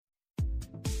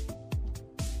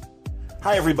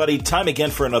Hi, everybody. Time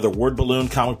again for another Word Balloon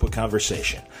comic book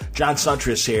conversation. John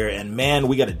Suntress here, and man,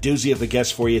 we got a doozy of a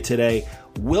guest for you today.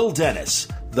 Will Dennis,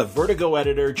 the Vertigo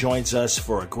editor, joins us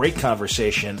for a great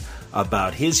conversation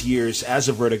about his years as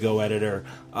a Vertigo editor.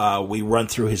 We run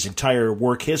through his entire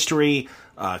work history,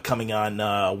 coming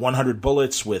on 100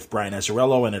 Bullets with Brian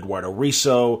Azzarello and Edwardo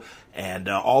Risso, and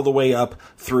all the way up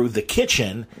through The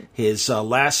Kitchen, his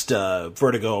last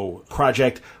Vertigo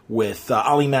project with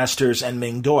Ollie Masters and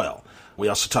Ming Doyle. We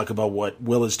also talk about what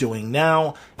Will is doing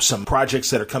now, some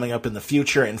projects that are coming up in the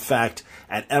future. In fact,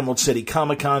 at Emerald City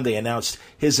Comic-Con, they announced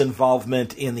his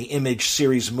involvement in the Image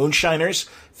series Moonshiners,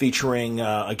 featuring,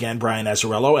 again, Brian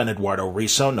Azzarello and Edwardo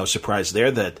Risso. No surprise there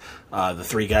that the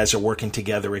three guys are working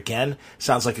together again.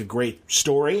 Sounds like a great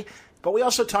story. But we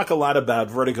also talk a lot about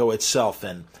Vertigo itself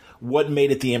and what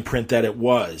made it the imprint that it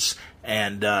was.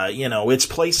 And, its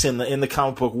place in the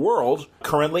comic book world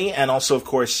currently, and also, of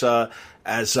course,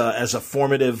 as a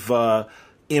formative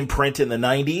imprint in the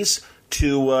 90s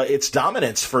to its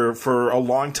dominance for a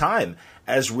long time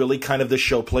as really kind of the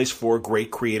showplace for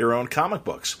great creator-owned comic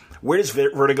books. Where does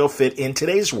Vertigo fit in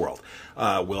today's world?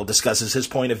 Will discusses his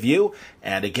point of view,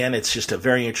 and again, it's just a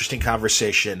very interesting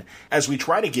conversation as we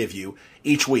try to give you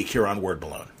each week here on Word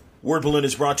Balloon. Word Balloon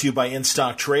is brought to you by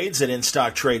InStock Trades at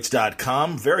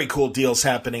InStockTrades.com. Very cool deals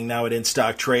happening now at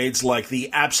InStock Trades, like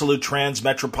the Absolute Trans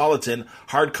Metropolitan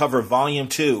hardcover Volume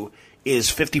 2 is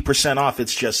 50% off.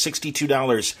 It's just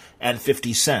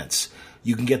 $62.50.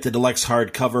 You can get the deluxe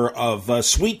hardcover of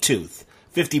Sweet Tooth,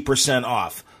 50%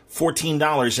 off,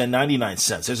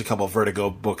 $14.99. There's a couple of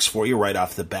Vertigo books for you right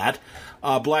off the bat.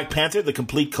 Black Panther, the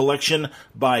complete collection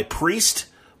by Priest,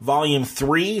 Volume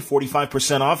 3,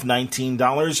 45% off,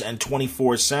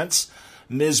 $19.24.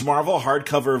 Ms. Marvel,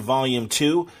 hardcover Volume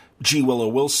 2, G. Willow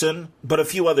Wilson, but a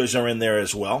few others are in there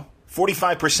as well.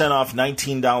 45% off,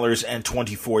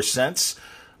 $19.24.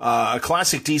 A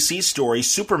classic DC story,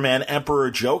 Superman,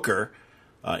 Emperor, Joker.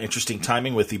 Interesting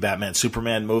timing with the Batman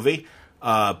Superman movie.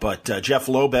 But Jeff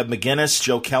Loeb, Ed McGuinness,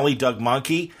 Joe Kelly, Doug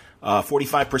Mahnke,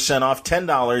 45% off,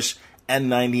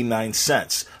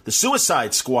 $10.99. The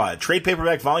Suicide Squad, trade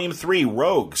paperback Volume 3,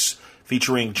 Rogues,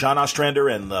 featuring John Ostrander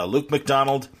and Luke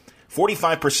McDonald,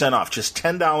 45% off, just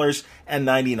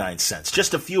 $10.99.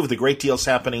 Just a few of the great deals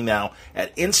happening now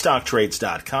at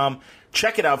InStockTrades.com.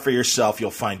 Check it out for yourself.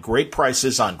 You'll find great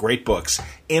prices on great books.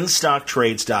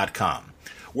 InStockTrades.com.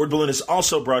 Word Balloon is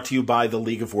also brought to you by the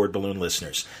League of Word Balloon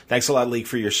listeners. Thanks a lot, League,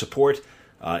 for your support.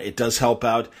 It does help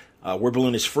out. Word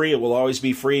Balloon is free. It will always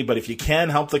be free. But if you can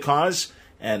help the cause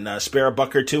and spare a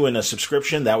buck or two in a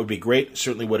subscription, that would be great.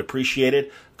 Certainly would appreciate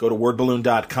it. Go to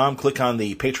wordballoon.com. Click on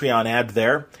the Patreon ad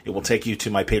there. It will take you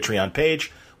to my Patreon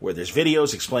page where there's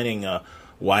videos explaining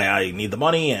why I need the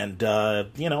money. And,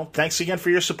 thanks again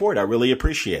for your support. I really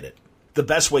appreciate it. The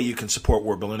best way you can support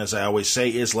Word Balloon, as I always say,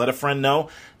 is let a friend know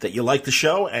that you like the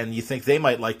show and you think they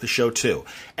might like the show too.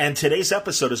 And today's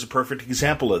episode is a perfect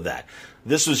example of that.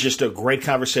 This was just a great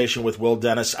conversation with Will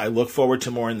Dennis. I look forward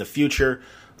to more in the future.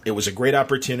 It was a great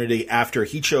opportunity after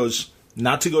he chose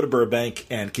not to go to Burbank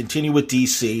and continue with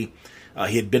DC. He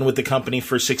had been with the company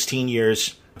for 16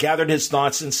 years, gathered his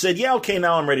thoughts and said, yeah, okay,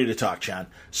 now I'm ready to talk, John.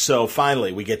 So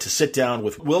finally, we get to sit down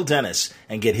with Will Dennis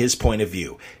and get his point of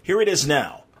view. Here it is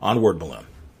now on Word Balloon.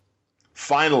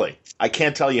 Finally, I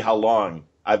can't tell you how long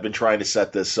I've been trying to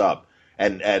set this up.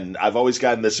 And I've always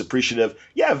gotten this appreciative,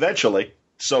 yeah, eventually.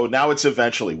 So now it's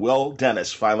eventually. Will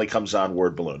Dennis finally comes on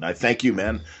Word Balloon. I thank you,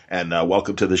 man, and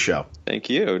welcome to the show.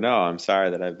 Thank you. No, I'm sorry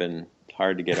that I've been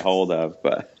hard to get a hold of,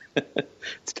 but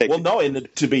it's taken... Well, no, and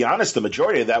to be honest, the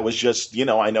majority of that was just,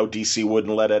 I know DC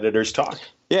wouldn't let editors talk.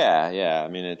 Yeah. I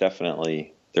mean, it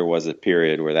definitely... There was a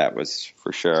period where that was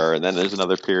for sure. And then there's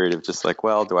another period of just like,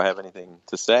 well, do I have anything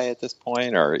to say at this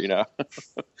point? Or, you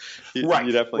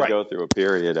definitely go through a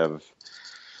period of,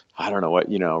 I don't know what,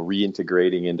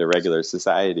 reintegrating into regular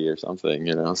society or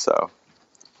something, so.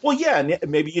 Well, yeah, and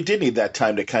maybe you did need that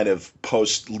time to kind of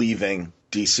post leaving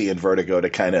DC and Vertigo to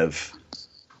kind of,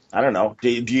 I don't know. Do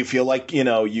you feel like,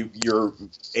 you're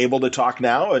able to talk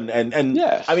now? And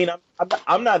yeah. I mean,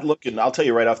 I'm not looking, I'll tell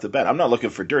you right off the bat, I'm not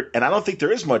looking for dirt. And I don't think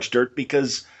there is much dirt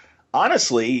because,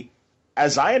 honestly,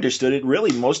 as I understood it,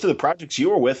 really most of the projects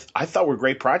you were with, I thought were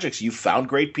great projects. You found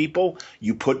great people.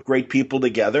 You put great people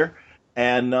together.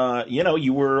 And,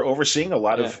 you were overseeing a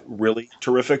lot of really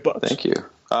terrific books. Thank you.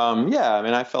 I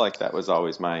mean, I felt like that was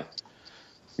always my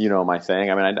thing.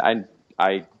 I mean,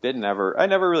 I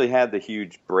never really had the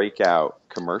huge breakout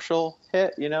commercial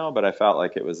hit, but I felt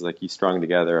like it was like you strung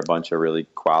together a bunch of really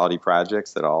quality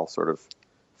projects that all sort of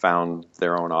found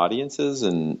their own audiences.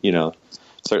 And,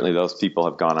 certainly those people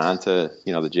have gone on to,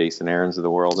 the Jason Aarons of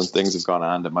the world and things have gone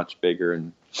on to much bigger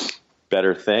and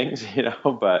better things,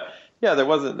 but yeah, there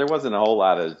wasn't a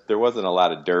lot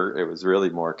of dirt. It was really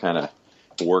more kind of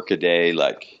work a day,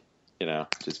 like,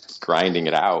 just grinding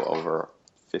it out over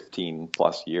 15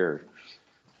 plus years.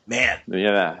 Man,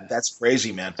 yeah, that's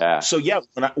crazy, man. Yeah. So yeah,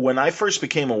 when I first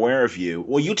became aware of you,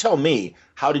 well, you tell me,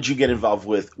 how did you get involved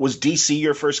with? Was DC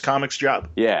your first comics job?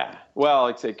 Yeah, well,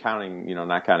 I'd say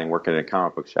not counting working at a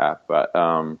comic book shop, but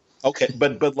okay,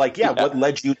 but like, yeah, what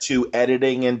led you to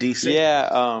editing in DC?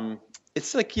 Yeah,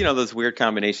 it's like those weird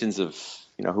combinations of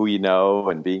who you know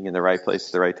and being in the right place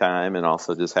at the right time, and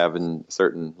also just having a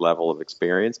certain level of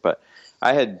experience. But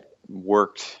I'd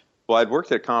worked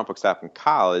at a comic book shop in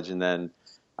college, and then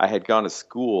I had gone to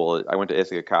school. I went to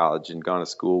Ithaca College and gone to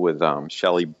school with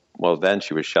Shelley. Well, then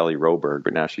she was Shelley Roberg,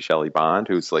 but now she's Shelley Bond,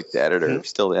 who's like the editor,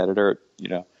 still the editor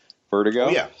at Vertigo. Oh,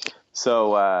 yeah.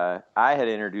 So I had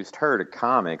introduced her to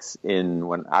comics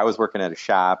when I was working at a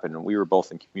shop, and we were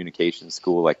both in communication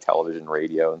school, like television,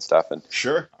 radio, and stuff. And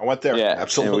sure, I went there. Yeah,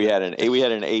 absolutely. And we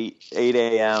had an 8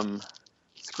 a.m.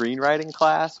 screenwriting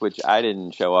class, which I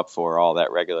didn't show up for all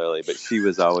that regularly, but she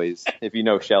was always, if you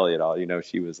know Shelley at all,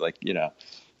 she was like,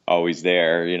 always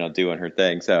there, doing her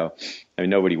thing. So, I mean,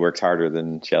 nobody works harder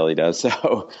than Shelley does.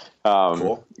 So,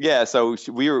 cool. Yeah. So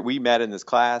we met in this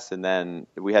class, and then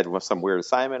we had some weird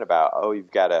assignment about,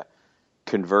 you've got to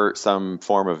convert some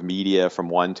form of media from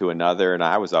one to another. And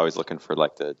I was always looking for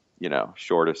like the,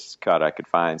 shortest cut I could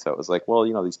find. So it was like,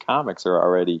 well, these comics are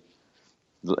already,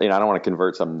 I don't want to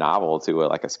convert some novel to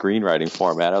like a screenwriting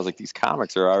format. I was like, these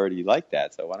comics are already like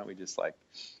that. So why don't we just like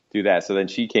do that? So then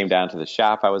she came down to the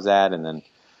shop I was at, and then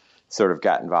sort of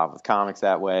got involved with comics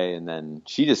that way. And then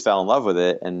she just fell in love with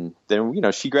it. And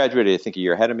then, she graduated, I think, a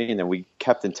year ahead of me. And then we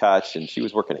kept in touch, and she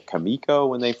was working at Comico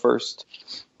when they were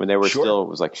sure. still, it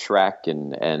was like Shrek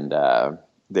and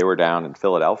they were down in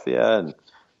Philadelphia. And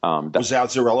was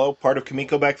Azzarello part of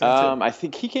Comico back then too? I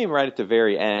think he came right at the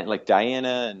very end. Like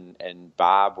Diana and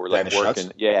Bob were like working.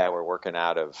 Schutz? Yeah, we're working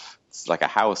out of like a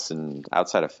house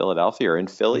outside of Philadelphia or in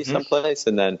Philly someplace.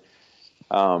 And then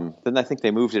I think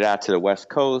they moved it out to the West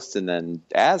Coast, and then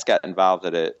Az got involved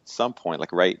at some point,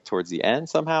 like right towards the end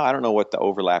somehow. I don't know what the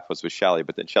overlap was with Shelley,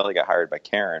 but then Shelley got hired by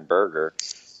Karen Berger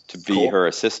to be her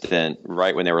assistant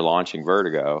right when they were launching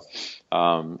Vertigo.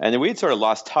 And then we had sort of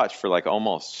lost touch for like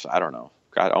almost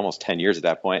 10 years at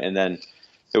that point. And then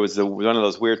it was one of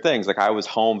those weird things. Like I was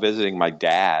home visiting my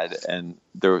dad, and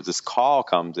there was this call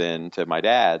comes in to my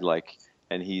dad, like,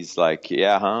 and he's like,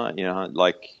 yeah, huh?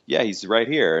 Like, yeah, he's right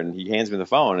here. And he hands me the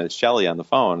phone, and it's Shelley on the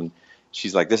phone.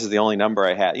 She's like, this is the only number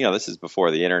I had. This is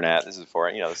before the internet. This is before,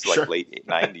 this is like late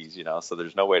 90s, so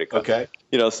there's no way to call. Okay.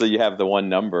 So you have the one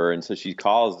number. And so she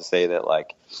calls to say that,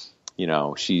 like,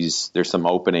 there's some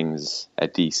openings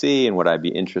at DC, and would I be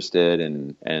interested?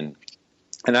 And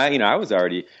I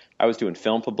was doing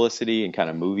film publicity and kind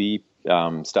of movie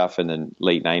stuff in the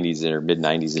late 90s or mid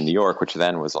 90s in New York, which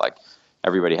then was like,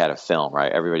 everybody had a film,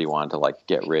 right? Everybody wanted to like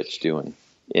get rich doing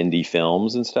indie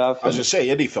films and stuff. I was going to say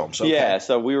indie films. Okay. Yeah.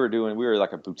 So we were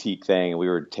like a boutique thing, and we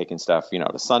were taking stuff, to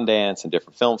Sundance and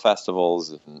different film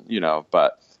festivals,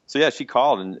 but so yeah, she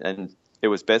called and it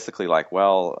was basically like,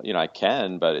 well, I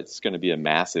can, but it's going to be a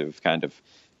massive kind of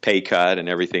pay cut and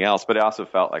everything else. But it also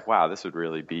felt like, wow, this would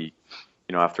really be,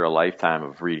 after a lifetime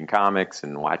of reading comics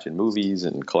and watching movies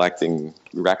and collecting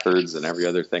records and every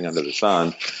other thing under the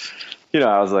sun,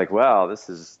 I was like, well,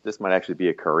 this might actually be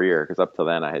a career, because up till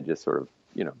then I had just sort of,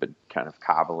 been kind of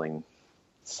cobbling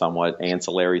somewhat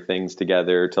ancillary things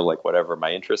together to like whatever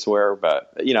my interests were.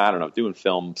 But, I don't know, doing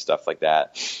film stuff like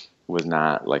that was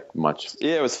not like much.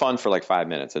 Yeah, it was fun for like 5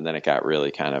 minutes, and then it got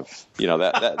really kind of,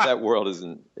 that world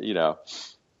isn't,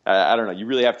 I don't know. You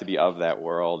really have to be of that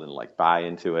world and like buy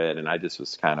into it. And I just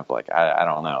was kind of like, I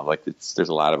don't know, like there's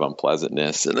a lot of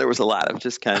unpleasantness, and there was a lot of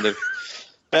just kind of,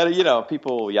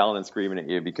 people yelling and screaming at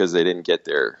you because they didn't get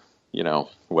their,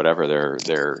 whatever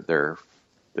their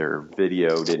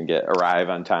video didn't arrive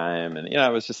on time. And,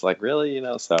 it was just like, really,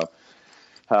 so,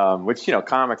 which,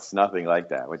 comics, nothing like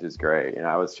that, which is great.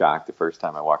 I was shocked the first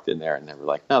time I walked in there, and they were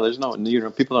like, no, there's no,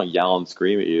 people don't yell and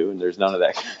scream at you, and there's none of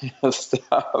that kind of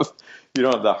stuff. You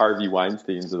don't have the Harvey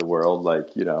Weinsteins of the world,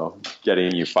 like,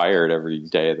 getting you fired every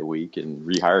day of the week and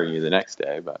rehiring you the next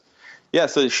day. But yeah,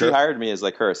 so she hired me as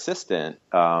like her assistant.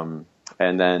 And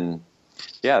then,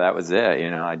 yeah, that was it.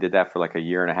 I did that for like a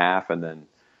year and a half, and then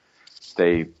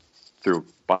they, through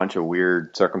a bunch of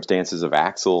weird circumstances of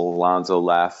Axel Alonso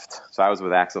left. So I was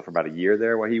with Axel for about a year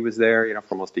there while he was there,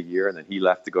 for almost a year. And then he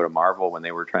left to go to Marvel when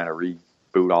they were trying to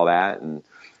reboot all that. And,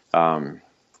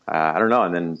 I don't know.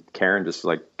 And then Karen just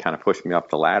like kind of pushed me up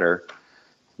the ladder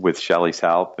with Shelley's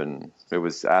help. And it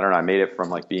was, I don't know, I made it from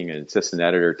like being an assistant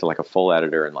editor to like a full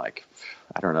editor in like,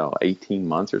 I don't know, 18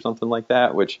 months or something like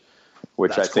that, which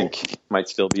That's I think might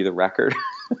still be the record.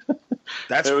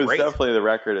 That's it was great. definitely the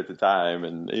record at the time.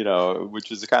 And, you know,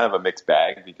 which is kind of a mixed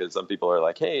bag because some people are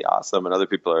like, hey, awesome. And other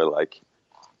people are like,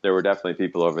 there were definitely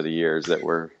people over the years that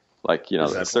were like, you know,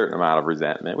 a certain amount of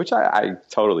resentment, which I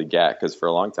totally get because for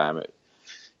a long time, it,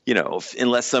 you know,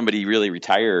 unless somebody really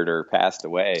retired or passed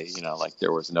away, you know, like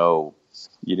there was no,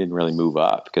 you didn't really move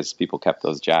up because people kept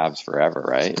those jobs forever,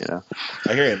 right? You know,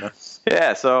 I hear you, man.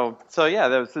 Yeah, so yeah,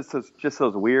 there was just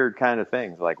those weird kind of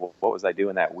things, like what was I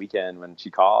doing that weekend when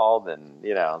she called, and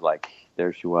you know, like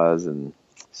there she was, and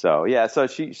so yeah, so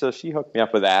she hooked me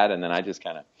up with that, and then I just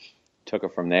kind of took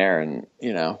it from there, and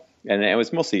you know, and it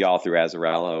was mostly all through Brian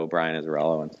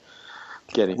Azzarello, and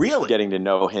getting to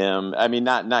know him. I mean,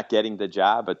 not getting the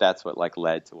job, but that's what like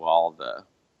led to all the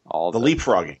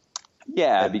leapfrogging.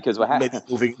 Yeah, because what happened,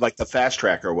 moving like the fast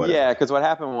track or whatever. Yeah, because what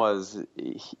happened was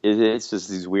it's just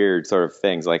these weird sort of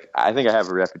things. Like I think I have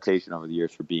a reputation over the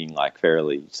years for being like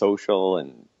fairly social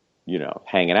and, you know,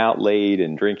 hanging out late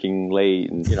and drinking late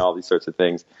and, you know, all these sorts of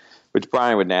things, which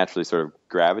Brian would naturally sort of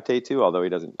gravitate to, although he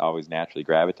doesn't always naturally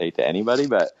gravitate to anybody.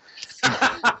 But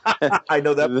I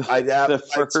know that. I have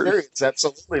experience.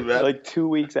 Absolutely, man. Like 2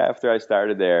 weeks after I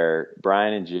started there,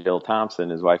 Brian and Jill Thompson,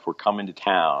 his wife, were coming to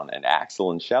town, and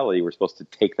Axel and Shelley were supposed to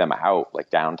take them out, like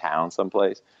downtown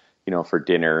someplace, you know, for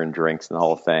dinner and drinks and the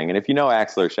whole thing. And if you know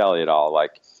Axel or Shelley at all,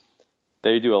 like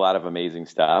they do a lot of amazing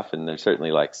stuff, and they're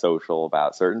certainly like social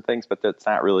about certain things, but that's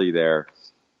not really their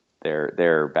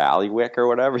ballywick or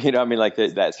whatever, you know. I mean, like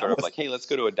that sort of like, hey, let's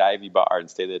go to a divey bar and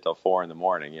stay there till 4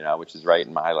 a.m, you know, which is right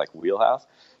in my like wheelhouse.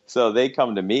 So they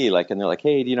come to me like, and they're like,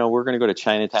 hey, you know, we're going to go to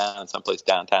Chinatown, someplace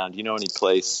downtown. Do you know any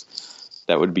place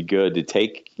that would be good to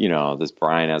take, you know, this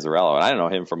Brian Azzarello? And I don't know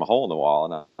him from a hole in the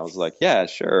wall. And I was like, yeah,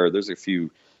 sure. There's a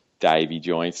few divey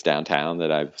joints downtown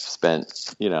that I've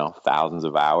spent, you know, thousands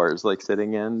of hours like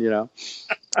sitting in, you know.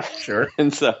 Sure.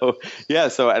 And so, yeah,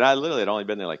 and I literally had only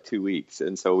been there like 2 weeks.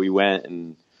 And so we went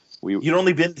and You'd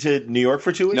only been to New York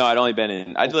for 2 weeks? No, I'd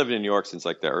lived in New York since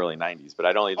like the early 90s, but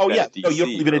I'd only been in DC. No, you've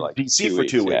only been in DC for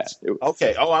 2 weeks. Yeah.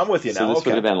 Okay. Oh, I'm with you now. So this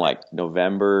would have been like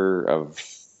November of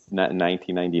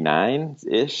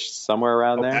 1999-ish, somewhere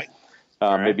around there.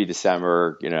 Right. Maybe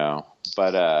December, you know.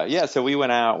 But yeah, so we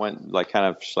went like kind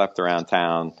of schlepped around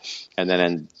town, and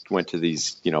then went to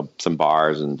these, you know, some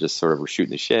bars and just sort of were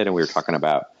shooting the shit, and we were talking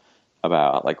about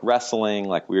like wrestling,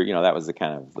 like we were, you know, that was the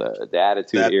kind of the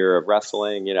attitude era of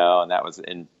wrestling, you know, and that was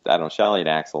I don't know, Shelley and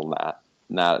Axel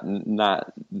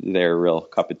not their real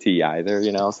cup of tea either,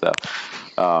 you know. So,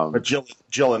 but Jill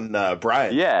and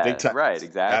Brian, yeah, big time. Right,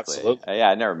 exactly. Absolutely. Yeah,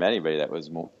 I never met anybody that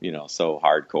was, you know, so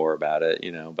hardcore about it,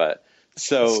 you know, but.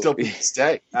 So still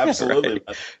stay. Absolutely.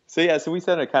 Right. So yeah, so we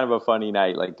spent a kind of a funny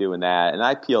night like doing that, and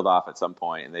I peeled off at some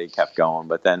point and they kept going,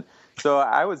 but then so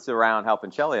I was around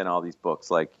helping Shelley on all these books,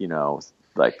 like, you know,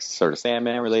 like sort of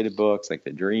Sandman related books, like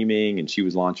The Dreaming, and she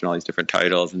was launching all these different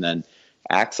titles, and then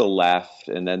Axel left,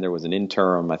 and then there was an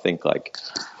interim, I think, like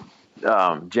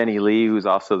Jenny Lee, who's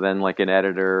also then like an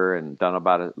editor and done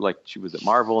about it, like she was at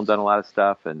Marvel and done a lot of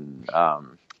stuff, and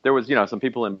there was, you know, some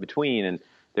people in between, and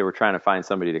they were trying to find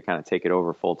somebody to kind of take it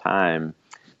over full time,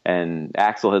 and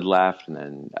Axel had left, and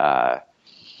then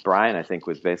Brian, I think,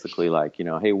 was basically like, you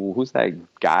know, hey, who's that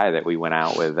guy that we went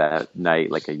out with that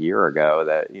night like a year ago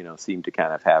that, you know, seemed to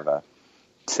kind of have a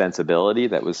sensibility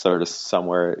that was sort of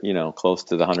somewhere, you know, close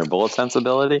to the 100 Bullet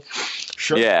sensibility.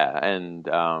 Sure. Yeah, and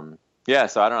yeah,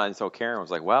 so I don't know. And so Karen was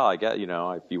like, well, I guess, you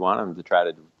know, if you want him to try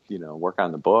to, you know, work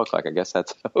on the book, like, I guess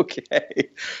that's okay.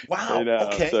 Wow. You know?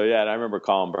 Okay. So yeah, and I remember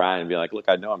calling Brian and being like, look,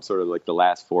 I know I'm sort of like the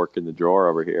last fork in the drawer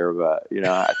over here, but, you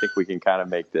know, I think we can kind of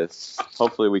make this,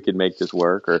 hopefully we can make this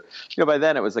work. Or, you know, by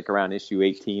then it was like around issue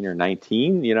 18 or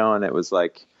 19, you know, and it was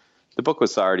like, the book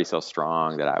was already so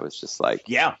strong that I was just like,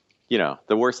 yeah, you know,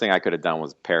 the worst thing I could have done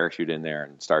was parachute in there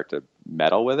and start to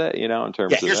meddle with it, you know, in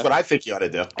terms of here's what I think you ought to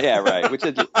do. Yeah, right. Which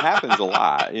it happens a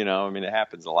lot, you know, I mean, it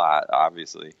happens a lot,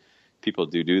 obviously. People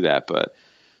do that, but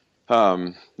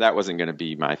that wasn't going to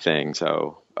be my thing.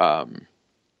 So,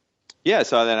 yeah.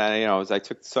 So then I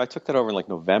took that over in like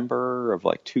November of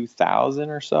like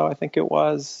 2000 or so, I think it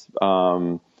was.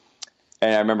 And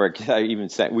I remember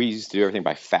we used to do everything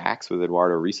by fax with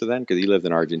Edwardo Risso then, because he lived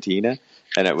in Argentina,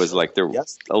 and it was like a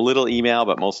little email,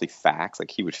 but mostly fax. Like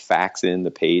he would fax in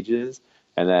the pages,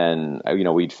 and then, you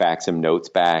know, we'd fax him notes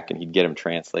back, and he'd get them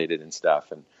translated and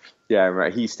stuff. And yeah, I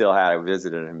remember I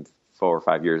visited him 4 or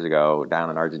 5 years ago down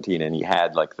in Argentina, and he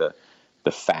had like the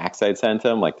fax I'd sent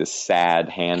him, like this sad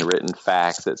handwritten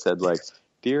fax that said like,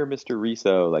 dear Mr.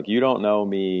 Risso, like, you don't know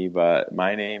me, but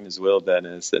my name is Will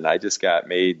Dennis, and I just got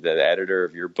made the editor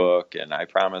of your book, and I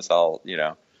promise I'll,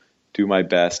 do my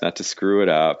best not to screw it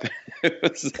up. It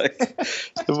was like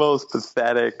the most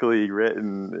pathetically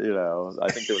written,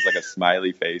 I think there was like a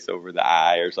smiley face over the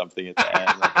eye or something at the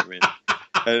end. Like, I mean,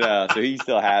 and, so he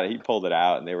still had it. He pulled it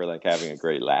out, and they were like having a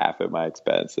great laugh at my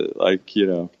expense. Like,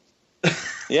 yeah.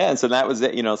 And so that was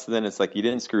it, so then it's like, you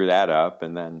didn't screw that up.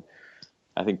 And then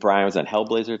I think Brian was on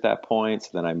Hellblazer at that point. So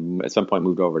then I, at some point,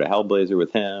 moved over to Hellblazer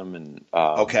with him. And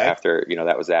after,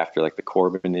 that was after like the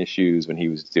Corbin issues when he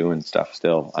was doing stuff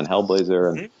still on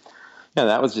Hellblazer. And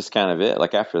that was just kind of it.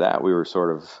 Like, after that, we were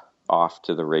sort of off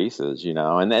to the races,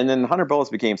 and then 100 Bullets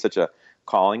became such a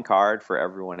calling card for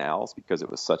everyone else because it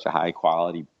was such a high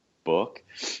quality book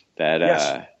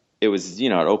that, it was,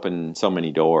 it opened so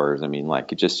many doors. I mean,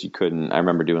 like, you couldn't. I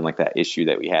remember doing like that issue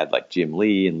that we had like Jim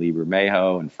Lee and Lee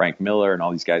Bermejo and Frank Miller and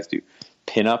all these guys do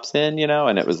pinups in,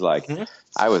 and it was like,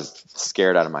 I was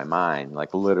scared out of my mind,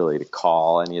 like literally to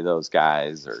call any of those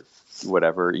guys or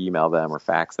whatever, email them or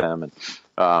fax them.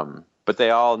 And, but they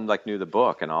all like knew the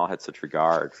book and all had such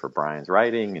regard for Brian's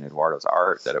writing and Eduardo's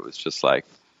art that it was just like,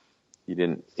 it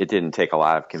didn't take a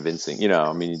lot of convincing,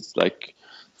 I mean, like,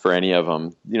 for any of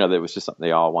them, there was just something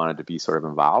they all wanted to be sort of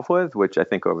involved with, which I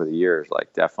think over the years,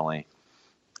 like, definitely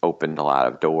opened a lot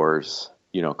of doors,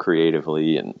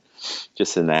 creatively and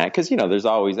just in that. Cause, there's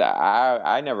always,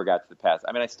 I never got to the past.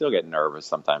 I mean, I still get nervous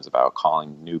sometimes about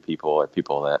calling new people or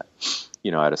people that,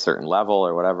 at a certain level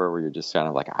or whatever, where you're just kind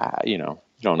of like, you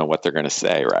don't know what they're going to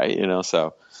say. Right.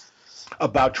 So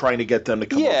about trying to get them to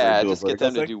come over and do just get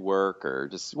them to do work or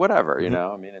just whatever,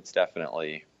 I mean, it's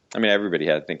definitely, everybody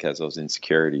I think has those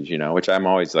insecurities, which I'm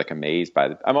always like amazed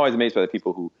by. I'm always amazed by the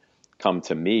people who come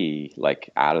to me like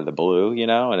out of the blue,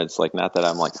 and it's like, not that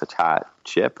I'm like such hot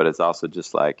shit, but it's also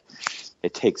just like,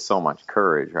 it takes so much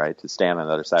courage, right? To stand on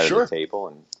the other side of the table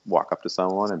and walk up to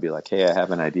someone and be like, hey, I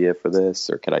have an idea for this,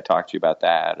 or could I talk to you about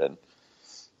that? And,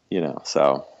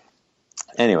 so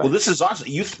anyway. Well, this is awesome.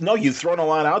 You've thrown a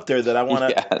lot out there that I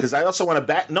want to, because I also want to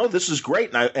back. No, this is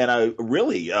great, and I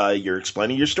really, you're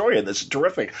explaining your story, and this is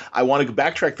terrific. I want to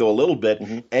backtrack though a little bit.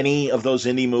 Any of those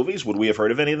indie movies? Would we have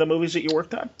heard of any of the movies that you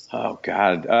worked on? Oh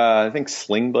God, I think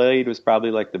Sling Blade was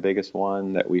probably like the biggest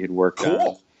one that we had worked on.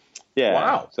 Cool. Yeah.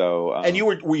 Wow. So, and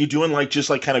were you doing like just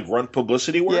like kind of grunt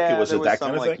publicity work? Yeah, was it that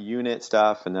kind of like thing? Unit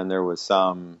stuff, and then there was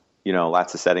some,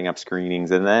 lots of setting up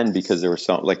screenings, and then because there was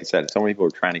like I said, so many people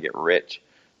were trying to get rich,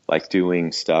 like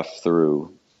doing stuff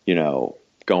through,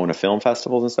 going to film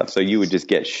festivals and stuff. So you would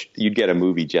just you'd get a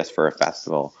movie just for a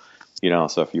festival,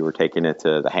 so if you were taking it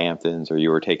to the Hamptons or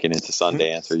you were taking it to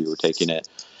Sundance or you were taking it,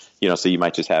 so you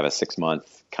might just have a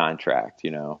 6-month contract,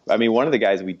 I mean, one of the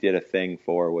guys we did a thing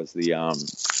for was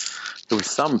there was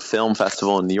some film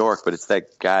festival in New York, but it's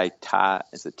that guy, Todd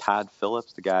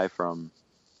Phillips, the guy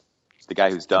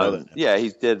who's done,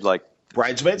 he did like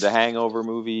Bridesmaids, the Hangover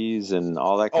movies and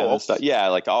all that kind of stuff. Yeah,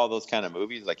 like all those kind of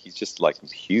movies. Like, he's just like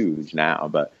huge now.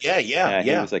 But yeah.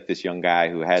 He was like this young guy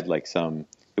who had like some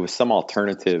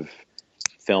alternative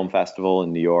film festival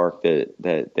in New York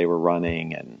that they were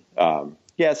running, and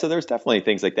so there's definitely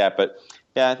things like that. But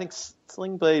yeah, I think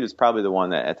Sling Blade was probably the one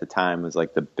that at the time was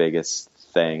like the biggest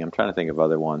thing. I'm trying to think of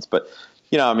other ones, but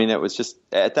I mean, it was just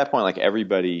at that point, like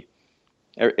everybody.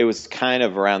 It was kind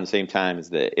of around the same time as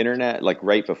the internet, like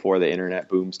right before the internet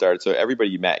boom started. So everybody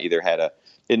you met either had a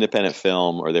independent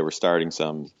film or they were starting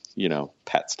some,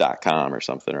 pets.com or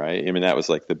something, right? I mean, that was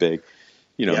like the big,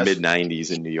 mid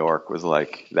 90s in New York was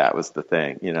like, that was the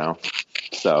thing,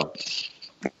 So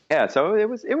yeah, so it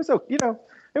was, it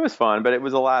was fun, but it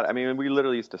was a lot. I mean, we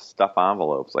literally used to stuff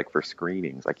envelopes like for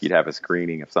screenings. Like, you'd have a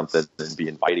screening of something and be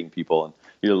inviting people, and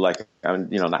you're like, I'm,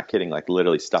 not kidding, like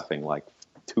literally stuffing like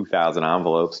 2,000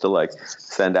 envelopes to like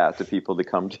send out to people to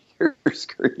come to your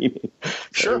screening.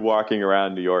 Sure. Walking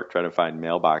around New York trying to find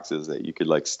mailboxes that you could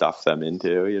like stuff them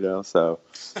into, so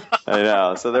I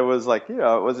know. So there was like, it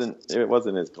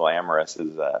wasn't as glamorous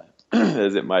as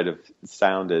as it might have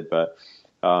sounded, but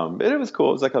it was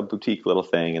cool. It was like a boutique little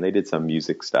thing, and they did some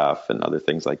music stuff and other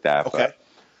things like that. Okay.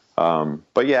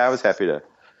 But yeah, I was happy to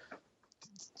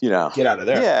get out of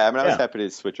there. Yeah, I mean, I was happy to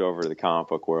switch over to the comic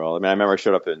book world. I mean, I remember I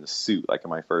showed up in a suit like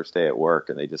on my first day at work,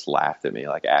 and they just laughed at me.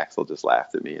 Like, Axel just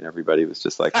laughed at me, and everybody was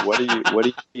just like, "What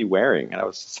are you wearing?" And I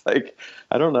was just like,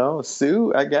 "I don't know, a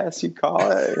suit, I guess you'd call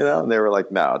it." And they were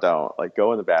like, "No, don't. Like,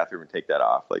 go in the bathroom and take that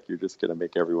off. Like, you're just gonna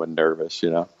make everyone nervous,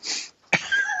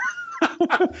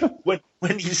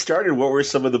 When you started, what were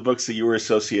some of the books that you were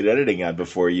associate editing on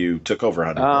before you took over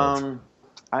 100 Bullets?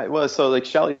 So like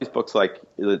Shelley's books, like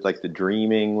The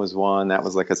Dreaming was one that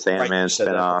was like a Sandman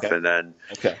spinoff, and then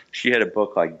she had a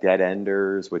book like Dead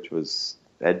Enders, which was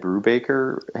Ed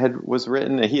Brubaker was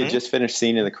written, and he had just finished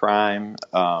Scene of the Crime.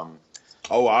 Oh,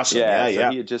 awesome! Yeah,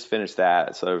 he had just finished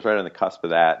that, so I was right on the cusp of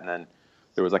that, and then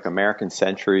there was like American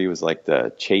Century was like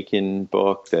the Chaikin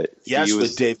book that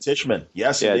with Dave Tishman.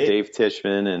 Yes, yeah, indeed. Dave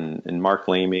Tishman and Mark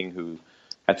Laming, who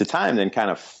at the time then he kind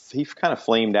of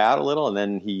flamed out a little, and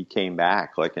then he came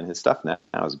back, like, and his stuff now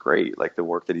is great. Like the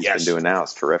work that he's been doing now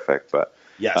is terrific. But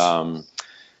and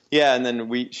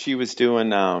then she was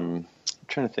doing. I'm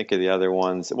trying to think of the other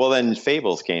ones. Well, then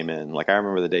Fables came in. Like I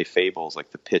remember the day Fables,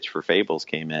 like the pitch for Fables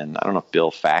came in. I don't know if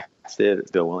Bill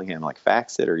Willingham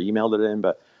faxed it or emailed it in,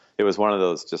 but it was one of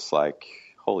those just like,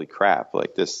 holy crap,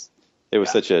 like this. It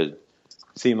was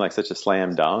seemed like such a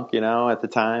slam dunk, at the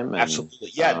time. And,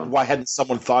 absolutely. Yeah. Why hadn't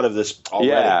someone thought of this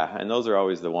already? Yeah. And those are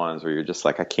always the ones where you're just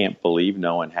like, I can't believe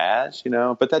no one has,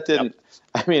 but that didn't,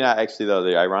 I mean, actually though,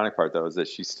 the ironic part though, is that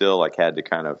she still like had to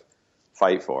kind of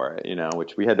fight for it,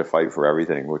 which we had to fight for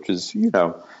everything, which is,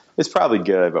 it's probably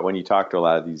good. But when you talk to a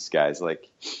lot of these guys, like,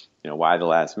 Why the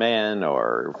Last Man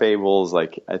or Fables,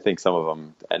 like I think some of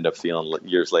them end up feeling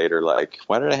years later like,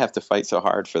 why did I have to fight so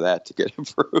hard for that to get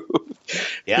approved?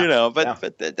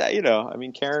 But I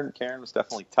mean, Karen was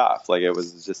definitely tough. Like it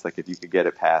was just like if you could get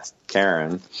it past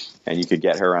Karen and you could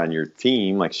get her on your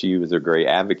team, like she was a great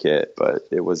advocate, but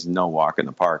it was no walk in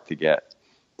the park to get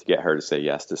her to say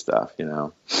yes to stuff,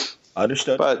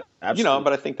 Understood. But absolutely.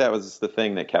 But I think that was the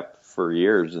thing that kept for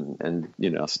years, and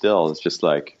still it's just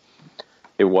like.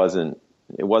 It wasn't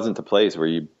the place where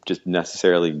you just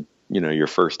necessarily, your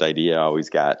first idea always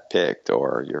got picked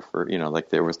or your first, like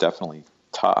there was definitely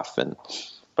tough.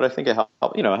 But I think it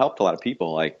helped a lot of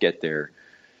people like get their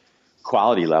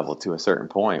quality level to a certain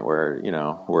point where,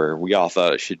 where we all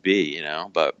thought it should be,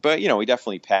 but we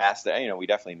definitely passed that, we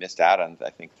definitely missed out on,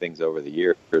 I think, things over the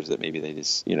years that maybe they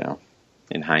just,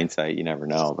 in hindsight, you never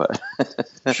know, but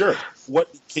sure. What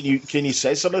can you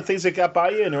say some of the things that got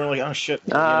by you and you're like, oh shit.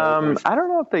 I don't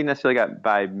know if they necessarily got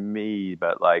by me,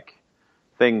 but like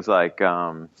things like,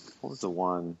 what was the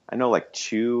one? I know like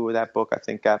Chew, that book I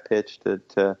think got pitched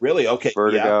to really? Okay.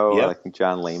 Vertigo. Yeah. I think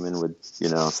John Layman would,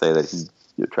 say that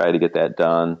he tried to get that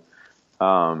done.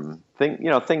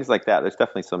 Things like that. There's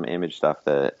definitely some Image stuff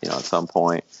that, at some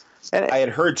point. And I had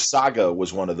heard Saga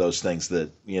was one of those things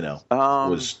that,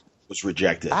 was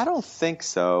rejected. I don't think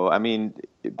so. I mean,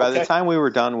 by the time we were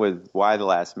done with Why the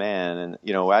Last Man, and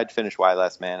I'd finished Why the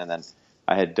Last Man, and then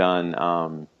I had done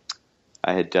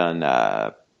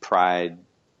Pride,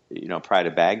 Pride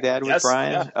of Baghdad with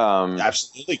Brian. Yeah.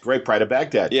 Absolutely, great Pride of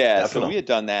Baghdad. Yeah, definitely. So we had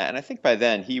done that, and I think by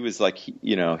then he was like,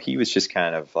 he was just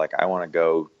kind of like, I want to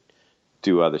go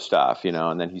do other stuff,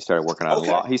 and then he started working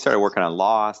on he started working on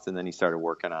Lost, and then he started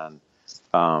working on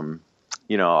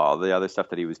all the other stuff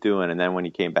that he was doing. And then when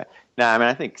he came back, I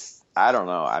mean, I don't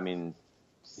know. I mean,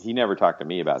 he never talked to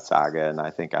me about Saga, and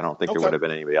I don't think there would have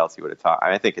been anybody else he would have talked.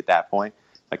 I think at that point,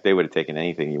 like they would have taken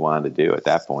anything he wanted to do at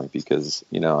that point, because,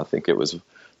 I think it was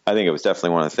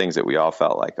definitely one of the things that we all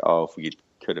felt like, oh, if we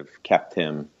could have kept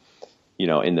him,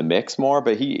 in the mix more,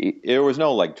 but there was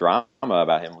no like drama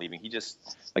about him leaving. He just,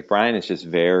 like, Brian is just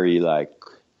very like,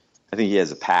 I think he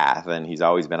has a path, and he's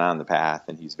always been on the path,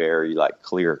 and he's very like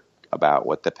clear about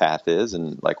what the path is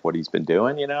and like what he's been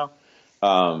doing, and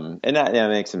that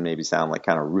makes him maybe sound like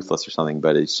kind of ruthless or something,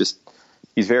 but it's just,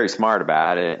 he's very smart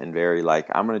about it and very like,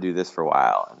 I'm going to do this for a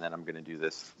while and then I'm going to do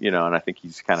this, and I think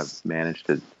he's kind of managed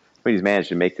to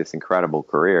make this incredible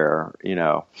career,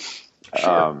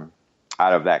 Sure.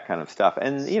 Out of that kind of stuff.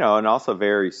 And, and also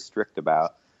very strict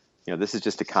about, this is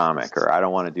just a comic, or I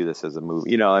don't want to do this as a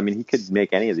movie. I mean, he could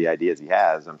make any of the ideas he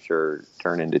has, I'm sure,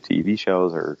 turn into TV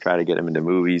shows or try to get him into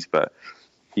movies. But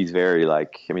he's very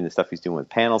like, I mean, the stuff he's doing with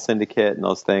Panel Syndicate and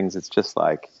those things, it's just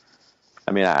like,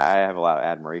 I mean, I have a lot of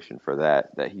admiration for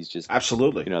that he's just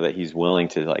absolutely, that he's willing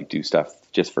to like do stuff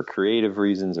just for creative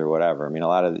reasons or whatever. I mean, a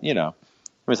lot of,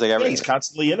 it's like he's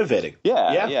constantly innovating.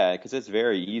 Yeah, because it's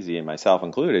very easy, and myself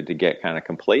included, to get kind of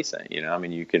complacent. I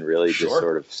mean, you can really just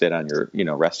sort of sit on your,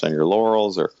 rest on your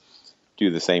laurels or do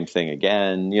the same thing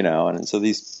again, And so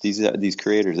these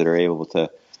creators that are able to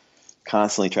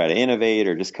constantly try to innovate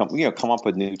or just come up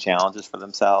with new challenges for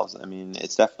themselves. I mean,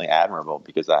 it's definitely admirable,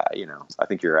 because I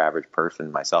think your average person,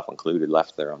 myself included,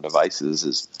 left their own devices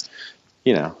is.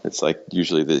 It's like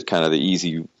usually the kind of the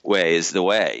easy way is the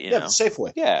way. The safe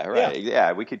way. Yeah, right.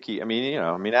 Yeah, we could keep. I mean,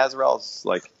 Azzarello's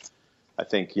like, I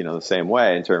think the same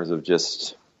way in terms of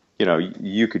just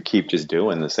you could keep just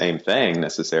doing the same thing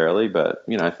necessarily, but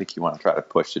I think you want to try to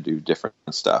push to do different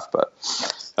stuff. But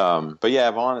yeah,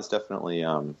 Vaughn is definitely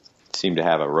seemed to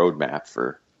have a roadmap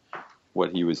for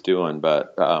what he was doing.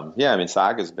 But yeah, I mean,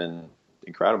 Saga's been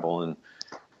incredible, and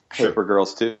Paper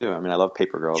Girls too. I mean, I love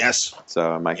Paper Girls. Yes.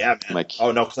 So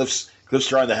oh no, Cliff's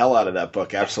drawing the hell out of that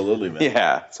book. Absolutely, man.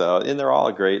 Yeah. So, and they're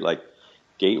all great, like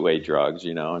gateway drugs,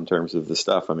 you know, in terms of the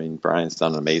stuff. I mean, Brian's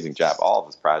done an amazing job. All of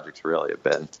his projects really have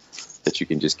been that you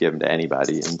can just give them to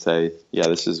anybody and say, yeah,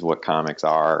 this is what comics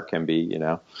are or can be, you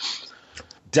know.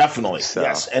 Definitely. So.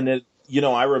 Yes. And it, you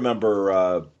know, I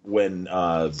remember when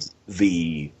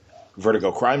the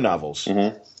Vertigo crime novels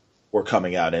were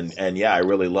coming out, and yeah, I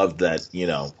really loved that, you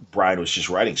know, Brian was just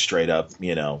writing straight up,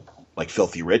 you know, like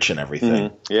Filthy Rich and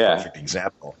everything. Yeah. Perfect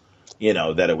example. You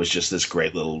know, that it was just this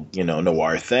great little, you know,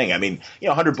 noir thing. I mean, you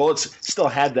know, 100 Bullets still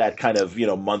had that kind of, you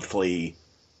know, monthly,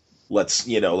 let's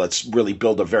really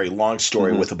build a very long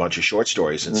story with a bunch of short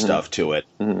stories and stuff to it.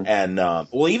 And,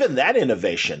 well, even that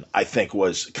innovation, I think,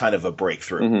 was kind of a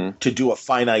breakthrough to do a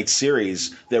finite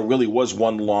series. There really was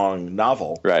one long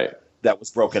novel. Right. That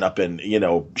was broken up in, you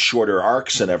know, shorter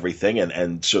arcs and everything,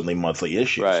 and certainly monthly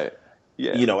issues. Right.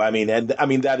 Yeah. You know, I mean,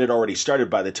 that had already started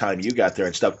by the time you got there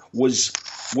and stuff. Was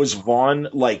Vaughn,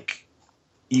 like,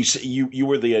 you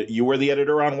were the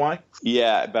editor on Y?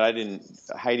 Yeah, but I didn't.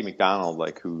 Heidi McDonald,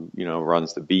 like, who, you know,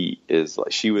 runs the beat, is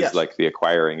like, she was like the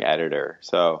acquiring editor.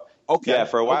 So yeah,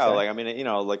 for a while, like, I mean, you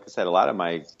know, like I said, a lot of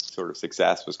my sort of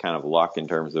success was kind of luck in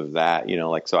terms of that, you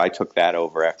know, like, so I took that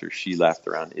over after she left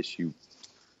around issue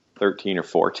 13 or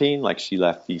 14, like she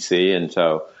left DC. And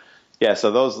so, yeah,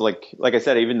 so those, like I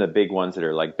said, even the big ones that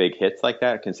are like big hits like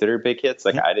that, considered big hits,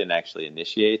 like I didn't actually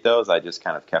initiate those. I just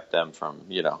kind of kept them from,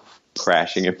 you know,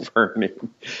 crashing and burning.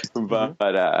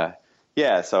 But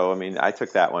yeah, so I mean, I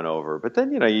took that one over. But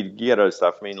then, you know, you get other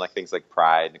stuff. I mean, like things like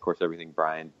Pride, and of course everything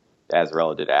Brian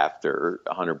Azzarello did after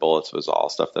 100 Bullets was all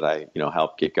stuff that I, you know,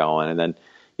 helped get going. And then,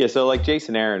 yeah, so like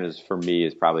Jason Aaron is, for me,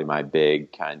 is probably my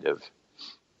big kind of,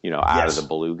 you know, out of the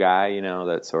blue guy, you know,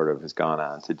 that sort of has gone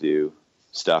on to do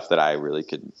stuff that I really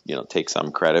could, you know, take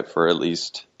some credit for, at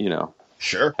least, you know,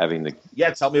 having the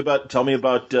tell me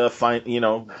about you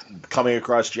know, coming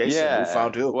across Jason. Who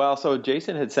found who? Well, so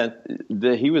Jason had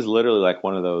he was literally like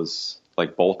one of those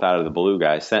like bolt out of the blue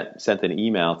guys. Sent an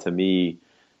email to me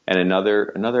and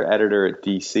another editor at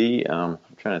DC. I'm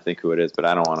trying to think who it is, but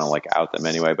I don't want to like out them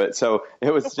anyway. But so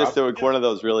it was one of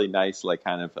those really nice, like,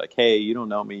 kind of like, hey, you don't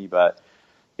know me, but,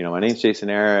 you know, my name's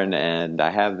Jason Aaron, and I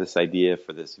have this idea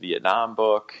for this Vietnam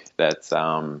book that's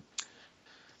about,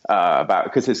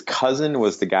 because his cousin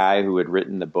was the guy who had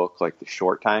written the book, like The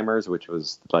Short Timers, which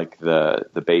was like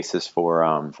the basis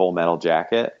for Full Metal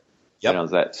Jacket. You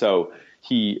know, so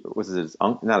he was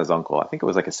not his uncle. I think it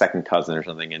was like a second cousin or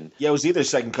something. And yeah, it was either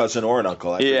second cousin or an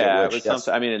uncle. It was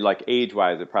something. I mean, like age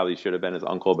wise, it probably should have been his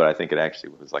uncle, but I think it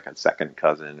actually was like a second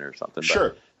cousin or something.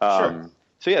 Sure.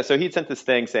 So yeah, so he'd sent this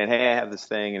thing saying, "Hey, I have this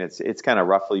thing," and it's kind of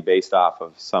roughly based off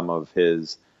of some of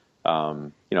his, you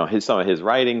know, some of his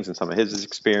writings and some of his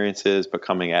experiences, but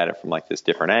coming at it from like this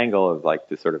different angle of like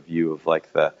this sort of view of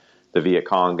like the Viet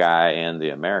Cong guy and the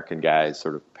American guy's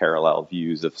sort of parallel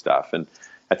views of stuff. And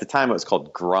at the time, it was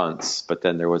called Grunts, but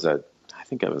then there was I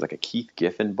think it was like a Keith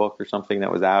Giffen book or something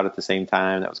that was out at the same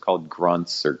time that was called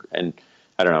Grunts, and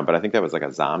I don't know, but I think that was like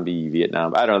a zombie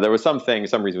Vietnam. I don't know. There was some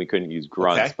reason we couldn't use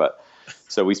Grunts, but.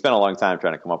 So we spent a long time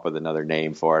trying to come up with another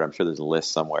name for it. I'm sure there's a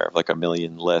list somewhere of like a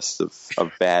million lists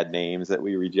of bad names that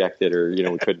we rejected or, you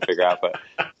know, we couldn't figure out, but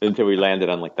until we landed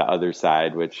on like the other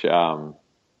side, which, yeah, so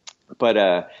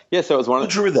it was one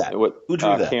of Who drew that? Who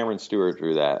drew that? Cameron Stewart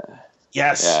drew that.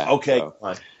 Yes. Yeah, okay.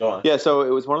 So, Go on. Yeah. So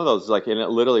it was one of those, like, and it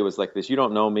literally was like this, you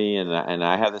don't know me and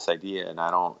I have this idea and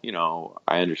I don't, you know,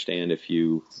 I understand if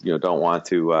you know, don't want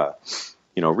to,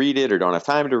 you know, read it or don't have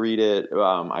time to read it.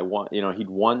 He'd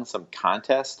won some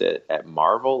contest at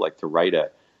Marvel, like to write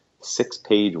a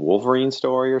 6-page Wolverine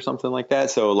story or something like that.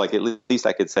 So like, at least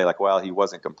I could say like, well, he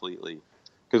wasn't completely,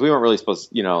 because we weren't really supposed,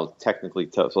 you know, technically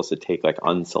supposed to take like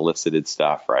unsolicited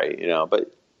stuff. Right. You know,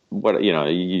 but what, you know,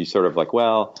 you sort of like,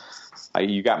 well,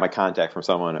 you got my contact from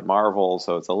someone at Marvel.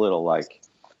 So it's a little like,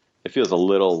 it feels a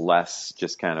little less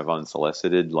just kind of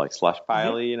unsolicited, like slush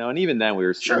pile-y, you know. And even then, we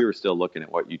were still looking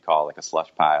at what you'd call like a slush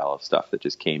pile of stuff that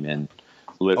just came in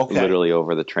literally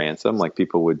over the transom. Like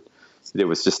there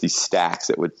was just these stacks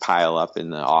that would pile up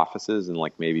in the offices, and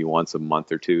like maybe once a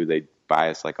month or two, they'd buy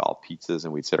us like all pizzas,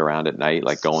 and we'd sit around at night,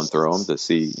 like going through them to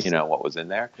see, you know, what was in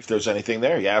there. If there's anything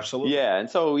there, yeah, absolutely. Yeah, and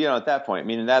so, you know, at that point, I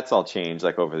mean, and that's all changed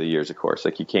like over the years, of course.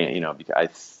 Like you can't, you know,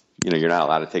 because you're not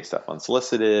allowed to take stuff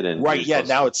unsolicited, and right. Yeah,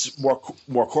 now it's more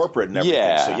corporate and everything.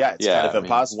 Yeah, so yeah, it's kind of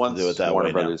impossible to do it that Warner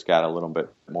way. Brothers got a little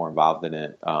bit more involved in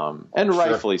it, and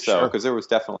rightfully so, because there was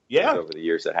definitely things over the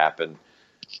years that happened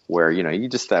where, you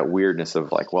just that weirdness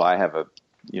of like, well, I have a,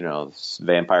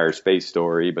 vampire space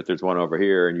story, but there's one over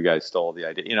here and you guys stole the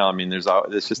idea.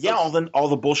 There's just all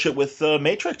the bullshit with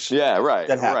Matrix. Yeah, right.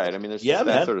 That right. There's just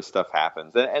that sort of stuff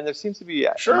happens. And there seems to be,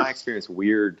 in my experience,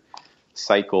 weird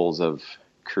cycles of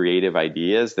creative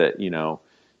ideas that,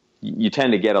 you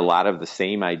tend to get a lot of the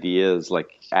same ideas like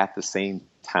at the same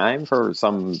time for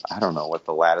some, I don't know what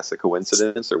the lattice of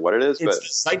coincidence or what it is, it's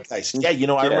the zeitgeist. Yeah,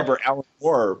 I remember Alan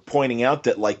Moore pointing out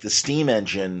that like the steam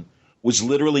engine was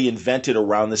literally invented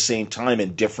around the same time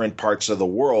in different parts of the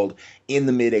world in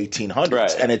the mid 1800s.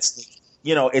 Right. And it's,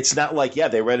 it's not like,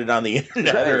 they read it on the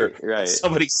internet or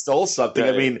somebody stole something.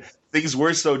 Right. Things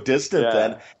were so distant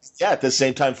then. Yeah, at the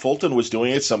same time, Fulton was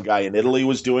doing it. Some guy in Italy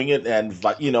was doing it, and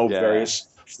various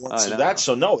forms of that.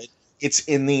 So no, it's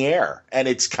in the air, and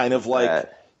it's kind of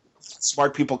like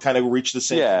smart people kind of reach the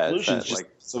same conclusions. Just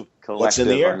like so collective, what's in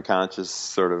the air? Unconscious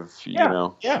sort of,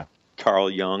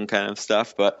 Carl Jung kind of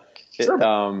stuff. But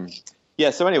so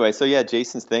anyway,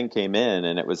 Jason's thing came in,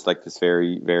 and it was like this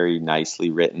very, very nicely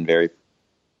written, very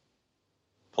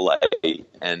polite,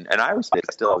 and I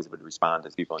still always would respond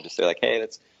to people and just say like, hey,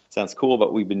 that sounds cool,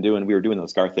 but we were doing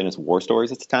those Garth Ennis war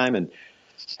stories at the time, and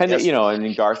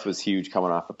Garth was huge coming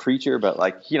off a Preacher, but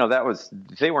like,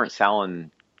 they weren't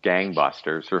selling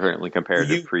gangbusters certainly compared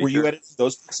to Preacher. Were you editing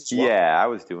those books as well? Yeah,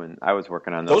 I was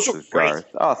working on those with Garth.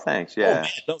 Oh, thanks. Yeah. Oh, man.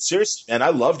 No, seriously, man, I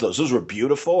love those. Those were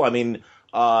beautiful. And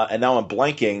now I'm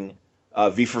blanking,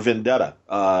 V for Vendetta,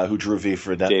 who drew V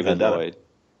for David Vendetta. Lloyd.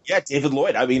 Yeah, David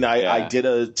Lloyd. I did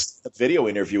a video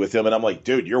interview with him, and I'm like,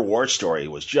 dude, your war story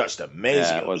was just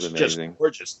amazing. Yeah, it was amazing. Just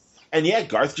gorgeous. And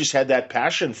Garth just had that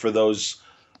passion for those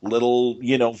little,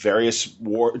 various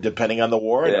war, depending on the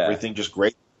war and everything, just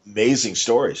great, amazing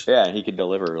stories. Yeah, and he could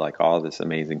deliver like all this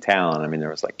amazing talent. There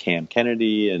was like Cam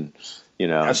Kennedy and,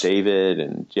 David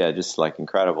and just like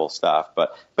incredible stuff.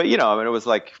 But it was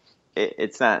like,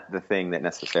 it's not the thing that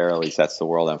necessarily sets the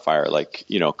world on fire, like,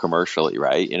 commercially,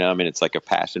 right? It's like a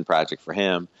passion project for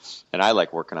him. And I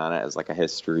like working on it as like a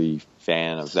history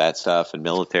fan of that stuff and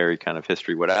military kind of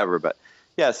history, whatever. But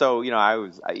so, I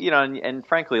was, and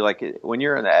frankly, like when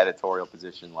you're in the editorial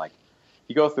position, like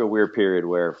you go through a weird period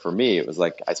where for me, it was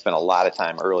like I spent a lot of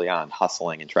time early on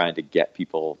hustling and trying to get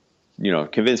people,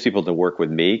 convince people to work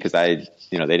with me because they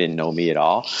didn't know me at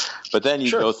all. But then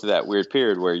you go through that weird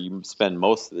period where you spend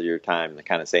most of your time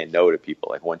kind of saying no to people,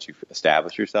 like once you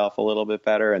establish yourself a little bit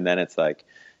better. And then it's like,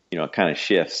 it kind of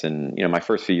shifts. And, my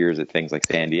first few years at things like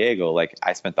San Diego, like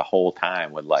I spent the whole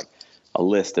time with like a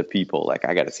list of people, like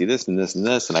I got to see this and this and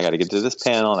this, and I got to get to this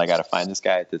panel, and I got to find this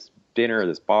guy at this dinner or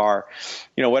this bar,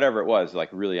 whatever it was, like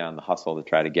really on the hustle to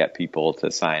try to get people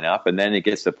to sign up. And then it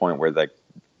gets to the point where like,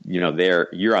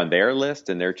 you're on their list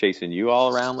and they're chasing you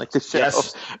all around like the show.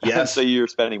 Yes. And so you're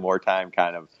spending more time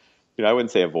kind of, I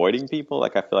wouldn't say avoiding people.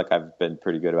 Like I feel like I've been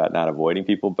pretty good about not avoiding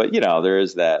people, but there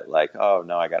is that like, oh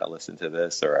no, I got to listen to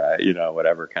this or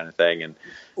whatever kind of thing. And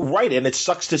right. And it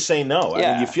sucks to say no.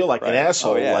 You feel like an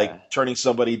asshole, like turning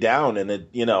somebody down, and it,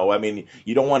 you don't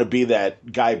want to be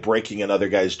that guy breaking another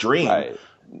guy's dream,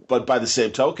 but by the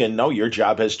same token, no, your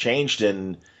job has changed.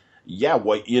 And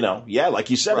like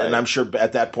you said, and I'm sure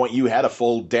at that point you had a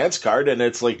full dance card, and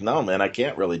it's like, no, man, I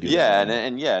can't really do that.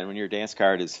 And when your dance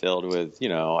card is filled with,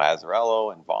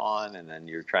 Azzarello and Vaughn, and then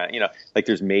you're trying, like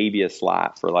there's maybe a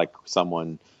slot for like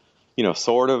someone,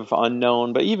 sort of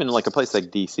unknown, but even like a place like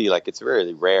DC, like it's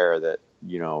really rare that,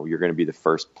 you're going to be the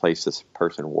first place this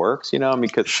person works,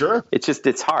 because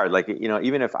it's hard. Like,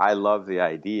 even if I love the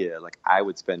idea, like I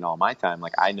would spend all my time,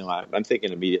 like I know I'm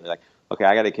thinking immediately like, okay,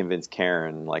 I got to convince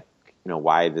Karen, like,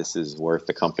 why this is worth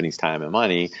the company's time and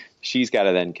money. She's got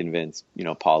to then convince,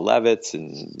 Paul Levitz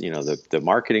and, the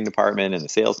marketing department and the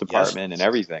sales department and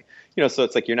everything, so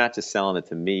it's like, you're not just selling it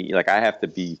to me. Like I have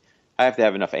to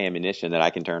have enough ammunition that I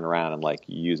can turn around and like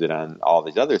use it on all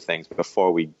these other things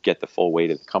before we get the full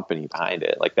weight of the company behind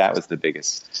it. Like that was the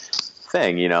biggest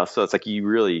thing, so it's like, you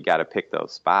really got to pick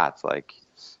those spots. Like,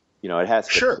 it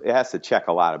has to check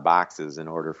a lot of boxes in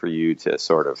order for you to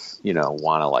sort of,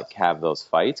 want to like have those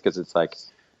fights. Cause it's like,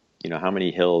 how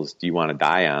many hills do you want to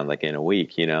die on like in a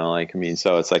week,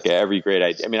 so it's like every great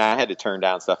idea. I had to turn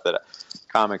down stuff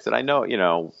comics that I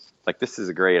know, like this is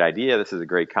a great idea. This is a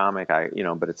great comic.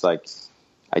 But it's like,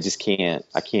 I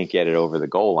can't get it over the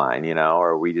goal line,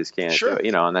 or we just can't do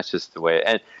it, and that's just the way.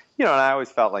 And, and I always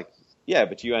felt like,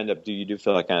 but you do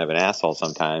feel like kind of an asshole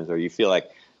sometimes, or you feel like,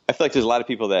 I feel like there's a lot of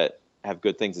people that have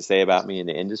good things to say about me in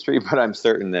the industry, but I'm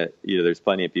certain that, there's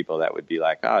plenty of people that would be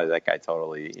like, oh, that guy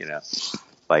totally,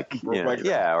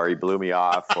 or he blew me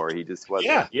off, or he just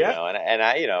wasn't, and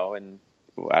I, and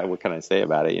what can I say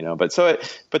about it, but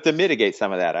but to mitigate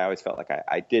some of that, I always felt like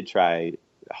I did try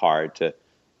hard to,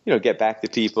 get back to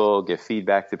people, give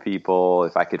feedback to people.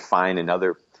 If I could find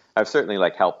I've certainly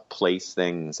like helped place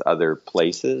things other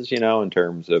places, in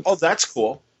terms of, oh, that's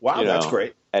cool. Wow. That's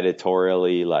great.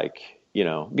 Editorially,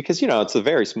 because, it's a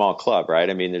very small club, right?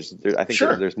 I mean, I think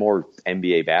there's more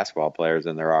NBA basketball players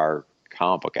than there are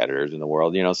comic book editors in the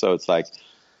world, so it's like,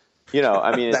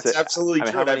 I mean, that's absolutely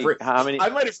true. I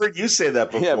might have heard you say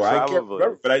that before. Yeah, I can't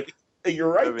remember, but you're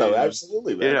right, though.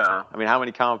 Absolutely, man. I mean, how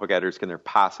many comic book editors can there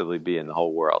possibly be in the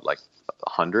whole world? Like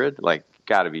 100? Like,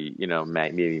 got to be,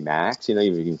 maybe max, even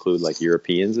if you include like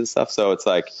Europeans and stuff. So it's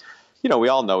like, we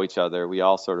all know each other. We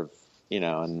all sort of,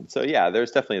 and so, yeah,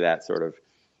 there's definitely that sort of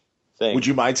thing. Would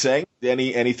you mind saying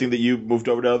anything that you moved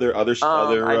over to other?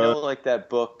 I know, like that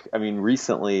book. I mean,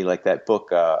 recently, like that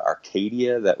book,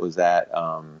 Arcadia, that was at.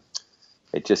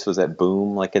 It just was at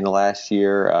Boom, like in the last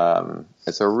year.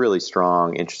 It's a really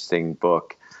strong, interesting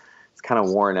book. It's kind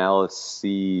of Warren Ellis-y,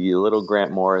 a little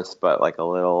Grant Morris, but like a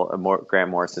little more Grant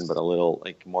Morrison, but a little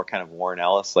like more kind of Warren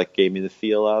Ellis, like gave me the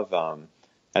feel of. And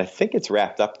I think it's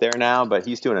wrapped up there now, but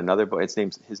he's doing another book. His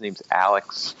name's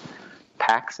Alex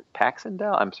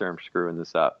Paxendale. I'm sure I'm screwing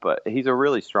this up, but he's a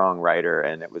really strong writer,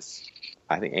 and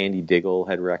I think Andy Diggle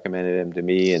had recommended him to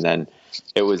me, and then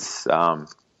it was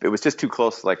just too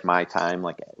close to like my time,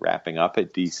 like wrapping up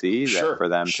at DC for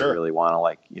them to really want to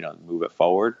like, move it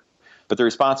forward. But the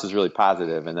response was really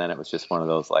positive. And then it was just one of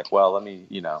those like, well, let me,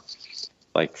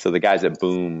 so the guys at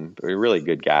Boom are really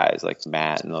good guys, like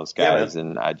Matt and those guys. Yeah,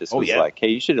 and I just was like, hey,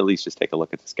 you should at least just take a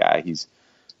look at this guy. He's,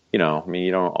 I mean,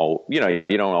 you don't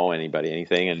owe anybody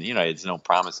anything, and, it's no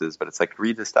promises, but it's like,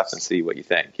 read the stuff and see what you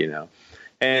think,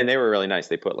 And they were really nice.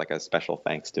 They put like a special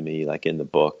thanks to me, like in the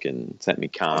book, and sent me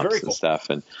comps and stuff.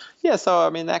 And yeah, so I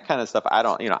mean, that kind of stuff. I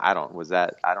don't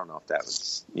know if that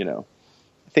was,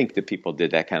 I think that people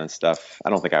did that kind of stuff. I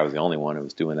don't think I was the only one who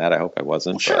was doing that. I hope I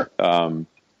wasn't. Well, sure.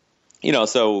 But,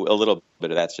 so a little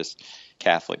bit of that's just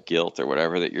Catholic guilt or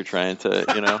whatever that you're trying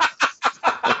to,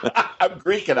 I'm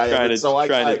Greek and I am, so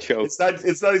I choke.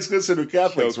 It's not exclusive to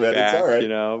Catholics, man. It's all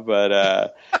right,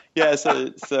 But yeah,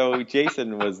 so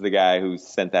Jason was the guy who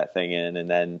sent that thing in, and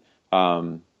then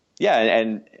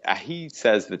and he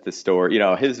says that the story,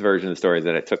 his version of the story is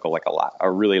that it took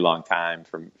a really long time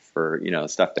for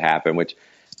stuff to happen, which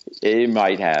it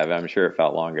might have. I'm sure it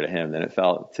felt longer to him than it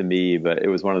felt to me, but it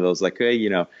was one of those like, hey,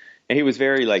 and he was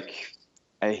very like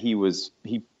he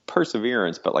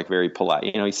perseverance, but like very polite,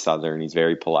 he's Southern, he's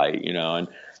very polite,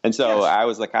 and so yes. I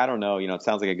was like, I don't know, it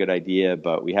sounds like a good idea,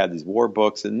 but we had these war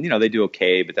books and, they do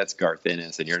okay, but that's Garth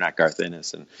Ennis and you're not Garth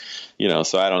Ennis. And,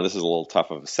 so I don't know, this is a little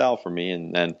tough of a sell for me.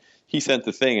 And then he sent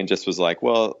the thing and just was like,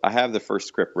 well, I have the first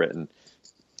script written.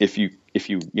 If you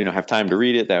have time to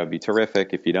read it, that would be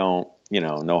terrific. If you don't,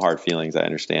 no hard feelings. I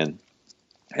understand.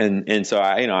 And so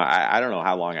I don't know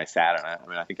how long I sat on it. I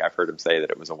mean, I think I've heard him say that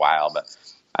it was a while, but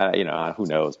who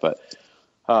knows? But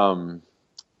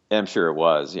I'm sure it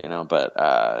was, But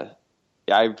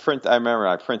I remember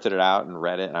I printed it out and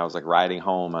read it, and I was like riding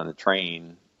home on the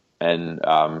train, and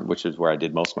which is where I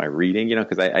did most of my reading,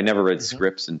 because I never read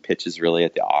scripts and pitches really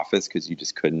at the office because you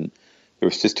just couldn't. There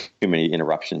was just too many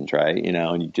interruptions, right?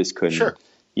 And you just couldn't. Sure.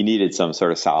 You needed some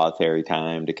sort of solitary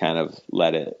time to kind of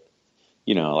let it.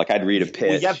 Like I'd read a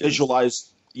pitch. Well,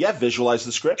 visualize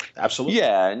the script. Absolutely.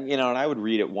 Yeah. And, and I would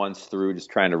read it once through, just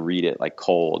trying to read it like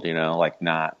cold, like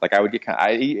not like I would get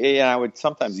I would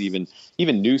sometimes even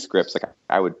new scripts, like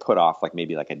I would put off like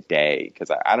maybe like a day.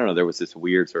 Cause I don't know, there was this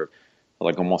weird sort of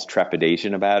like almost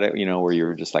trepidation about it, where you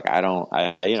were just like, I don't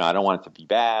want it to be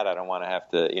bad. I don't want to have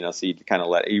to, so you kind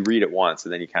of you read it once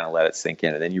and then you kind of let it sink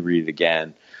in and then you read it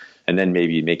again. And then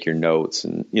maybe you make your notes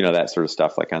and, that sort of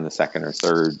stuff, like on the second or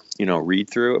third, read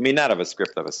through. I mean, not of a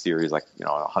script of a series, like,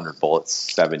 100 bullets,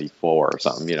 74 or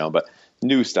something, but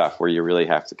new stuff where you really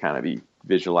have to kind of be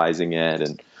visualizing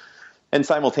it and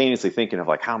simultaneously thinking of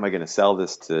like, how am I going to sell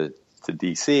this to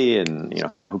DC and,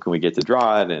 who can we get to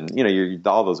draw it? And,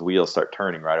 all those wheels start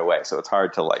turning right away. So it's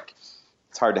hard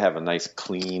to have a nice,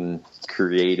 clean,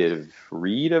 creative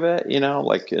read of it,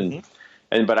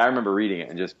 but I remember reading it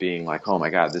and just being like, oh my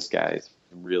God, this guy is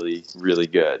really, really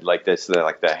good. Like this,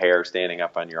 like the hair standing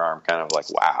up on your arm, kind of like,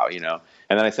 wow, And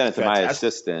then I sent it to my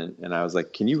assistant and I was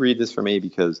like, can you read this for me?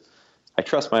 Because I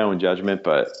trust my own judgment,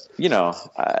 but you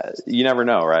never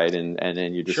know. Right. And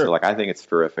then you just are like, I think it's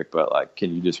terrific, but like,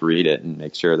 can you just read it and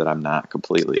make sure that I'm not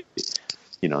completely,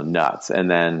 nuts?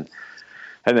 And then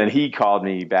he called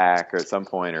me back or at some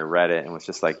point or read it and was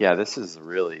just like, yeah, this is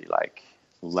really like,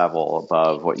 level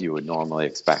above what you would normally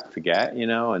expect to get, you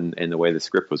know, and the way the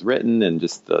script was written and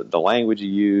just the language he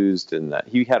used. And that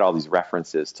he had all these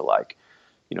references to like,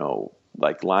 you know,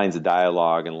 like lines of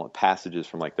dialogue and passages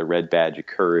from like the Red Badge of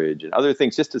Courage and other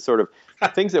things, just to sort of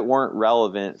things that weren't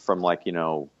relevant from like, you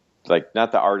know, like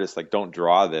not the artist, like don't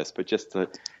draw this, but just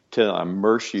to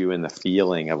immerse you in the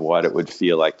feeling of what it would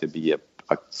feel like to be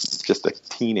just a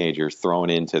teenager thrown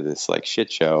into this like shit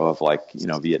show of like, you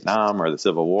know, Vietnam or the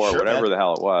Civil War, or whatever the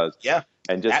hell it was. Yeah.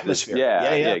 And just atmosphere. Yeah,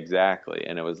 exactly.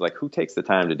 And it was like, who takes the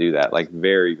time to do that? Like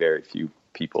very, very few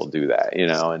people do that, you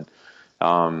know,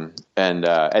 and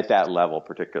at that level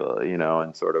particularly, you know,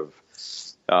 and sort of,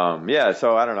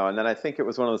 so I don't know. And then I think it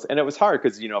was one of those, and it was hard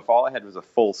because, you know, if all I had was a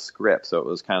full script, so it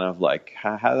was kind of like,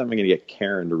 how am I going to get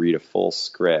Karen to read a full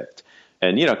script?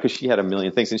 And, you know, because she had a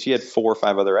million things and she had 4 or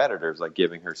 5 other editors like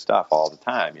giving her stuff all the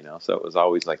time, you know, so it was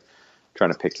always like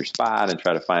trying to pick your spot and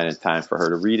try to find a time for her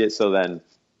to read it. So then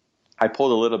I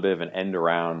pulled a little bit of an end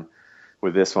around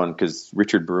with this one because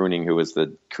Richard Bruning, who was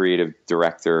the creative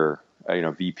director, you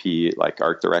know, VP, like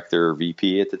art director,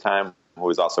 VP at the time, who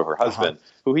was also her husband,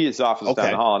 who his office was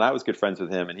down the hall, and I was good friends with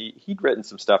him, and he'd written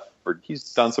some stuff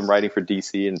he's done some writing for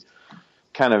DC and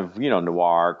kind of, you know,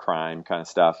 noir crime kind of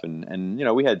stuff, and you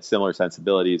know, we had similar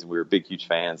sensibilities, and we were big, huge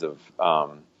fans of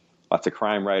lots of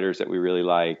crime writers that we really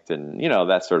liked, and you know,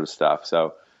 that sort of stuff.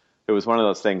 So it was one of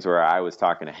those things where I was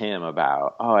talking to him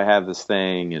about, I have this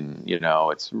thing, and you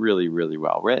know, it's really, really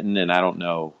well written, and I don't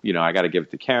know, you know, I got to give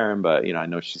it to Karen, but you know, I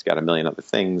know she's got a million other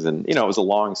things, and you know, it was a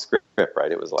long script,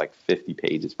 right? It was like 50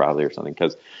 pages probably or something,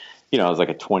 because you know, it was like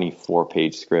a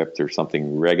 24-page script or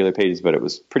something, regular pages, but it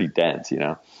was pretty dense, you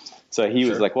know. So he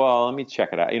was like, well, let me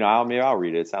check it out. You know, I'll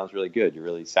read it. It sounds really good. You're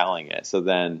really selling it. So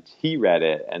then he read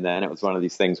it, and then it was one of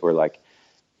these things where like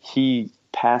he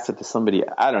passed it to somebody.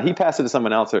 I don't know. He passed it to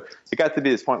someone else. Or it got to be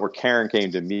this point where Karen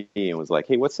came to me and was like,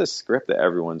 hey, what's this script that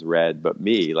everyone's read but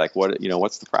me? Like, what, you know,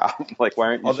 what's the problem? Like, why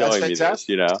aren't you showing me this,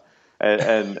 you know?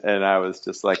 And I was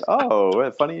just like, oh,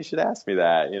 funny you should ask me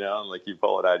that, you know? And like you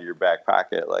pull it out of your back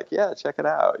pocket, like, yeah, check it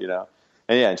out, you know?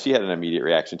 And she had an immediate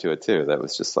reaction to it too. That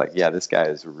was just like, yeah, this guy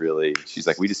is really, she's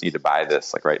like, we just need to buy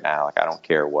this like right now. Like, I don't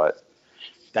care what.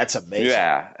 That's amazing.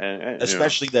 Yeah. And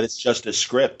especially that it's just a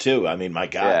script too. I mean, my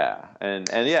God. Yeah. And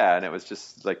it was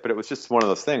just like, but it was just one of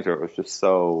those things where it was just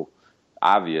so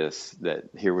obvious that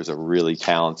here was a really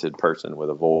talented person with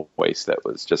a voice that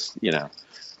was just, you know,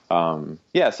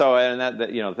 so, and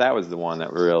that, you know, that was the one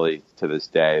that really to this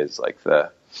day is like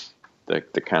the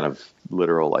kind of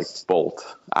literal like bolt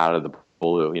out of the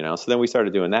blue, you know. So then we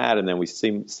started doing that, and then we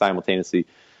simultaneously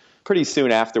pretty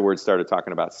soon afterwards started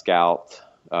talking about Scalped.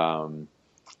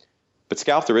 But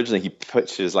Scalped originally he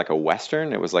pitched as like a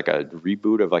Western. It was like a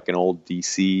reboot of like an old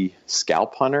DC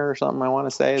Scalp Hunter or something, I want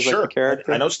to say is like the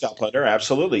character. I know Scalp Hunter,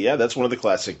 absolutely. Yeah, that's one of the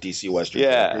classic DC Westerns.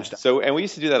 Yeah, so, and we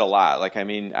used to do that a lot. Like, I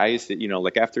mean, I used to, you know,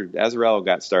 like after Azzarello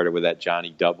got started with that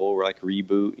Johnny Double like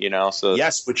reboot, you know. So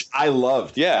yes, which I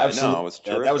loved. Yeah, absolutely. No, it was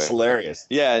terrific. That was hilarious.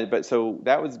 Yeah, but so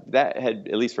that had,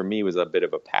 at least for me, was a bit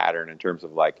of a pattern in terms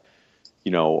of like,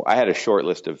 you know, I had a short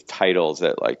list of titles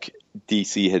that like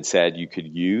DC had said you could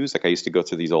use. Like I used to go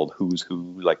through these old Who's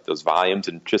Who, like those volumes,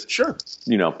 and just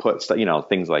you know, put, you know,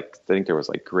 things like, I think there was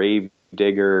like Grave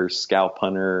Digger, Scalp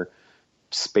Hunter,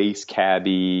 Space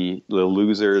Cabbie, The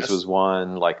Losers was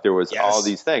one. Like there was all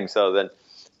these things. So then,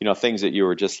 you know, things that you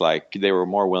were just like, they were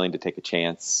more willing to take a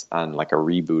chance on like a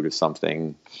reboot of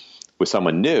something with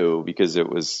someone new because it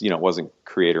was, you know, it wasn't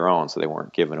creator owned, so they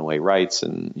weren't giving away rights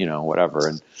and, you know, whatever.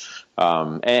 And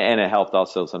it helped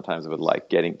also sometimes with like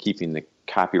keeping the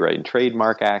copyright and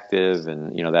trademark active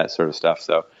and, you know, that sort of stuff.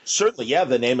 So certainly, yeah,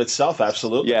 the name itself,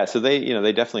 absolutely. Yeah, so they, you know,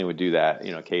 they definitely would do that,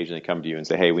 you know, occasionally come to you and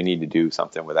say, hey, we need to do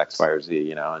something with X, Y, or Z,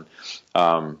 you know.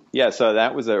 And so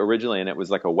that was originally, and it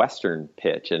was like a Western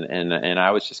pitch, and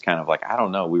I was just kind of like, I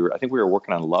don't know, I think we were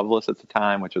working on Loveless at the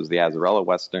time, which was the Azzarello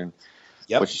Western.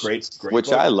 Yep, great which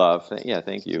book. I love. Yeah,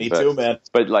 thank you. Me too, man.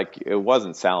 But like, it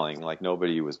wasn't selling. Like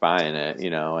nobody was buying it, you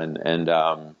know. And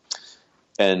so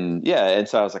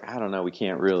I was like, I don't know, we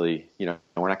can't really, you know,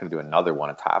 we're not going to do another one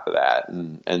on top of that.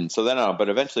 And so then, but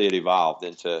eventually it evolved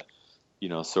into, you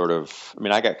know, sort of. I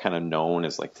mean, I got kind of known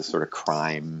as like this sort of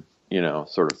crime, you know,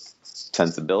 sort of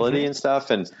sensibility and stuff.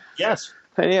 And yes.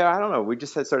 And yeah, I don't know. We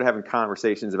just started having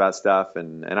conversations about stuff,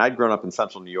 and I'd grown up in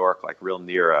central New York, like real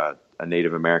near a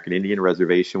Native American Indian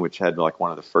reservation, which had like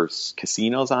one of the first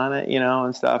casinos on it, you know,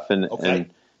 and stuff. And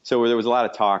so there was a lot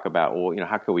of talk about, well, you know,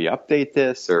 how can we update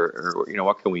this, or you know,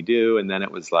 what can we do? And then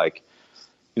it was like,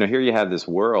 you know, here you have this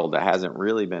world that hasn't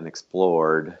really been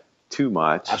explored too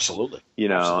much. Absolutely. You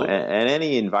know, and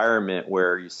any environment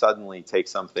where you suddenly take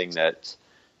something that,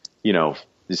 you know,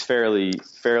 this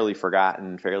fairly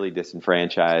forgotten, fairly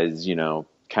disenfranchised,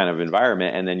 kind of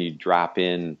environment. And then you drop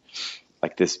in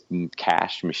like this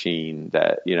cash machine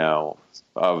that,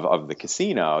 of the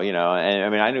casino, and I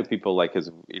mean, I knew people like, cause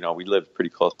we lived pretty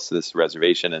close to this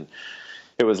reservation, and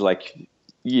it was like,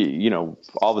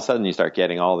 all of a sudden you start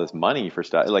getting all this money for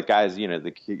stuff, like guys,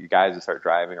 the guys who start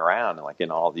driving around and like in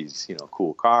all these,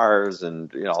 cool cars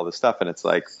and, all this stuff. And it's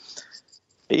like,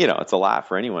 it's a lot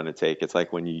for anyone to take. It's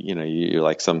like when you're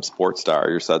like some sports star,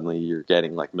 you're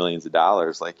getting like millions of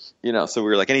dollars, like, so we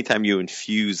were like, anytime you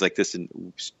infuse like this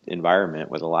environment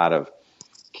with a lot of,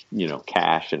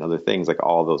 cash and other things, like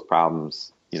all those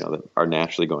problems, that are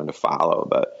naturally going to follow.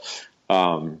 But,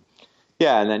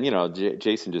 yeah. And then,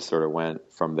 Jason just sort of went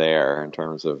from there in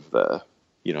terms of the,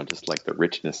 just like the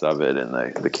richness of it and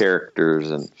the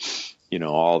characters and,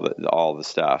 all the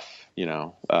stuff,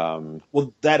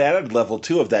 Well, that added level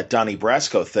too of that Donnie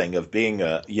Brasco thing of being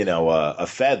a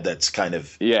Fed that's kind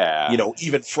of,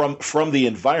 even from the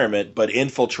environment, but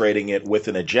infiltrating it with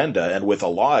an agenda and with a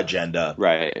law agenda.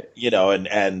 Right.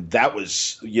 And that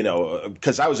was,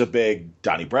 because I was a big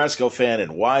Donnie Brasco fan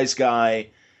and Wise Guy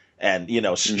and,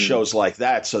 shows like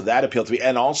that. So that appealed to me.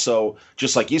 And also,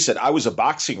 just like you said, I was a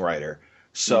boxing writer.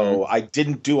 So I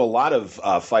didn't do a lot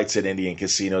of fights at Indian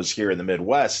casinos here in the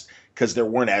Midwest because there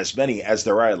weren't as many as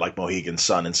there are at like Mohegan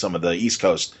Sun and some of the East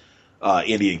Coast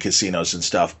Indian casinos and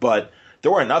stuff. But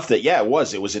there were enough that, it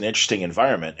was an interesting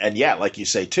environment. And like you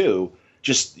say, too,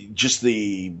 just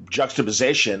the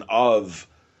juxtaposition of,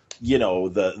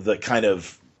 the kind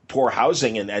of poor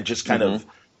housing and just kind of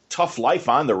tough life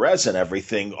on the res and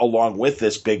everything along with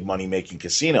this big money making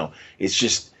casino.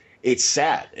 It's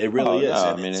sad. It really is.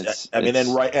 No,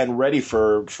 and ready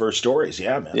for stories.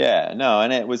 Yeah, man. Yeah, no.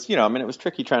 And it was, it was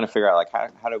tricky trying to figure out like,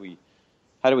 how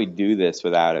do we do this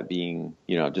without it being,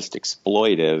 just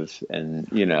exploitive and,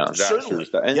 that sort of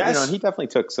stuff. And, yes. And he definitely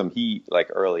took some heat like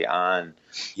early on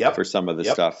for some of the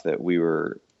stuff that we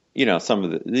were, some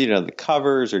of the, the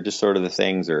covers or just sort of the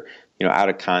things or, out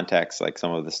of context, like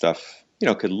some of the stuff,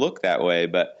 could look that way,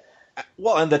 but.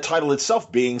 Well, and the title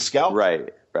itself being Scalp. Right.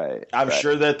 I'm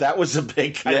sure that was a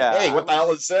big kind of, hey, what the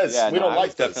hell is this? We don't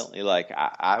like this. Definitely like,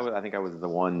 I think I was the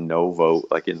one no vote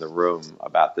like in the room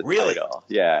about the title.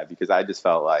 Yeah, because I just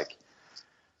felt like,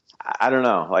 I don't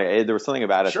know, like there was something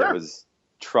about it that was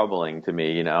troubling to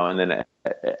me, and then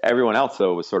everyone else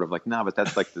though was sort of like, no, but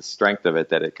that's like the strength of it,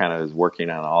 that it kind of is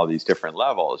working on all these different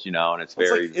levels, and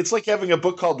it's like having a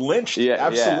book called Lynched.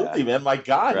 Absolutely, man. My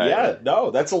God. Right. Yeah.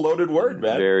 No, that's a loaded word,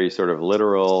 man. Very sort of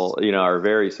literal, or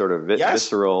very sort of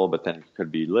visceral, but then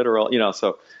could be literal,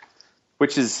 so,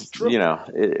 which is,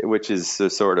 which is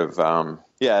sort of, I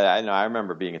know. I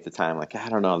remember being at the time like, I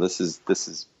don't know, this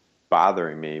is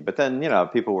bothering me. But then,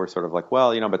 people were sort of like,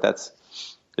 well, but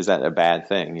is that a bad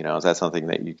thing? Is that something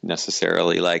that you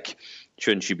necessarily like?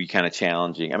 Shouldn't you be kind of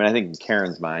challenging? I mean, I think in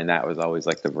Karen's mind, that was always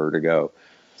like the Vertigo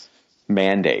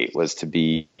mandate, was to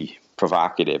be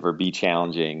provocative or be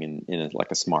challenging in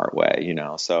like a smart way,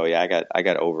 So I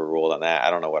got overruled on that. I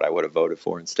don't know what I would have voted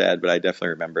for instead, but I definitely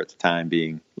remember at the time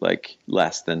being like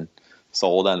less than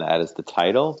sold on that as the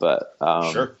title. But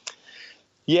sure.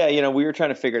 Yeah, we were trying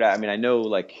to figure it out. I mean, I know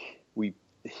like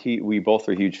we both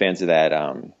were huge fans of that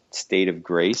State of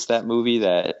Grace, that movie,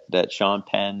 that Sean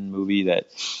Penn movie that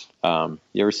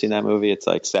you ever seen that movie? It's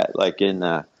like set like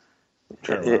in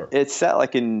it's set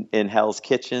like in Hell's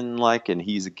Kitchen, like, and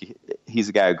he's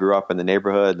a guy who grew up in the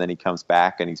neighborhood, and then he comes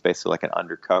back and he's basically like an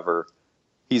undercover.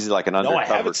 He's like an undercover I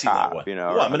haven't seen cop, that one.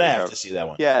 Well, I'm gonna have to see that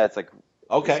one. Yeah, it's like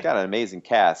okay. It's got an amazing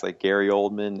cast, like Gary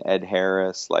Oldman, Ed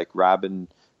Harris, like Robin.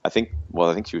 I think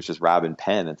she was just Robin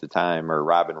Penn at the time, or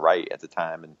Robin Wright at the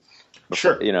time, and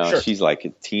before, sure. She's like a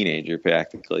teenager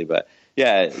practically, but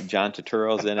yeah, John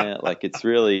Turturro's in it. Like it's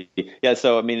really,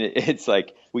 So, I mean, it's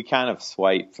like, we kind of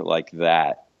swipe for like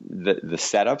that, the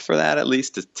setup for that, at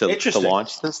least to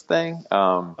launch this thing.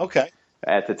 Okay.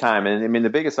 At the time. And I mean, the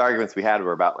biggest arguments we had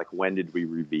were about like, when did we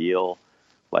reveal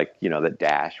like, that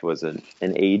Dash was an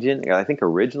agent? I think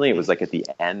originally it was like at the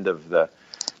end of the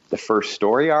first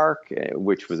story arc,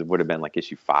 which would have been like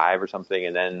issue 5 or something,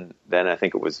 and then I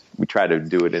think we tried to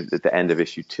do it at the end of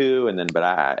issue 2, and then but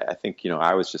I think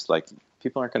I was just like,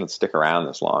 people aren't going to stick around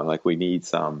this long. Like we need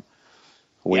something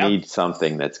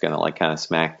that's going to like kind of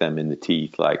smack them in the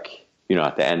teeth, like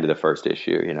at the end of the first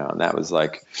issue, and that was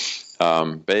like,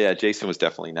 but yeah, Jason was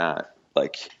definitely not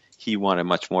like, he wanted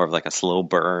much more of like a slow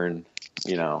burn,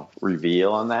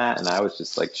 reveal on that, and I was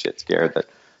just like shit scared that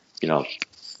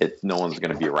no one's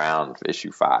going to be around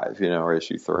issue 5, or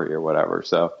issue 3 or whatever.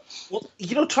 So, well,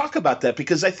 talk about that,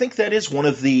 because I think that is one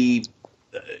of the,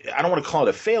 I don't want to call it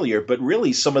a failure, but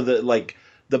really some of the like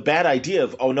the bad idea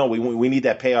of, oh no, we need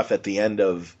that payoff at the end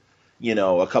of,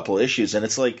 a couple of issues. And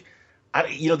it's like,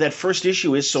 that first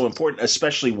issue is so important,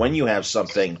 especially when you have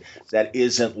something that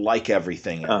isn't like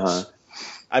everything else.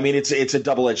 I mean, it's a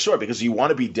double-edged sword because you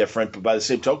want to be different, but by the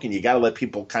same token, you got to let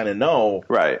people kind of know,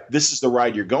 right, this is the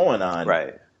ride you're going on,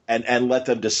 right, and let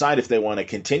them decide if they want to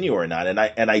continue or not. And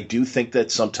I do think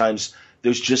that sometimes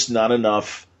there's just not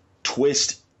enough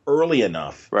twist early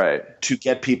enough, right, to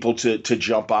get people to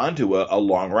jump onto a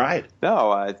long ride.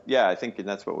 No, I think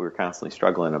that's what we were constantly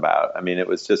struggling about. I mean, it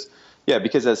was just,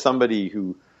 because as somebody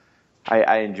who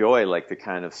I enjoy like the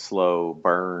kind of slow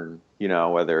burn,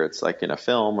 whether it's like in a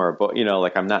film or a book,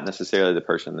 like I'm not necessarily the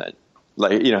person that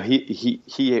like,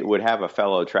 he would have a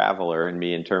fellow traveler in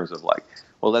me in terms of like,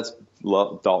 well, let's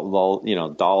dole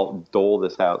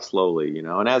this out slowly, and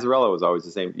Azzarello was always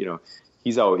the same,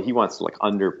 he wants to like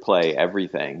underplay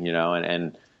everything,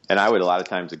 and I would a lot of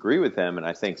times agree with him. And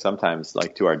I think sometimes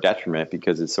like to our detriment,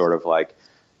 because it's sort of like,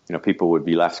 people would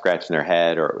be left scratching their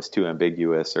head, or it was too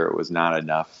ambiguous, or it was not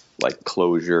enough like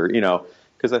closure,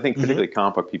 because I think particularly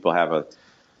comic book people have a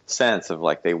sense of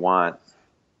like, they want,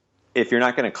 if you're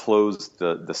not going to close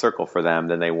the circle for them,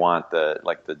 then they want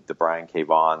the Brian K.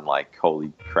 Vaughan, like,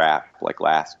 holy crap, like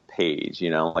last page,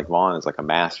 like Vaughan is like a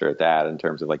master at that in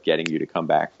terms of like getting you to come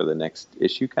back for the next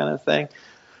issue kind of thing.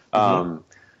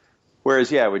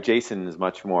 Whereas, with Jason is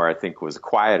much more, I think, was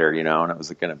quieter, and it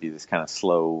was going to be this kind of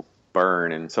slow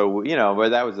burn. And so, but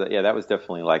that was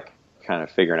definitely like kind of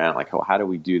figuring out like, how do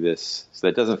we do this so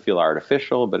that it doesn't feel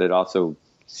artificial, but it also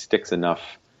sticks enough,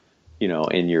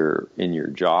 in your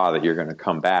jaw that you're going to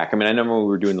come back. I mean, I remember when we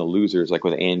were doing the losers, like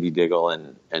with Andy Diggle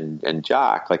and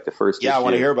Jock, like the first issue. I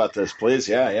want to hear about this, please.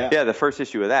 Yeah. Yeah, the first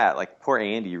issue of that, like poor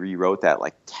Andy rewrote that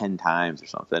like 10 times or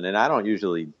something. And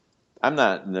I'm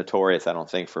not notorious, I don't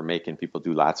think, for making people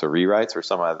do lots of rewrites, or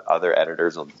some other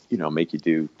editors will, make you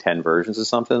do 10 versions of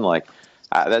something. Like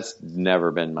that's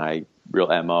never been my real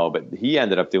MO, but he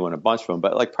ended up doing a bunch of them.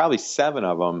 But like probably 7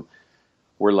 of them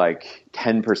were like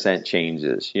 10%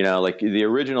 changes. Like the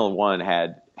original one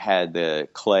had the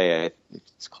Clay,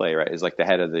 it's Clay, right? Is like the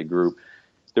head of the group.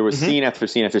 There was scene after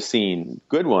scene after scene,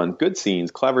 good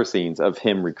scenes, clever scenes of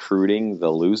him recruiting the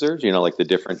losers, like the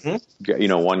different,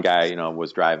 one guy,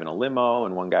 was driving a limo,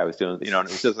 and one guy was doing, and it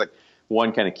was just like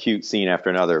one kind of cute scene after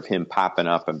another of him popping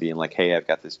up and being like, hey, I've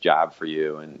got this job for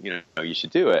you, and, you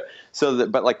should do it. So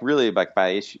but like really like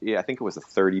by issue, I think it was a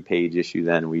 30-page issue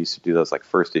then. We used to do those like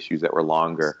first issues that were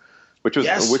longer, which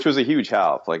was a huge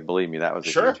help. Like, believe me, that was a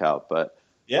huge help. But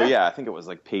I think it was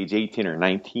like page 18 or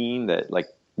 19 that like,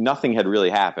 nothing had really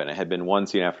happened. It had been one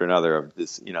scene after another of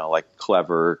this, like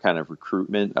clever kind of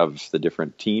recruitment of the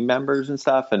different team members and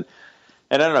stuff. And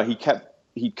I don't know,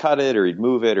 he'd cut it, or he'd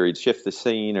move it, or he'd shift the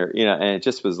scene, or, and it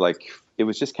just was like, it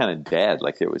was just kind of dead.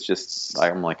 Like it was just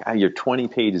like, I'm like, you're 20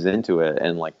 pages into it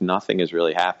and like nothing has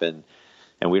really happened.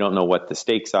 And we don't know what the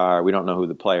stakes are. We don't know who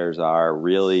the players are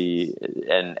really.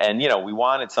 And, we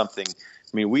wanted something,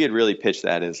 I mean, we had really pitched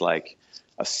that as like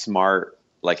a smart,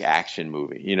 like action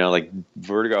movie, like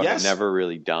Vertigo had never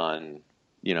really done,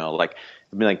 like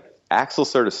Axel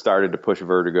sort of started to push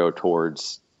Vertigo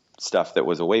towards stuff that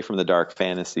was away from the dark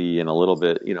fantasy and a little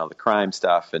bit, the crime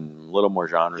stuff and a little more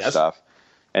genre stuff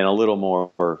and a little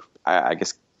more, I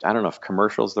guess, I don't know if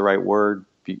commercial is the right word,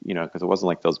 because it wasn't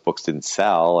like those books didn't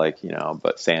sell, like,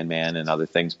 but Sandman and other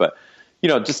things, but,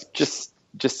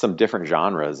 just some different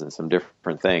genres and some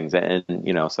different things. And,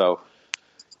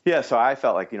 so I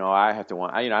felt like,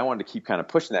 I wanted to keep kind of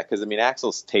pushing that because, I mean,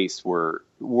 Axel's tastes were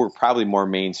probably more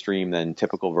mainstream than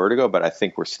typical Vertigo, but I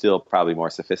think we're still probably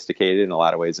more sophisticated in a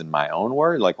lot of ways in my own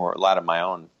word. Like a lot of my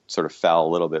own sort of fell a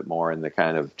little bit more in the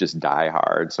kind of just die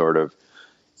hard sort of,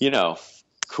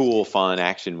 cool, fun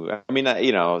action movie. I mean,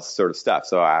 sort of stuff.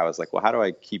 So I was like, well, how do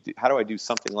I do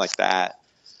something like that,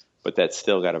 but that's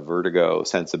still got a Vertigo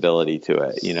sensibility to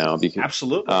it, because,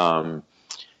 absolutely.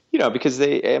 Because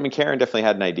Karen definitely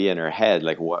had an idea in her head,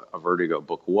 like what a Vertigo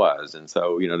book was. And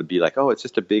so, to be like, oh, it's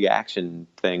just a big action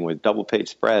thing with double page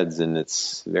spreads and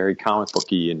it's very comic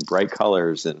booky and bright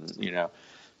colors. And,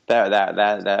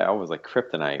 that was like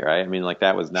kryptonite, right? I mean, like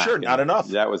that was not, not enough.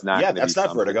 That was not, that's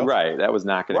not Vertigo. Right. That was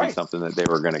not going to be something that they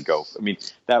were going to go. I mean,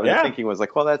 that was the thinking was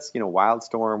like, well, that's,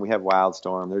 Wildstorm. We have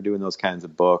Wildstorm. They're doing those kinds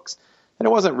of books. And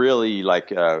it wasn't really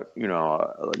like,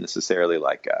 necessarily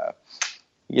like, a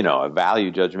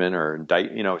value judgment or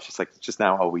it's just like, it's just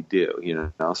now all we do,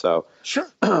 so. Sure.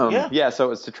 So it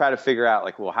was to try to figure out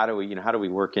like, well, how do we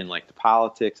work in like the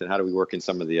politics and how do we work in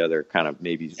some of the other kind of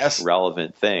maybe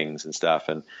relevant things and stuff.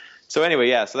 And So anyway,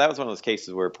 yeah, so that was one of those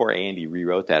cases where poor Andy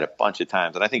rewrote that a bunch of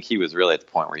times. And I think he was really at the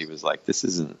point where he was like, this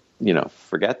isn't,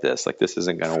 forget this. Like, this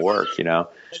isn't going to work, And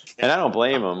I don't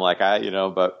blame him. Like,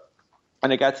 but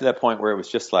when it got to that point where it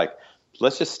was just like,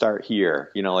 let's just start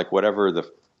here, like whatever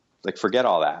forget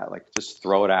all that. Like, just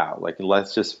throw it out. Like,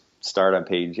 let's just start on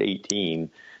page 18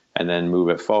 and then move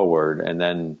it forward. And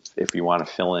then if you want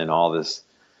to fill in all this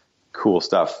cool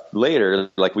stuff later,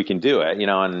 like, we can do it,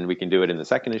 and we can do it in the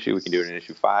second issue, we can do it in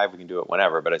issue 5, we can do it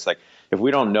whenever. But it's like, if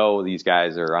we don't know these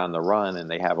guys are on the run and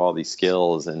they have all these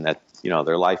skills and that,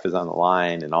 their life is on the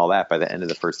line and all that by the end of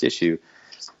the first issue,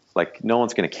 like, no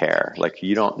one's going to care. Like,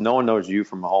 no one knows you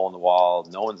from a hole in the wall.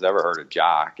 No one's ever heard of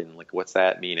Jock. And like, what's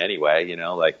that mean anyway?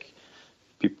 Like,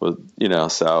 people,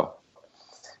 so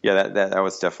yeah, that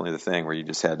was definitely the thing where you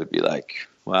just had to be like,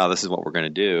 well, this is what we're going to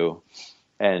do.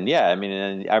 And yeah, I mean,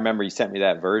 and I remember you sent me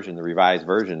that version, the revised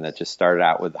version that just started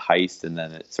out with the heist and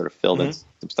then it sort of filled in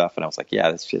some stuff. And I was like, yeah,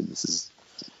 this is,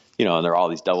 and there are all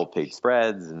these double page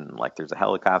spreads and like there's a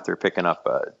helicopter picking up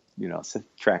a,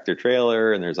 tractor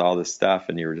trailer and there's all this stuff.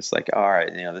 And you were just like, all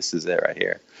right, this is it right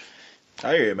here.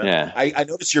 I hear you, man. Yeah. I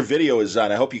noticed your video is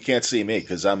on. I hope you can't see me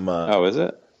because I'm. Oh, is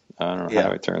it? I don't know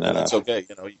how I turn that off. It's okay.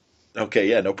 Okay.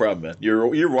 Yeah, no problem, man.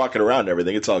 You're walking around and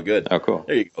everything. It's all good. Oh, cool.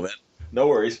 There you go, man. No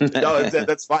worries. No,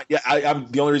 that's fine. Yeah, I'm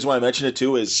the only reason why I mention it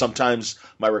too is sometimes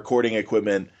my recording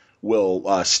equipment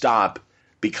will stop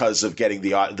because of getting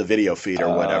the video feed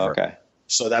or whatever. Okay.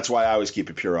 So that's why I always keep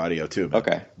it pure audio too, man.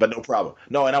 Okay. But no problem.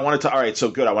 No, and I wanted to. All right, so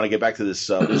good. I want to get back to this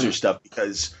Loser stuff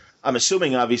because I'm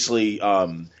assuming, obviously,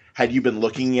 had you been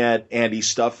looking at Andy's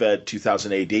stuff at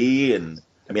 2000 AD, and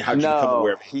I mean, how did you become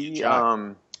aware of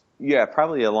Jock? Yeah,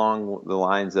 probably along the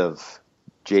lines of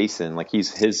Jason. Like, he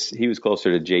was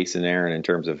closer to Jason Aaron in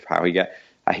terms of how he got.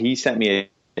 He sent me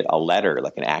a letter,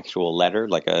 like an actual letter,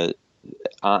 like and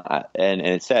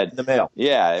it said in the mail.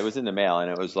 Yeah, it was in the mail,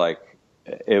 and it was like,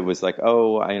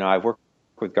 oh, I've worked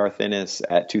with Garth Ennis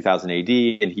at 2000 AD,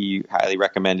 and he highly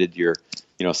recommended you're,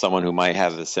 someone who might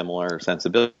have a similar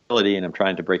sensibility, and I'm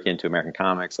trying to break into American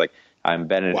comics. Like, I'm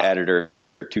been an editor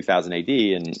for 2000 AD,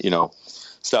 and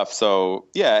stuff. So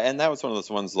yeah, and that was one of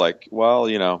those ones like, well,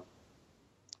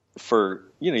 for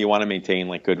you want to maintain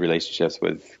like good relationships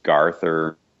with Garth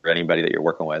or anybody that you're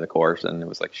working with, of course. And it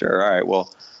was like, sure, all right,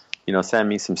 well, send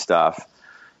me some stuff.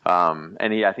 And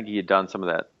I think he had done some of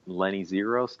that Lenny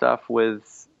Zero stuff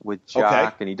with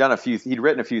Jock, and he'd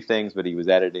written a few things, but he was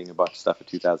editing a bunch of stuff in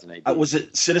 2008. Was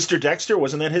it Sinister Dexter?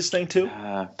 Wasn't that his thing too?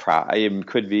 It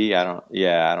could be. I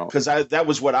don't. Because that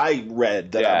was what I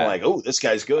read. That I'm like, oh, this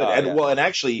guy's good. And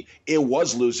actually, it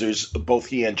was Losers. Both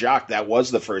he and Jock. That was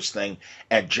the first thing.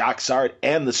 And Jock's art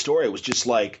and the story was just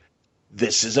like,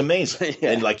 this is amazing.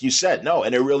 And like you said, no,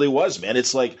 and it really was, man.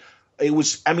 It's like it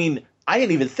was. I mean, I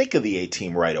didn't even think of the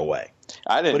A-Team right away.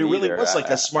 I didn't. But it really either. was like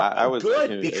a smart. I was good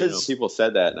thinking, because people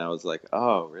said that, and I was like,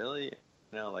 "Oh, really?"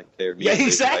 Like they're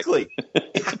exactly.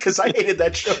 Because I hated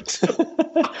that show too.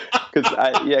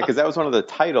 Because that was one of the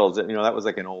titles. That that was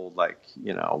like an old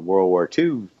World War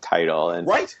II title, and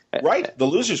right. The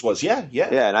Losers was yeah.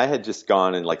 And I had just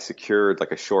gone and like secured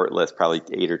like a short list, probably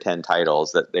 8 or 10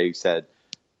 titles that they said,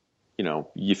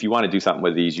 if you want to do something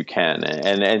with these, you can.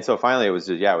 And so finally, it was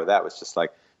just with that was just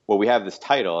like, well, we have this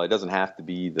title. It doesn't have to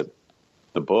be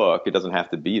the book. It doesn't have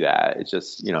to be that. It's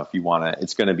just, if you want to,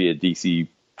 it's going to be a DC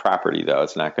property though.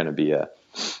 It's not going to be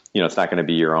it's not going to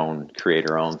be your own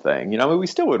creator own thing. We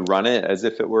still would run it as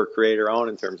if it were creator own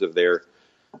in terms of their,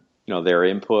 their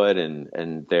input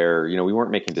and their, we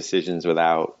weren't making decisions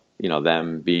without,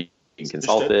 them being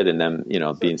consulted and them,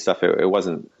 being stuff. It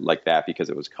wasn't like that because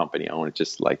it was company owned. It's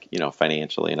just like,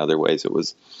 financially in other ways, it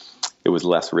was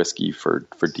less risky for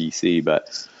DC,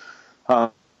 but,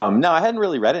 no, I hadn't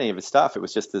really read any of his stuff. It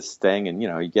was just this thing, and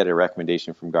you get a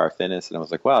recommendation from Garth Ennis, and I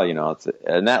was like, well, it's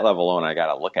and that level alone, I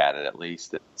got to look at it at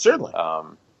least. Certainly.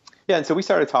 And so we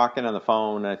started talking on the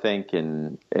phone, I think,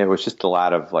 and it was just a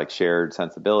lot of like shared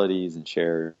sensibilities and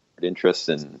shared interests,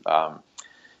 and and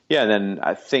then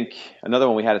I think another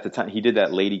one we had at the time, he did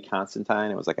that Lady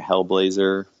Constantine. It was like a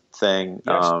Hellblazer thing.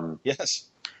 Yes.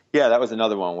 Yeah, that was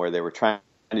another one where they were trying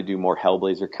to do more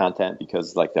Hellblazer content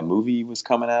because like the movie was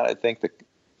coming out. I think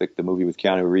the movie with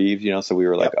Keanu Reeves, so we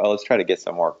were like, oh, let's try to get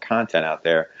some more content out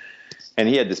there. And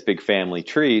he had this big family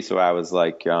tree. So I was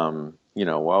like,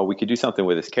 well, we could do something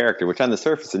with this character, which on the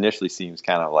surface initially seems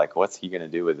kind of like, what's he going to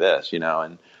do with this?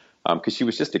 And because she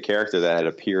was just a character that had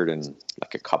appeared in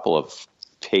like a couple of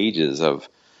pages of,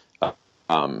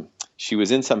 she was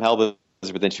in some Hellblazer,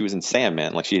 but then she was in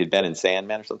Sandman, like she had been in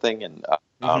Sandman or something. And,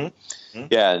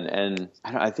 and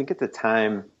I think at the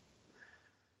time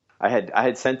I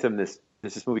had sent him this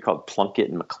there's this movie called Plunkett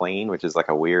and McLean, which is like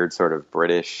a weird sort of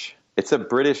British. It's a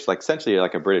British, like essentially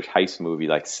like a British heist movie,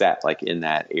 like set like in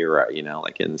that era,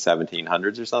 like in the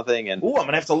 1700s or something. And I'm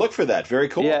gonna have to look for that. Very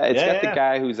cool. Yeah, it's got the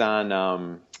guy who's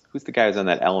on who's the guy who's on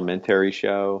that Elementary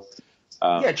show?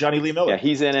 Johnny Lee Miller. Yeah,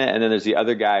 he's in it. And then there's the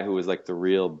other guy who was like the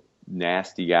real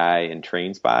nasty guy in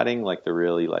Train Spotting, like the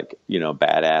really like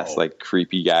badass like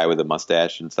creepy guy with a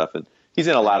mustache and stuff. And he's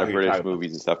in a lot of British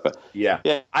movies and stuff. But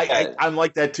I'm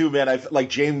like that too, man. I like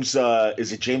James.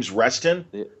 Is it James Reston,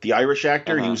 the Irish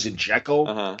actor? He was in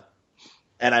Jekyll.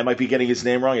 And I might be getting his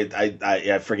name wrong.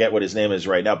 I forget what his name is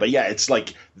right now. But yeah, it's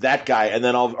like that guy, and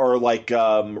then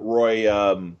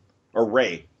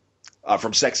Ray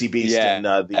from Sexy Beast and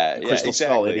the Crystal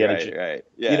Skull, Indiana Jones. Right.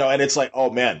 Yeah. And it's like,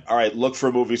 oh man, all right, look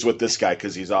for movies with this guy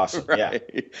because he's awesome. Right.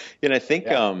 Yeah. And I think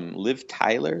Liv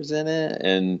Tyler's in it,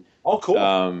 and cool.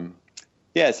 So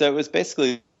it was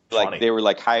basically like funny. they were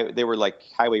like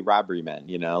highway robbery men,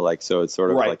 so it's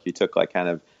sort of like you took like kind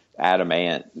of Adam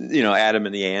and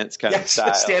the Ants kind of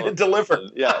style. Stand and deliver.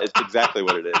 And, it's exactly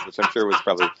what it is, which I'm sure was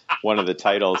probably one of the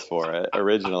titles for it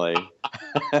originally.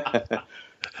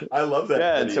 I love that.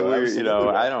 Yeah, and so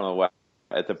I don't know what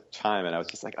at the time, and I was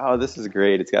just like, oh, this is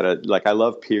great. It's got I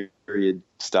love period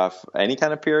stuff, any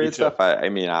kind of period stuff. I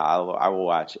will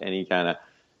watch any kind of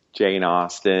Jane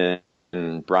Austen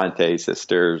and Bronte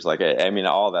sisters,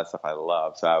 all that stuff I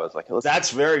love. So I was like,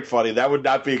 that's very funny. That would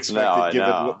not be expected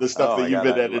given the stuff that you've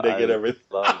been editing and everything.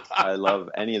 I love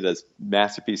any of this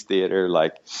masterpiece theater,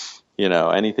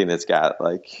 anything that's got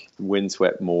like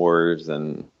windswept moors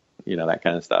and that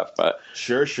kind of stuff. But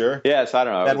sure. Yeah, so I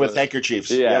don't know. Men with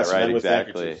handkerchiefs. Yeah, yes, right,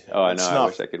 exactly. Oh, I know. I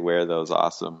wish I could wear those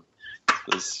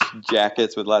those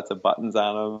jackets with lots of buttons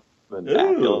on them.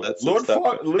 Lord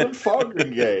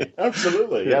Fotheringay.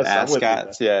 Absolutely. Yes,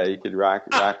 ascots. Yeah, you could rock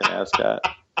an ascot.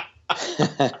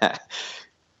 So I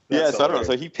don't know.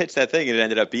 So he pitched that thing, and it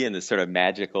ended up being this sort of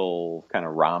magical kind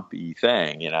of rompy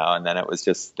thing, and then it was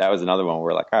that was another one where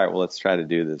we're like, all right, well, let's try to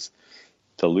do this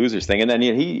to Losers thing. And then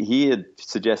he had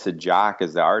suggested Jock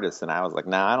as the artist, and I was like,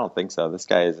 no, I don't think so. This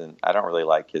guy isn't. I don't really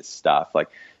like his stuff. Like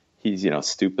he's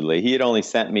stupidly. He had only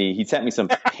sent me some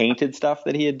painted stuff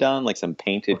that he had done, like some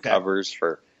painted covers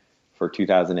for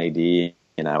 2000 AD,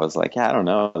 and I was like, I don't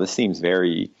know. This seems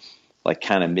very like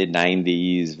kind of mid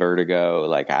 90s Vertigo.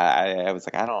 Like I was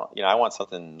like, I don't, I want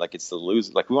something like it's the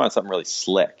Losers. Like we want something really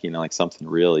slick, like something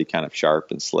really kind of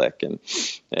sharp and slick, and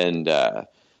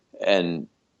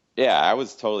yeah, I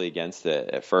was totally against it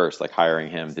at first, like hiring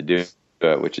him to do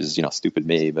it, which is, stupid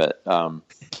me. But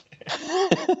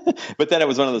but then it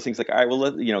was one of those things like, all right,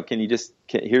 well,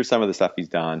 here's some of the stuff he's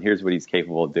done. Here's what he's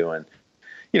capable of doing.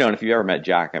 And if you've ever met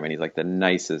Jock, I mean, he's like the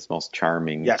nicest, most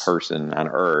charming person on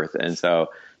earth. And so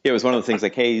it was one of the things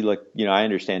like, hey, look, I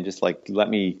understand. Just like, let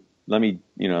me,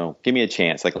 give me a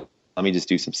chance. Like, let me just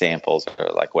do some samples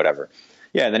or like whatever.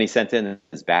 Yeah. And then he sent in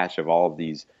this batch of all of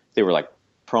these. They were like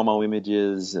promo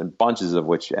images and bunches of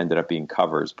which ended up being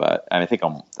covers. But I think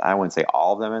I wouldn't say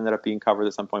all of them ended up being covers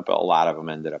at some point, but a lot of them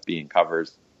ended up being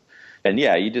covers. And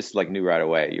yeah, you just like knew right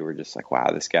away. You were just like,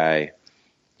 wow, this guy,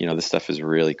 this stuff is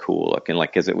really cool looking.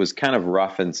 Like, cause it was kind of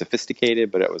rough and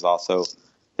sophisticated, but it was also,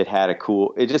 it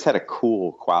just had a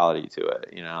cool quality to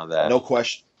it, that no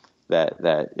question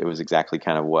that it was exactly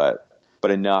kind of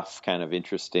but enough kind of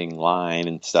interesting line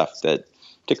and stuff that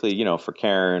particularly, for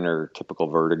Karen or typical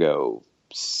Vertigo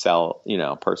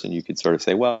person, you could sort of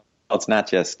say, well, it's not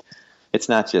just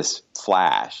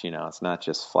flash, it's not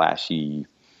just flashy.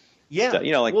 Yeah. Stuff.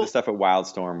 The stuff at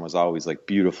Wildstorm was always like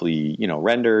beautifully,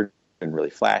 rendered and really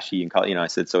flashy and color. I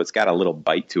said, so it's got a little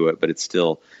bite to it, but it's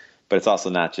also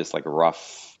not just like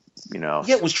rough, Yeah,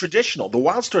 it was traditional. The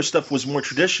Wildstorm stuff was more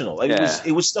traditional.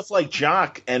 It was stuff like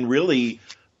Jock and really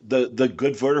the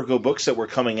good Vertigo books that were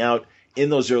coming out in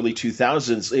those early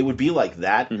 2000s, it would be like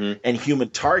that and Human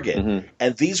Target.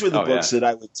 And these were the books that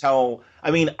I would tell.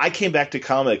 I mean, I came back to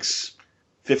comics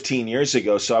 15 years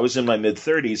ago, so I was in my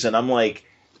mid-30s, and I'm like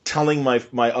telling my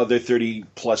other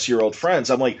 30-plus-year-old friends,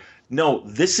 I'm like, no,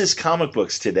 this is comic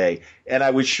books today. And I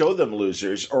would show them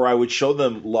Losers, or I would show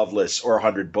them Loveless or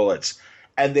 100 Bullets,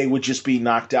 and they would just be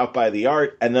knocked out by the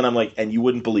art. And then I'm like, and you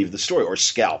wouldn't believe the story, or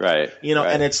Scalp. Right.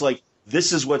 And it's like,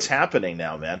 this is what's happening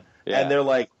now, man. Yeah. And they're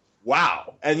like,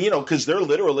 wow. And, because they're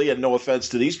literally, and no offense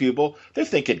to these people, they're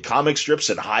thinking comic strips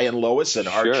and High and Lois and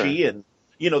Archie and,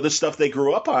 the stuff they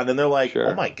grew up on. And they're like,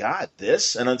 oh, my God,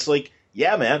 this? And it's like,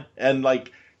 yeah, man. And,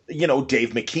 like,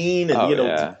 Dave McKean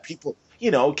and, people,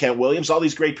 Kent Williams, all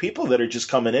these great people that are just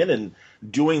coming in and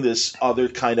doing this other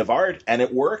kind of art. And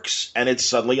it works. And it's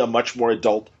suddenly a much more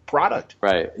adult product.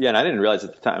 Right. Yeah, and I didn't realize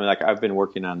at the time, like, I've been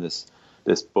working on this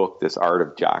this book, this Art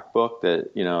of Jock book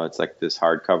that, it's like this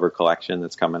hardcover collection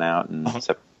that's coming out in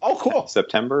cool.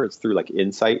 September. It's through like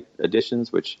Insight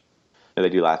Editions, which they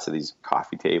do lots of these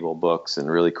coffee table books and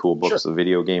really cool books of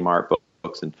video game art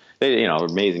books, and they,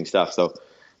 amazing stuff. So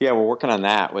yeah, we're working on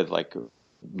that with like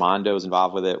Mondo's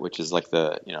involved with it, which is like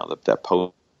that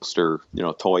poster,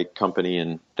 toy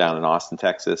company down in Austin,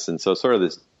 Texas. And so sort of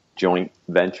this joint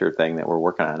venture thing that we're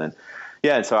working on. And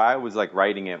yeah, and so I was like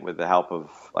writing it with the help of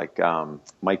like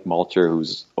Mike Mulcher,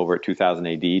 who's over at 2000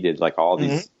 AD, did like all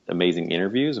these amazing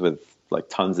interviews with like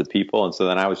tons of people. And so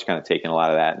then I was kind of taking a lot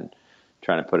of that and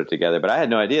trying to put it together. But I had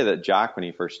no idea that Jock, when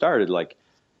he first started, like,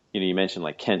 you mentioned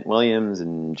like Kent Williams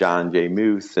and John J.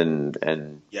 Muth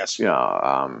and yes,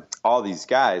 all these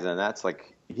guys. And that's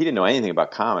like, he didn't know anything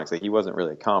about comics. Like he wasn't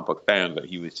really a comic book fan, but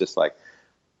he was just like,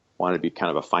 wanted to be kind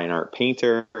of a fine art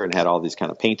painter and had all these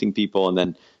kind of painting people, and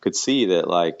then could see that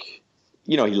like,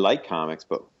 he liked comics,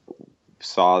 but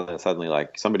saw that suddenly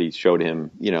like somebody showed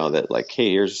him, that like, hey,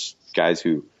 here's guys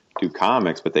who do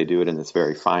comics, but they do it in this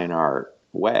very fine art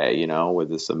way, with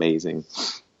this amazing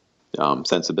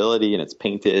sensibility, and it's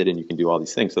painted and you can do all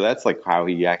these things. So that's like how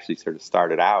he actually sort of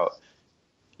started out,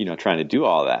 trying to do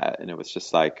all that. And it was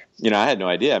just like, I had no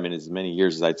idea. I mean, as many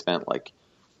years as I'd spent like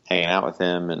hanging out with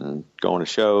him and going to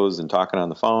shows and talking on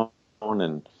the phone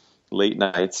and late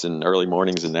nights and early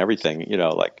mornings and everything,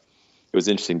 like it was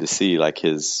interesting to see like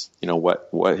his,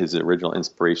 what his original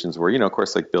inspirations were, of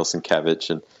course, like Bill Sienkiewicz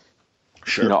and,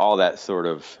 all that sort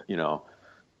of,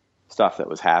 stuff that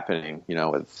was happening,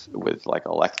 with like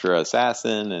Elektra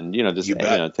Assassin and, just,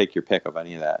 take your pick of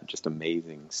any of that, just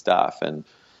amazing stuff. And,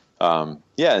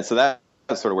 and so that's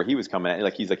sort of where he was coming at.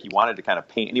 Like, he wanted to kind of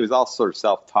paint, and he was all sort of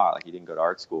self-taught. Like he didn't go to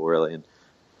art school really. And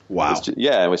wow.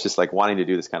 It was just like wanting to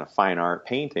do this kind of fine art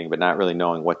painting, but not really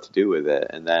knowing what to do with it.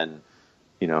 And then,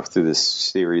 through this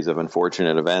series of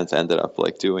unfortunate events, ended up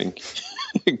like doing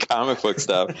comic book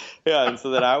stuff. Yeah. And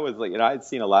so then I was like, I'd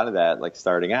seen a lot of that like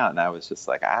starting out, and I was just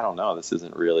like, I don't know, this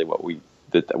isn't really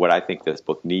what I think this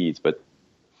book needs. But,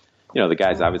 the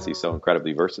guy's obviously so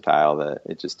incredibly versatile that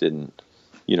it just didn't,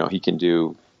 he can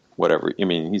do whatever. I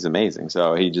mean, he's amazing.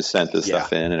 So he just sent this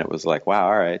stuff in, and it was like, wow,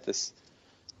 all right, this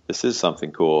is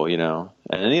something cool, and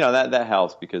that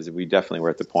helps, because we definitely were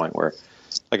at the point where,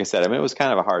 like I said, I mean, it was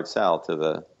kind of a hard sell to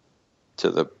the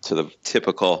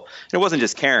typical, and it wasn't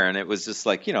just Karen. It was just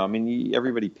like,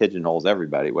 everybody pigeonholes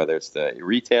everybody, whether it's the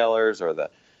retailers or the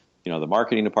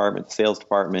marketing department, the sales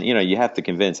department. You have to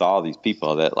convince all these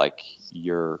people that like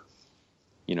your,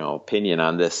 opinion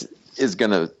on this is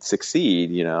going to succeed,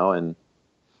 and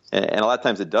a lot of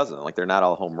times it doesn't. Like they're not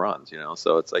all home runs,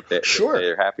 So it's like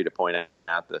they're happy to point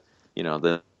out the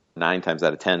 9 times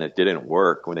out of 10 it didn't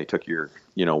work when they took your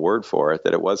word for it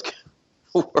that it was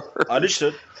gonna work.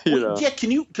 Understood. Yeah,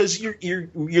 can you, because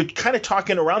you're kind of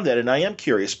talking around that, and I am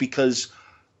curious because,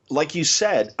 like you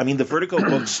said, I mean, the Vertigo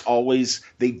books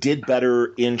they did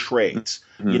better in trades.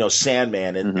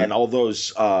 Sandman and all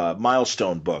those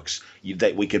milestone books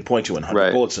that we can point to, and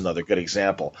 100 Bullets, another good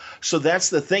example. So that's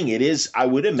the thing. It is, I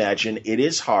would imagine, it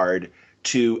is hard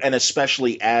to, and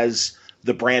especially as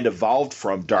the brand evolved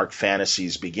from dark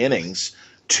fantasy's beginnings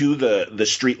to the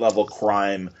street level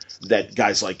crime that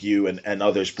guys like you and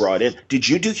others brought in. Did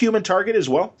you do Human Target as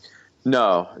well?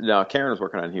 No. Karen was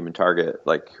working on Human Target,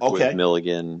 with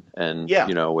Milligan and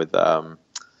with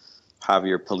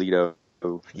Javier Polito,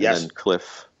 and then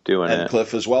Cliff doing it, and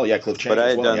Cliff as well. Yeah, Cliff Chang. But I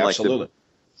had done absolutely.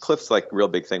 Cliff's like real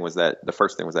big thing was that the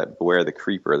first thing was that Beware the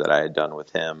Creeper that I had done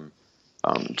with him.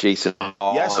 Jason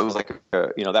Hall. Yes. It was like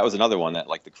that was another one that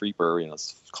like the Creeper,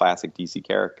 classic DC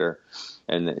character,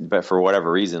 but for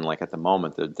whatever reason, like at the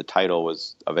moment the title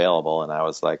was available, and I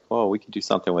was like, oh, we could do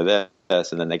something with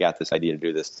this, and then they got this idea to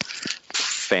do this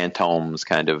Phantoms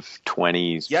kind of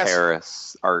 20s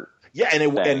Paris art. Yeah,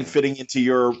 and fitting into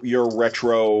your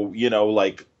retro,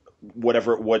 like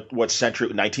whatever what century,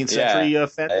 19th century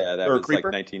that or was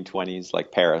Creeper? Like 1920s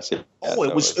like Paris. Yeah,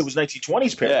 it was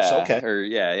 1920s Paris.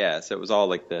 Okay. So it was all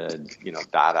like the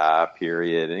Dada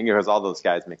period, and it was all those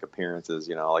guys make appearances,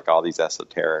 like all these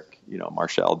esoteric,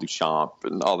 Marcel Duchamp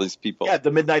and all these people. Yeah,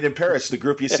 the Midnight in Paris, the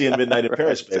group you see in Midnight in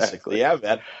Paris, basically. Exactly.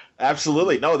 Yeah, man,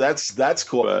 absolutely. No, that's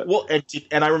cool. Well,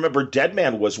 and I remember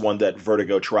Deadman was one that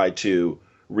Vertigo tried to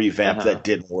revamp that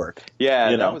didn't work.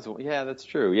 Yeah, that's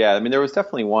true. Yeah, I mean, there was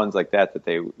definitely ones like that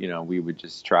they, we would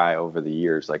just try over the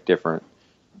years, like different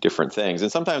things,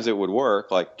 and sometimes it would work,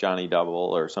 like Johnny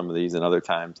Double or some of these, and other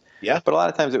times, but a lot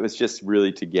of times it was just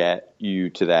really to get you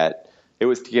to that. It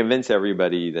was to convince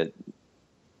everybody that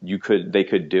they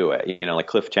could do it. You know, like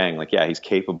Cliff Chang, like, yeah, he's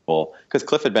capable, because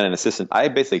Cliff had been an assistant. I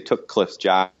basically took Cliff's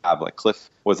job. Like, Cliff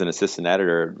was an assistant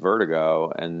editor at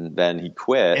Vertigo, and then he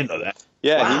quit. I didn't know that.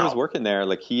 Yeah, Wow. He was working there.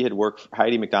 Like, he had worked,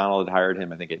 Heidi McDonald had hired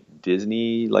him, I think, at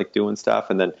Disney, like, doing stuff.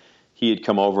 And then he had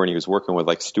come over and he was working with,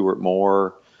 like, Stuart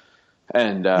Moore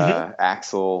and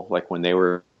Axel, like, when they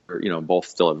were, you know, both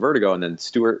still at Vertigo. And then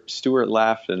Stuart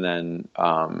left, and then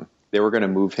they were going to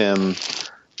move him.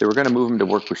 They were going to move him to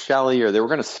work with Shelley, or they were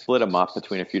going to split him up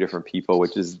between a few different people,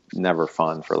 which is never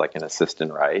fun for, like, an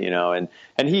assistant, right? You know, and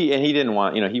he didn't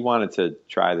want, you know, he wanted to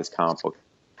try this comic book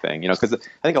thing, you know, because I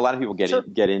think a lot of people get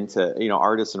into, you know,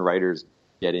 artists and writers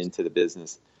get into the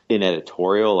business in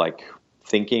editorial, like,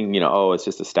 thinking, you know, oh, it's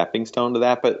just a stepping stone to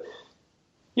that. But,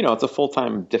 you know, it's a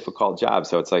full-time, difficult job.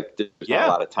 So it's like, there's not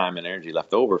a lot of time and energy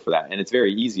left over for that. And it's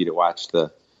very easy to watch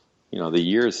the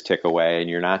years tick away and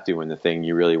you're not doing the thing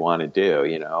you really want to do,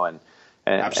 you know, and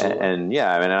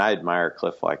yeah, I mean, I admire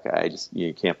Cliff. Like,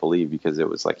 you can't believe, because it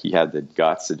was like, he had the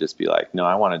guts to just be like, no,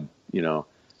 I want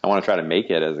to try to make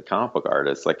it as a comic book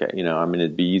artist. Like, you know, I mean,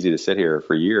 it'd be easy to sit here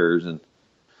for years and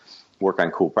work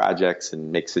on cool projects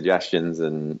and make suggestions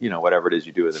and, you know, whatever it is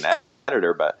you do as an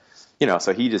editor. But, you know,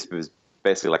 so he just was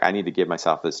basically like, I need to give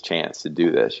myself this chance to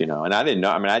do this, you know. And I didn't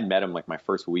know, I mean, I'd met him like my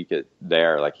first week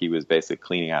there, like, he was basically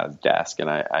cleaning out his desk, and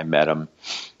I met him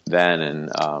then.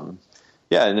 And,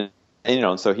 and you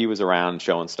know, so he was around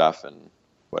showing stuff and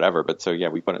whatever. But so, yeah,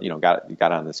 we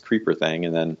got on this Creeper thing.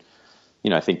 And then, you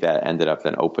know, I think that ended up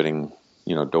then opening,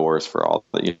 you know, doors for all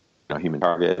the, you know, Human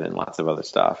Target and lots of other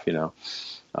stuff, you know.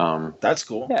 That's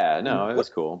cool. Yeah, no, it was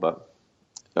cool. But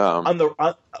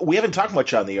we haven't talked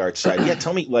much on the art side. Yeah,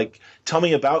 tell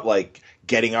me about, like,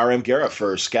 getting R.M. Guerra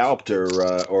for Scalped,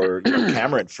 or you know,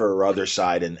 Cameron for Other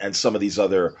Side, and some of these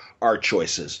other art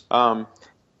choices. Yeah,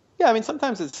 I mean,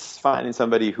 sometimes it's finding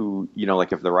somebody who, you know,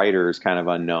 like, if the writer is kind of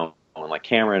unknown, like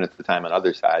Cameron at the time on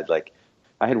Other Side, like,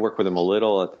 I had worked with him a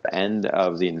little at the end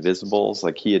of The Invisibles.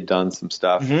 Like, he had done some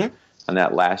stuff on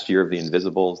that last year of The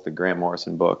Invisibles, the Grant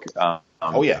Morrison book.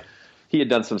 Oh yeah. He had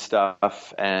done some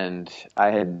stuff, and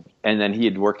then he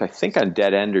had worked, I think, on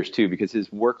Dead Enders too, because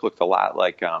his work looked a lot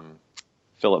like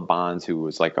Philip Bonds, who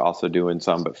was, like, also doing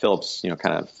some, but Philip's, you know,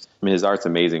 kind of, I mean, his art's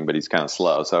amazing, but he's kind of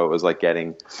slow. So it was like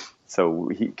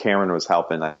Cameron was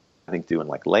helping, I think, doing,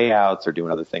 like, layouts or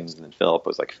doing other things, and then Philip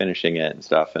was, like, finishing it and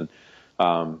stuff. And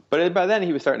but by then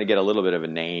he was starting to get a little bit of a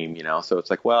name, you know, so it's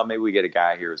like, well, maybe we get a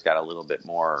guy here who's got a little bit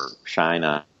more shine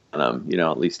on him, you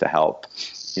know, at least to help,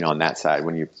 you know, on that side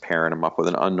when you're pairing him up with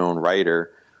an unknown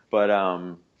writer. But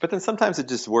then sometimes it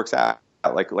just works out.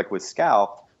 Like with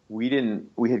Scalp, we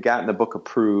had gotten the book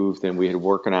approved, and we had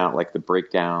working out, like, the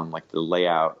breakdown, like the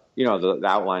layout, you know, the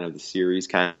outline of the series,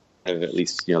 kind of, at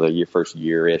least, you know, the first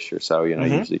year-ish or so, you know, I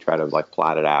usually try to, like,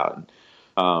 plot it out.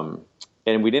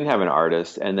 And we didn't have an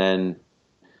artist. And then,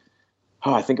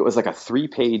 I think it was like a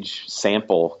 3-page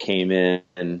sample came in,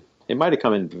 and it might have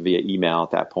come in via email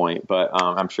at that point, but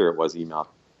I'm sure it was email at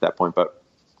that point. But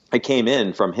it came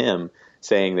in from him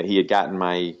saying that he had gotten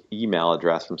my email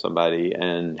address from somebody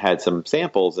and had some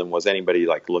samples, and was anybody,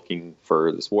 like, looking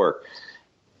for this work.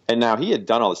 And now he had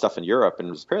done all this stuff in Europe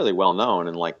and was fairly well known,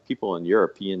 and, like, people in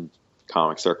European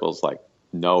comic circles, like,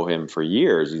 know him for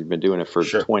years. He's been doing it for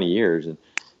 20 years, and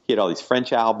he had all these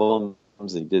French albums.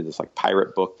 He did this, like,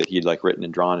 pirate book that he'd, like, written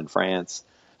and drawn in France.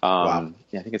 Wow.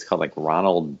 Yeah, I think it's called, like,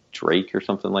 Ronald Drake or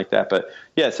something like that. But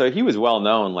yeah, so he was well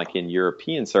known, like, in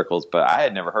European circles, but I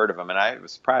had never heard of him, and I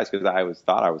was surprised because I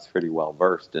thought I was pretty well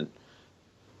versed in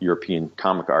European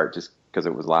comic art, just because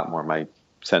it was a lot more my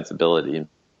sensibility and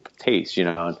taste, you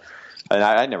know. And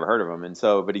I'd never heard of him, and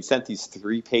so, but he sent these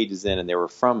 3 pages in, and they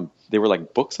were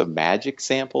like books of magic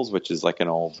samples, which is like an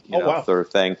old, you know, sort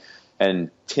of thing.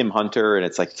 And Tim Hunter, and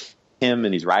it's like him,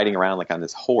 and he's riding around, like, on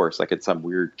this horse, like it's some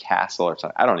weird castle or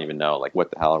something. I don't even know, like,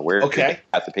 what the hell or where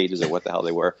at the pages or what the hell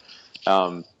they were.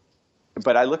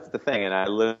 But I looked at the thing, and I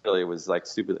literally was like,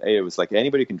 stupid. It was like,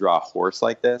 anybody can draw a horse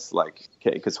like this, like,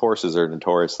 because horses are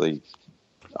notoriously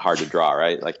hard to draw,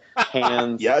 right? Like,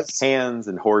 hands, hands,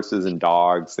 and horses and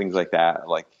dogs, things like that.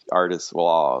 Like, artists will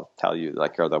all tell you,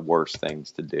 like, are the worst things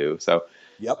to do. So.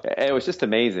 Yep. It was just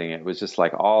amazing. It was just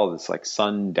like all this, like,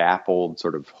 sun dappled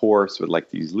sort of horse with, like,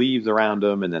 these leaves around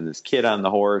him, and then this kid on the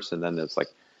horse, and then this, like,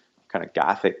 kind of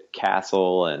gothic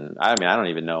castle. And I mean, I don't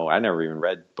even know. I never even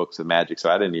read books of magic, so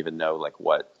I didn't even know, like,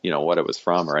 what it was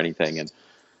from or anything.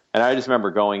 And I just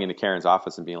remember going into Karen's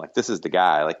office and being like, "This is the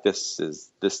guy. Like, this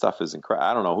stuff is incredible.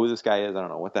 I don't know who this guy is. I don't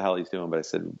know what the hell he's doing." But I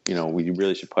said, you know, we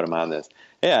really should put him on this.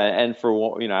 Yeah, and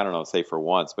for, you know, I don't know, say for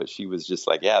once, but she was just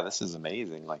like, "Yeah, this is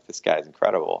amazing. Like, this guy's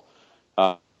incredible."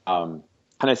 And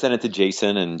I sent it to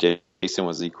Jason, and Jason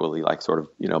was equally like sort of,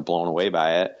 blown away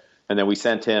by it. And then we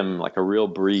sent him like a real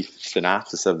brief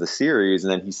synopsis of the series.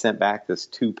 And then he sent back this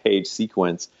 2-page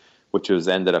sequence, which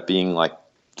ended up being like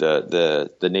the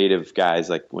native guys,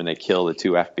 like when they kill the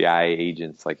 2 FBI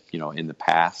agents, like, in the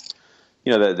past,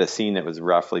 the scene that was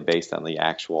roughly based on the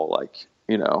actual, like,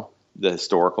 the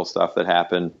historical stuff that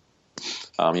happened,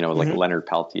 like Leonard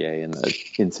Peltier and the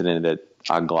incident at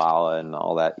Aglala and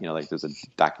all that, like there's a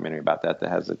documentary about that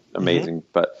has an amazing,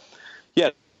 but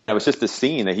yeah, it was just a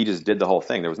scene that he just did the whole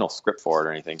thing. There was no script for it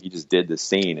or anything. He just did the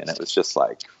scene, and it was just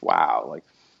like, wow, like,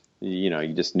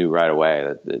 you just knew right away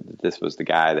that this was the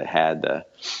guy that had the,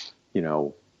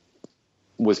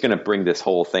 was going to bring this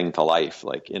whole thing to life,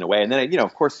 like in a way. And then,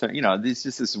 of course, there's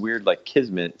just this weird, like,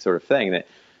 kismet sort of thing that,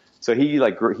 so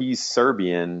he's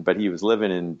Serbian, but he was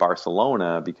living in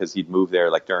Barcelona because he'd moved there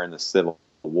like during the Civil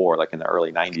War, like in the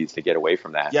early 90s, to get away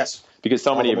from that. Yes. Because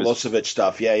so many of Milosevic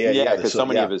stuff. Yeah. Because so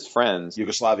many of his friends.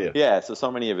 Yugoslavia. Yeah.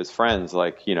 So many of his friends,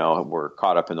 like, were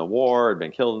caught up in the war, had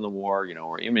been killed in the war,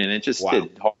 it just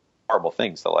did horrible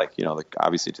things to, like,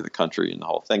 obviously to the country and the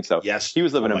whole thing. So yes. He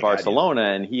was living in Barcelona,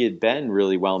 and he had been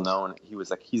really well known.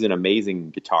 He's an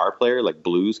amazing guitar player, like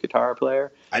blues guitar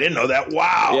player. I didn't know that.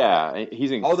 Wow. Yeah.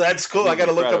 That's cool. I got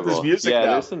to look up his music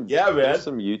now. There's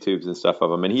some YouTubes and stuff of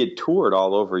him. And he had toured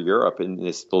all over Europe in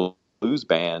this blues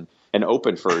band and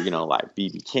opened for, like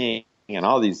B.B. King and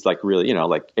all these, like, really,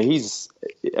 like,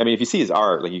 if you see his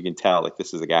art, like, you can tell, like,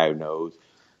 this is a guy who knows,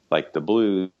 like, the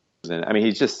blues. And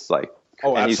he's just like,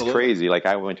 and he's crazy. Like,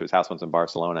 I went to his house once in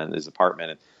Barcelona, in his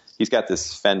apartment, and he's got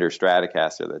this Fender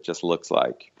Stratocaster that just looks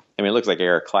like, it looks like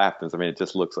Eric Clapton's. It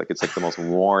just looks like it's like the most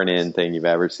worn in thing you've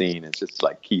ever seen. It's just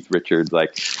like Keith Richards,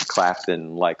 like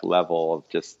Clapton, like level of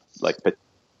just like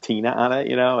patina on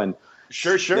it, and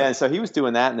sure. Yeah. And so he was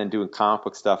doing that, and then doing comic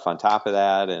book stuff on top of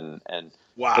that. And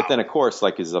wow. But then, of course,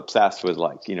 like, he's obsessed with,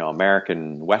 like,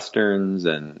 American Westerns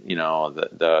and,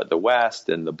 the West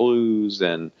and the blues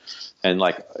and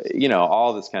like,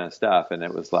 all this kind of stuff. And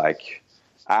it was like,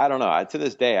 I don't know. To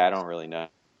this day, I don't really know,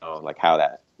 like, how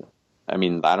that, I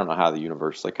don't know how the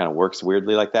universe, like, kind of works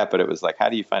weirdly like that. But it was like, how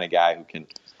do you find a guy who can,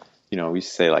 we used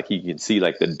to say, like, he can see,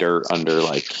 like, the dirt under,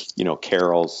 like,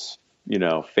 Carol's,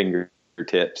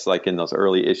 fingertips, like, in those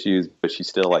early issues, but she's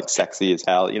still, like, sexy as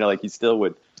hell. Like, he still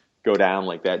would go down,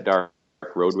 like, that dark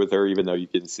road with her, even though you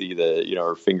can see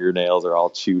her fingernails are all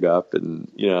chewed up, and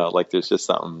like, there's just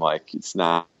something, like, it's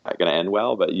not going to end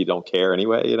well, but you don't care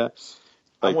anyway. Like,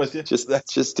 I'm with you. Just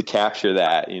to capture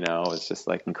that, it's just,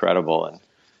 like, incredible. And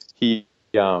he,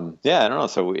 I don't know.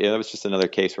 So it was just another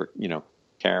case where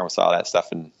Karen saw that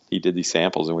stuff, and he did these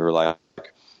samples, and we were like,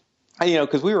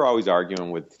 because we were always arguing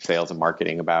with sales and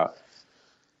marketing about.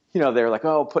 They're like,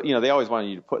 they always wanted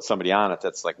you to put somebody on it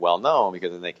that's, like, well known,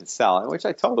 because then they can sell it, which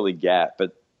I totally get.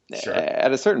 But sure.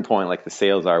 At a certain point, like, the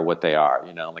sales are what they are.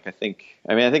 Like, I think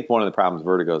one of the problems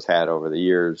Vertigo's had over the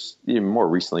years, even more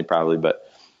recently probably,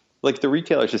 but, like, the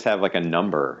retailers just have, like, a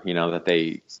number, that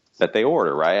they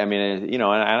order, right? And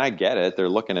I get it. They're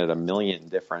looking at 1 million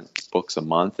different books a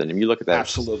month, and if you look at that,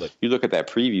 absolutely, you look at that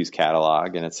previews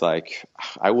catalog, and it's like,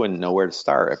 I wouldn't know where to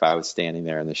start if I was standing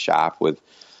there in the shop with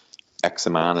X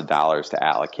amount of dollars to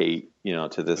allocate,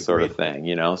 to this sort of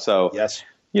thing, So, yes,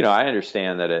 I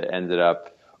understand that it ended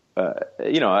up,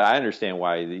 I understand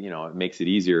why, it makes it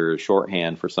easier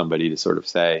shorthand for somebody to sort of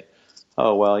say,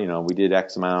 oh, well, we did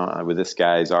X amount with this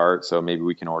guy's art, so maybe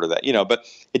we can order that, but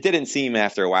it didn't seem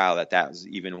after a while that was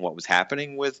even what was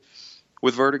happening with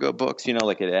Vertigo books,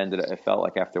 like it felt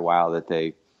like after a while that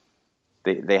they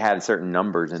had certain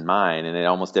numbers in mind, and it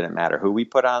almost didn't matter who we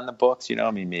put on the books,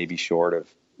 maybe short of,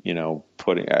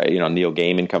 putting, Neil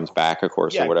Gaiman comes back, of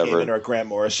course, or whatever. Gaiman or Grant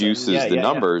Morrison. Juices the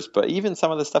numbers. But even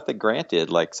some of the stuff that Grant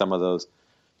did, like some of those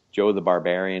Joe the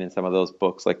Barbarian and some of those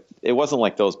books, like, it wasn't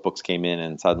like those books came in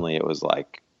and suddenly it was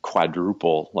like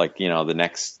quadruple, like, the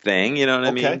next thing, you know what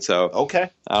I mean? So,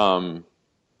 okay.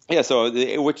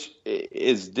 Which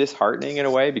is disheartening in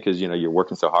a way, because, you're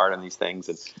working so hard on these things.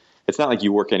 And it's not like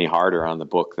you work any harder on the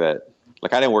book that,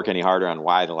 like, I didn't work any harder on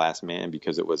Why the Last Man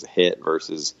because it was a hit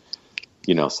versus,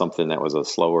 something that was a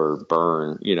slower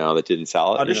burn, that didn't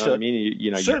sell it. Understood. You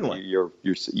know what I mean? Certainly. You're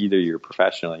either you're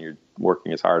professional and you're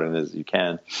working as hard on it as you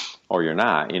can, or you're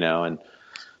not, and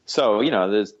so,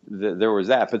 there was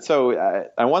that. But so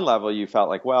on one level you felt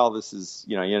like, well, this is,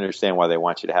 you understand why they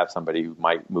want you to have somebody who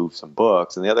might move some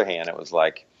books. On the other hand, it was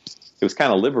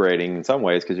kind of liberating in some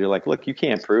ways, because you're like, look, you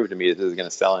can't prove to me that this is going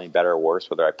to sell any better or worse,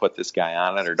 whether I put this guy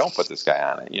on it or don't put this guy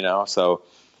on it, so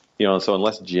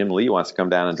unless Jim Lee wants to come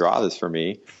down and draw this for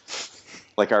me,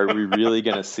 Like, are we really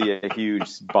going to see a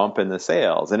huge bump in the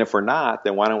sales? And if we're not,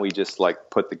 then why don't we just like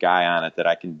put the guy on it that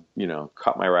I can,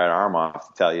 cut my right arm off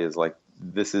to tell you is like,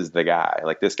 this is the guy.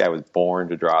 Like, this guy was born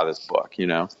to draw this book,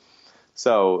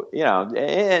 So,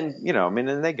 and,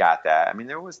 and they got that. I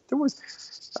mean, I always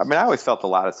felt a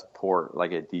lot of support,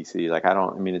 like at DC. Like,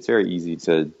 it's very easy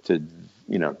to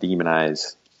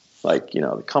demonize, like,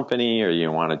 the company, or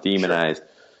you want to demonize,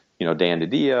 Dan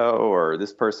DiDio or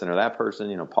this person or that person,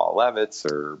 Paul Levitz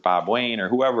or Bob Wayne or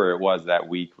whoever it was that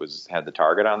week had the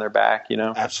target on their back,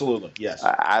 Absolutely. Yes.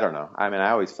 I don't know. I mean,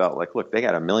 I always felt like, look, they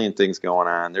got a million things going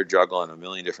on. They're juggling a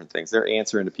million different things. They're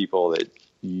answering to people that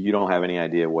you don't have any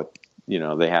idea what,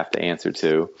 they have to answer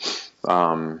to.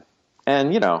 And,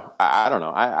 I don't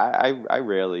know. I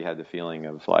rarely had the feeling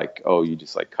of like, oh, you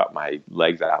just like cut my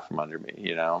legs out from under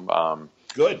me,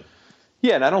 Good.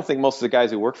 Yeah. And I don't think most of the guys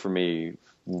who work for me,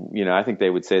 I think they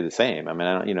would say the same. I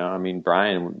mean,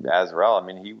 Brian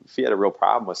Azzarello, if he had a real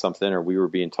problem with something or we were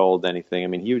being told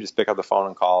anything, he would just pick up the phone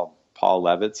and call Paul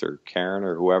Levitz or Karen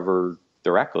or whoever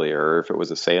directly, or if it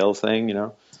was a sales thing,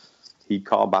 he'd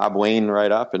call Bob Wayne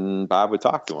right up and Bob would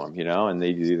talk to him, and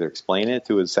they'd either explain it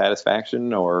to his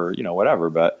satisfaction or,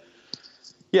 whatever. But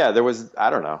yeah, I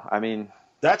don't know. I mean,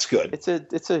 that's good.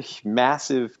 It's a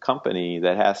massive company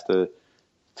that has to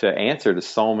answer to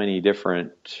so many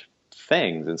different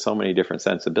things and so many different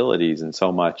sensibilities and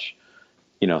so much,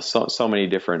 so many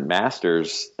different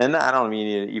masters. And I don't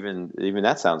mean even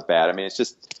that sounds bad. I mean, it's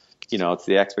just, it's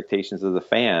the expectations of the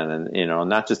fan and,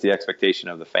 not just the expectation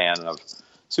of the fan of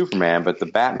Superman, but the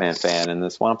Batman fan and the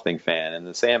Swamp Thing fan and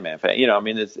the Sandman fan.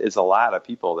 It's a lot of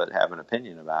people that have an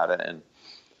opinion about it. And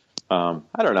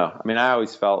I don't know. I mean, I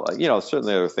always felt like,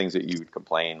 certainly there were things that you would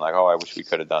complain like, oh, I wish we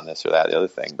could have done this or that, the other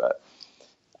thing. But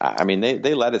I mean,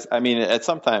 they let us,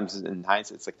 sometimes in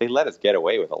hindsight, it's like they let us get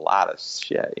away with a lot of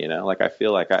shit, like I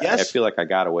feel like I feel like I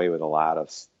got away with a lot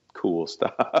of cool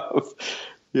stuff,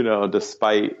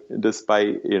 despite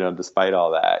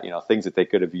all that, things that they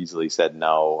could have easily said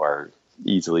no, or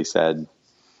easily said,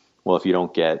 well, if you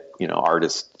don't get,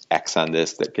 artist X on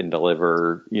this that can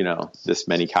deliver, this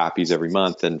many copies every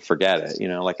month, then forget it.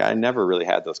 Like I never really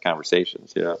had those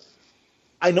conversations,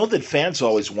 I know that fans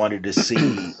always wanted to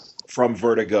see from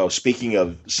Vertigo, speaking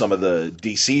of some of the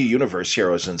DC universe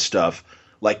heroes and stuff,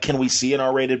 like, can we see an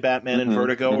R-rated Batman in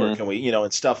Vertigo, or can we,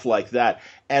 and stuff like that?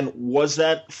 And was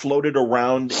that floated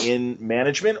around in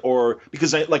management, or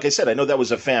because, like I said, I know that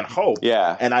was a fan hope,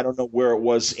 and I don't know where it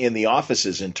was in the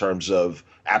offices in terms of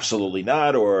absolutely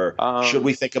not, or should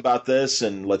we think about this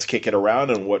and let's kick it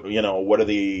around, and what are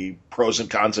the pros and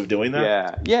cons of doing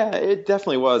that? Yeah, it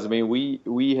definitely was. I mean,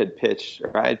 we had pitched,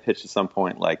 or I had pitched at some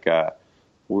point, like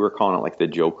we were calling it like the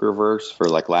Joker verse, for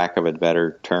like lack of a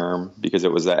better term, because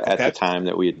it was at the time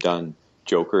that we had done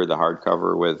Joker, the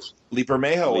hardcover with Lee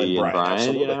Bermejo and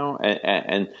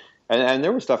Brian, and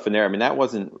there was stuff in there. I mean, that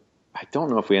wasn't, I don't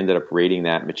know if we ended up rating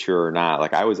that mature or not.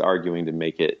 Like I was arguing to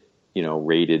make it,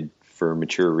 rated for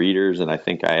mature readers, and I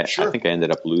think I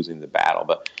ended up losing the battle,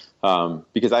 but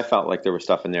because I felt like there was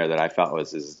stuff in there that I felt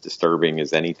was as disturbing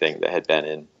as anything that had been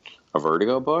in a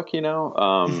Vertigo book,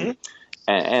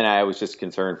 And I was just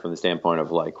concerned from the standpoint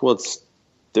of like, well,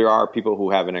 there are people who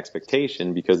have an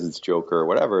expectation because it's Joker or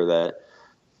whatever that,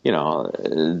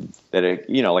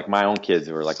 like my own kids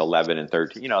who are like 11 and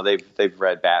 13, they've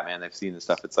read Batman, they've seen the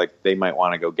stuff. It's like they might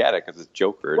want to go get it because it's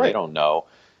Joker. Right. They don't know,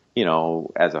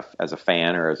 as a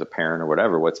fan or as a parent or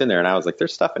whatever, what's in there. And I was like,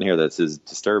 there's stuff in here that's as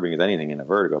disturbing as anything in a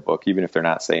Vertigo book, even if they're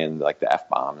not saying like the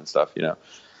F-bomb and stuff,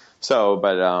 So,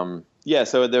 but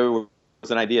so there was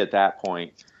an idea at that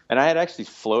point. And I had actually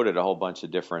floated a whole bunch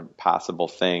of different possible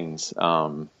things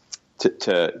to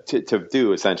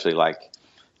do essentially, like,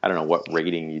 I don't know what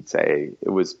rating you'd say. It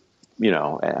was,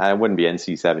 I wouldn't be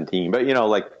NC-17,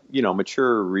 but,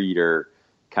 mature reader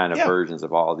kind of versions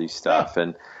of all these stuff.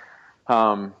 Yeah.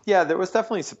 And there was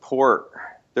definitely support.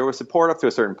 There was support up to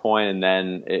a certain point, and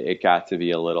then it got to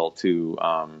be a little too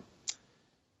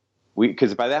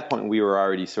because by that point we were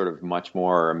already sort of much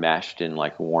more enmeshed in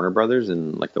like Warner Brothers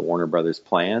and like the Warner Brothers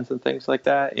plans and things like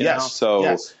that. You know?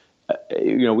 So, they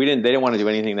didn't want to do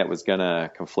anything that was going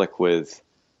to conflict with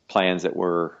plans that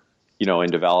were, in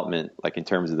development, like in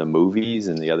terms of the movies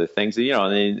and the other things, and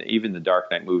then even the Dark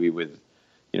Knight movie with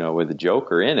the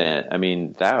Joker in it. I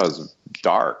mean, that was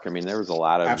dark. I mean, there was a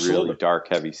lot of really dark,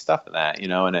 heavy stuff in that,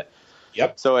 and it,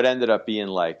 so it ended up being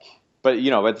like, but,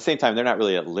 at the same time, they're not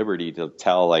really at liberty to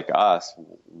tell like us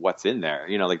what's in there,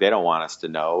 like they don't want us to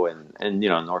know. And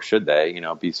nor should they,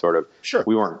 be sort of,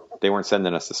 they weren't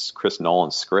sending us this Chris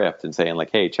Nolan script and saying like,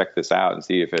 hey, check this out and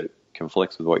see if it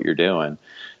conflicts with what you're doing.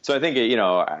 So I think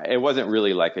it wasn't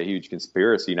really like a huge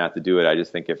conspiracy not to do it. I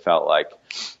just think it felt like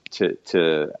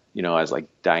to as like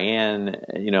Diane,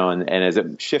 and as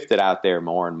it shifted out there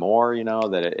more and more,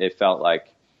 that it felt like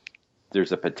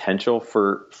there's a potential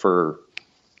for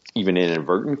even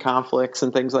inadvertent conflicts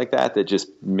and things like that just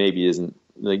maybe isn't,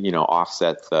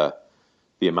 offset the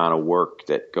amount of work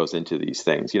that goes into these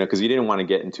things, because you didn't want to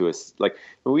get into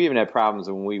we even had problems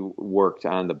when we worked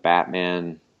on the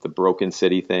Batman, the Broken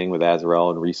City thing with Azzarello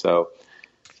and Risso.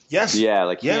 Yes.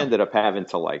 Yeah. He ended up having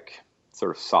to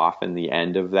sort of soften the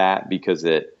end of that because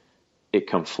it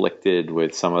conflicted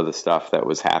with some of the stuff that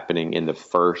was happening in the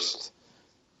first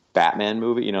Batman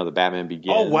movie, the Batman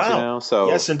Begins. Oh, wow. So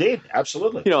yes, indeed.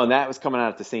 Absolutely. And that was coming out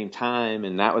at the same time.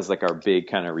 And that was like our big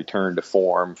kind of return to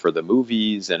form for the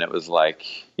movies. And it was like,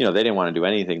 they didn't want to do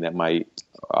anything that might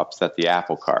upset the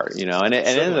apple cart, and it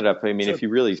ended up, if you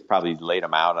really probably laid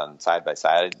them out on side by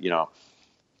side,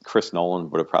 Chris Nolan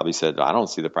would have probably said, I don't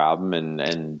see the problem.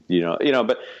 And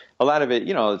but a lot of it,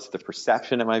 it's the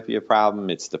perception. It might be a problem.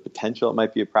 It's the potential. It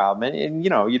might be a problem. And you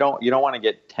don't want to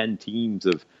get 10 teams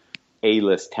of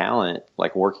A-list talent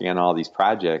working on all these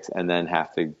projects and then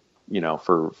have to,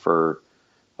 for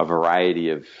a variety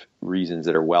of reasons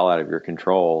that are well out of your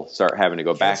control, start having to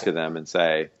go back to them and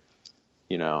say,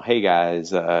 hey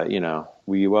guys,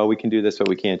 we can do this, but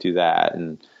we can't do that.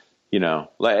 And, at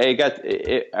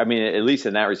least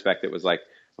in that respect, it was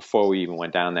before we even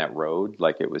went down that road,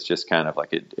 it was just kind of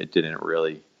it didn't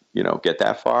really, get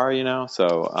that far,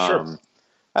 so, sure.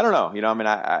 I don't know,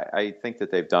 I think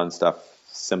that they've done stuff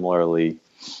similarly,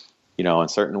 in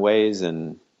certain ways.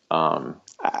 And,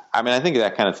 I think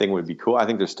that kind of thing would be cool. I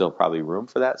think there's still probably room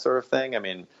for that sort of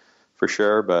thing. For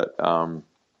sure. But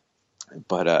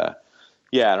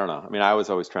yeah, I don't know. I was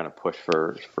always trying to push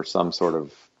for some sort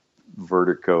of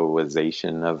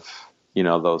verticalization of,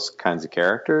 those kinds of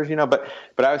characters, but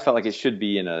I always felt like it should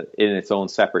be in its own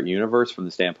separate universe from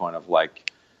the standpoint of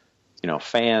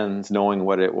fans knowing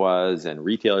what it was and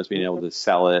retailers being able to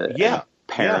sell it. Yeah.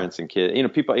 Parents and kids,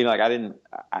 people,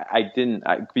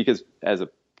 because as a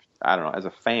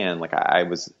fan, I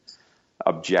was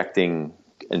objecting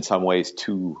in some ways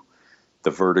to the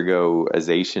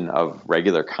Vertigoization of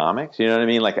regular comics. You know what I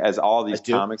mean? As all these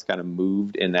comics kind of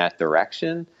moved in that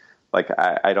direction, I'm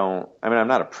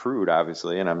not a prude,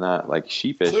 obviously, and I'm not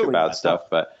sheepish Clearly about stuff,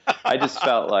 but I just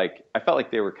felt like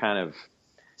they were kind of,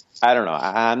 I don't know.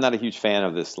 I'm not a huge fan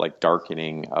of this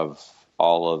darkening of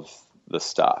all of the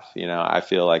stuff. I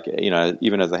feel like,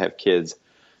 even as I have kids,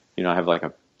 I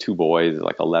have two boys,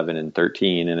 11 and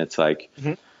 13. And it's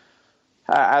mm-hmm.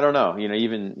 I don't know,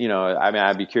 even,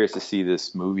 I'd be curious to see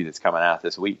this movie that's coming out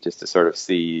this week just to sort of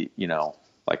see, the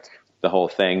whole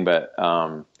thing. But,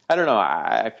 I don't know.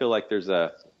 I feel like there's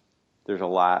a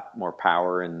lot more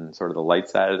power in sort of the light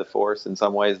side of the force in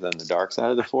some ways than the dark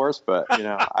side of the force. But, I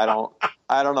don't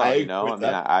know.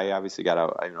 I obviously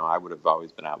I would have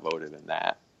always been outvoted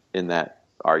in that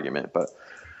argument, but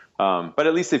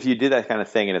at least if you did that kind of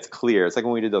thing and it's clear, it's like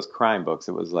when we did those crime books,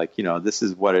 it was this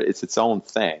is what it's its own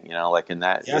thing, and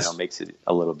that, yes. Makes it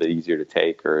a little bit easier to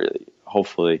take, or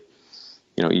hopefully,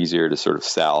 easier to sort of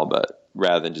sell, but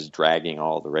rather than just dragging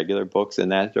all the regular books in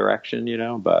that direction,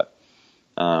 but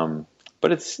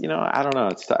it's, I don't know.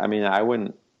 It's, I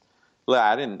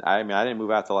didn't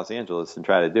move out to Los Angeles and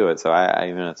try to do it. So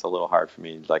it's a little hard for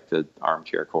me, to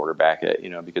armchair quarterback it,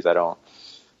 because I don't,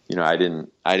 I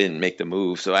didn't make the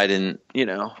move, so I didn't,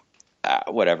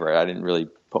 whatever. I didn't really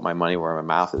put my money where my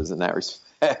mouth is in that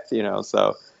respect,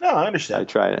 so. No, I understand. I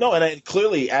tried it. No, and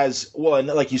clearly and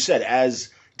like you said, as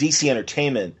DC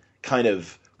Entertainment kind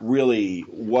of really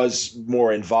was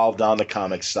more involved on the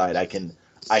comics side, I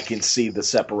can see the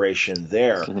separation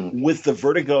there. Mm-hmm. With the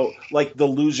Vertigo, the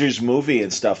Losers movie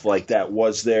and stuff like that,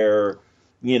 was there,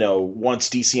 once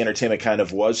DC Entertainment kind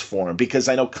of was formed? Because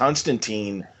I know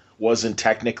Constantine wasn't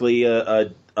technically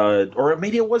or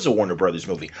maybe it was a Warner Brothers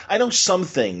movie. I know some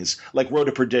things like Road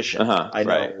to Perdition. I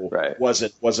know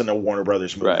wasn't a Warner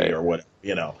Brothers movie or what, I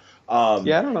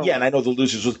don't know. Yeah, and I know The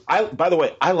Losers was. By the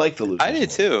way, I like The Losers. I did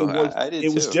too.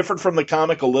 It was different from the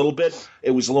comic a little bit.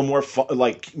 It was a little more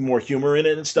more humor in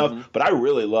it and stuff. Mm-hmm. But I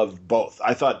really loved both.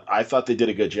 I thought they did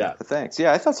a good job. Thanks.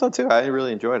 Yeah, I thought so too. I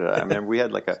really enjoyed it. We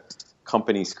had a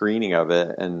company screening of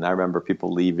it, and I remember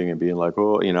people leaving and being like,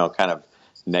 "Oh, kind of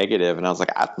negative." And I was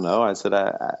like, "I don't know." I said,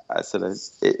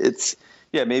 "It's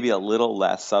maybe a little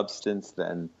less substance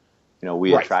than."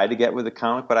 We had tried to get with the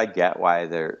comic, but I get why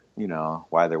there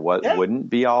wouldn't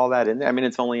be all that in there.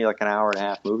 It's only an hour and a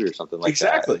half movie or something like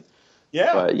that. Exactly.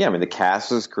 Yeah. But the cast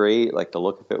was great. The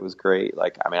look of it was great. I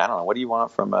don't know. What do you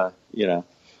want from a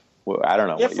I don't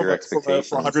know what your expectations.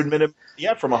 From a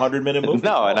 100-minute movie.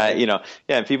 No, and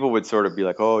and people would sort of be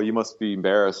like, "Oh, you must be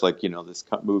embarrassed, like, this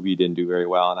movie didn't do very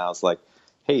well." And I was like,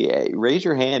 "Hey, raise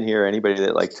your hand here, anybody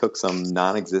that like took some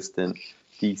non-existent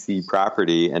DC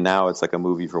property and now it's like a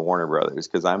movie for Warner Brothers,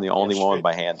 because I'm the only one with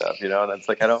my hand up, and it's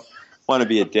like I don't want to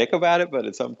be a dick about it, but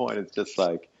at some point it's just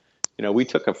like, we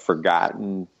took a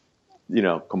forgotten,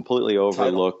 completely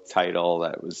overlooked title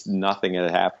that was nothing had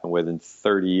happened within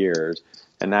 30 years.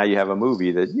 And now you have a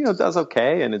movie that, does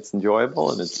okay and it's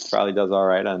enjoyable and it probably does all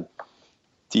right on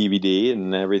DVD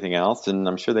and everything else. And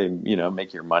I'm sure they,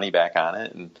 make your money back on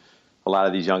it. And a lot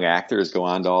of these young actors go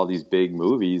on to all these big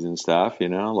movies and stuff,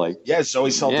 like. Yeah,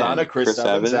 Zoe Saldana, Chris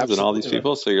Evans and all these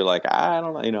people. So you're like, I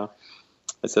don't know,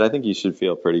 I said, I think you should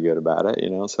feel pretty good about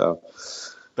it, so.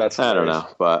 That's I don't know,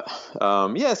 but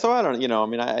so I don't, I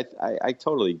mean, I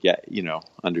totally get,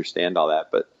 understand all that,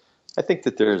 but I think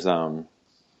that there's,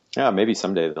 maybe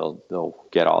someday they'll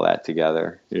get all that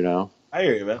together, I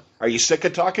hear you, man. Are you sick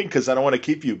of talking? Because I don't want to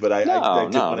keep you, but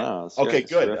no. Okay,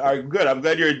 good. All right, good. I'm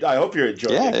glad I hope you're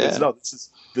enjoying it. No,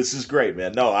 this is great,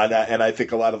 man. No, and I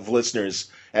think a lot of listeners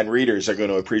and readers are going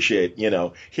to appreciate,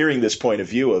 hearing this point of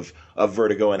view of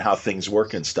Vertigo and how things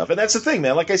work and stuff. And that's the thing,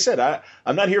 man. Like I said,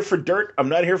 I'm not here for dirt. I'm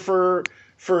not here for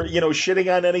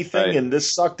shitting on anything right. and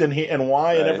this sucked and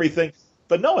why right. and everything.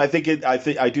 But no, I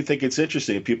do think it's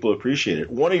interesting and people appreciate it.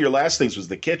 One of your last things was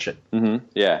the kitchen. Mm-hmm.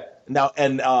 Yeah. Now,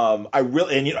 and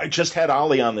I just had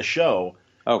Ollie on the show,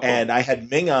 cool. And I had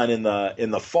Ming on in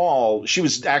the fall. She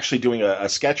was actually doing a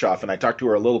sketch off, and I talked to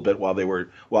her a little bit while they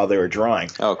were drawing.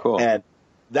 Oh, cool! And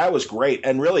that was great.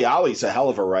 And really, Ollie's a hell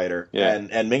of a writer,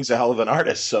 and Ming's a hell of an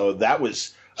artist. So that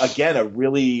was again a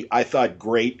really, I thought,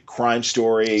 great crime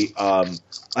story.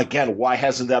 Again, why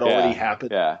hasn't that already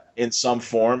happened in some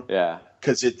form? Yeah.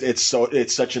 Because it's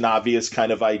such an obvious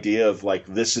kind of idea of like,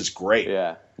 this is great.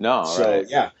 Yeah. No. So right.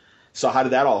 yeah. So how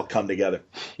did that all come together?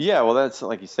 Yeah, well, that's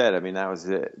like you said. I mean, that was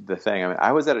the thing. I mean,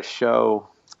 I was at a show.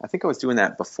 I think I was doing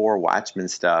that before Watchmen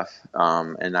stuff,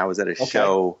 and I was at a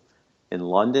show in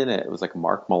London. It was like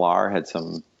Mark Millar had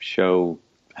some show.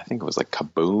 I think it was like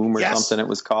Kaboom or something. It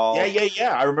was called.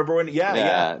 Yeah. I remember when.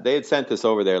 Yeah. They had sent us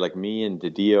over there. Like me and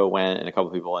DiDio went, and a couple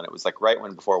of people, and it was like right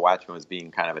when before Watchmen was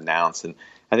being kind of announced. And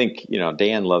I think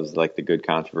Dan loves like the good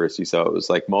controversy, so it was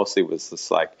like mostly was just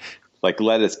like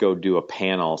let us go do a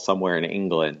panel somewhere in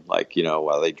England,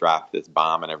 while they dropped this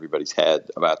bomb in everybody's head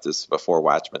about this before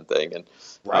Watchmen thing. And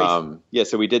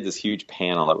so we did this huge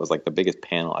panel. That was like the biggest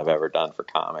panel I've ever done for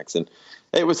comics, and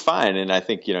it was fine. And I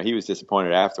think he was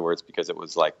disappointed afterwards because it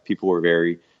was like people were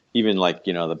very, even like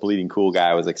the Bleeding Cool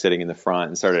guy was like sitting in the front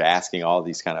and started asking all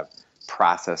these kind of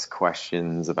process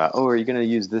questions about, are you going to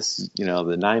use this, the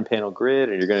 9-panel grid,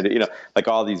 and you're going to do, like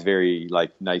all these very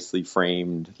like nicely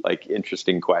framed, like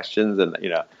interesting questions. And,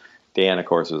 Dan, of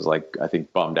course, was like, I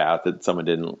think bummed out that someone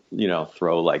didn't,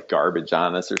 throw like garbage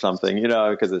on us or something,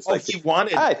 because it's like, he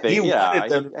wanted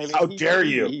them. How dare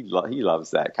you? He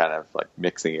loves that kind of like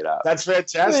mixing it up. That's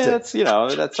fantastic. I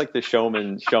mean, that's like the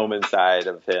showman side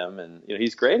of him. And,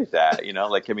 he's great at that,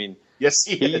 yes,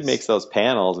 he makes those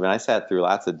panels. I mean, I sat through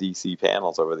lots of DC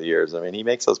panels over the years. I mean, he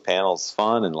makes those panels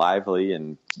fun and lively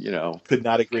and, could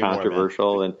not agree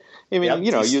controversial. More, and I mean,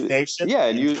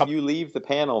 you leave the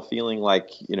panel feeling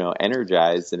like,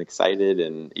 energized and excited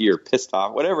and you're pissed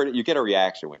off, whatever. You get a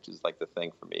reaction, which is like the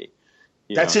thing for me.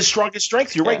 That's his strongest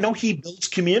strength. You're right. No, he builds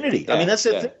community. I mean, that's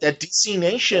the thing. That DC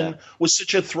Nation was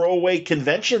such a throwaway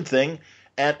convention thing,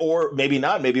 or maybe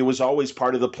not. Maybe it was always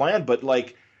part of the plan, but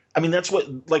like, I mean, that's what,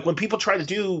 like when people try to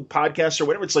do podcasts or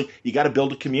whatever, it's like, you got to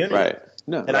build a community. Right.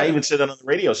 No, and I even said that on the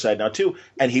radio side now too.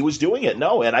 And he was doing it.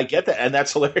 No, and I get that. And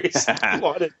that's hilarious.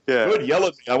 Good. Yell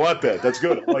at me. I want that. That's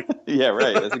good. I'm like, yeah,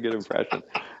 right. That's a good impression.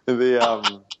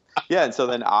 And so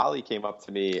then Ollie came up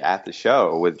to me at the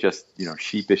show with just,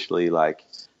 sheepishly like,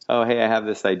 oh, hey, I have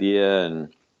this idea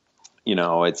and,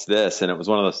 it's this. And it was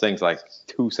one of those things like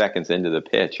 2 seconds into the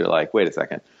pitch, you're like, wait a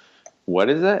second, what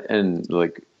is it? And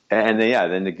like, and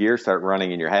then the gears start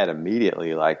running in your head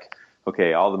immediately. Like,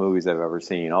 okay, all the movies I've ever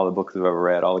seen, all the books I've ever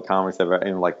read, all the comics I've ever,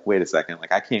 and like, wait a second,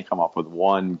 like I can't come up with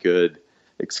one good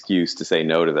excuse to say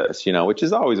no to this, which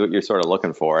is always what you're sort of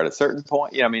looking for at a certain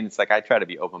point. I mean, it's like, I try to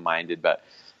be open-minded, but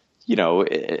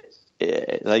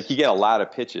like you get a lot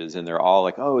of pitches and they're all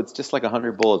like, oh, it's just like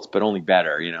 100 bullets, but only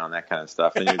better, and that kind of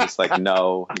stuff. And you're just like,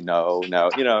 no.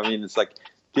 I mean, it's like,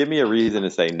 give me a reason to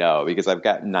say no, because I've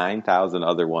got 9,000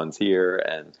 other ones here.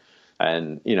 And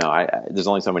there's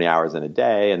only so many hours in a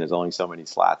day and there's only so many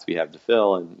slots we have to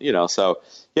fill. And, so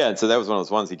that was one of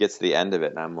those ones. He gets to the end of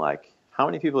it and I'm like, how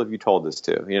many people have you told this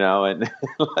to, and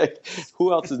like,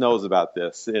 who else knows about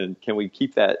this? And can we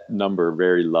keep that number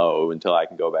very low until I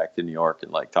can go back to New York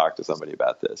and like talk to somebody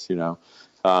about this,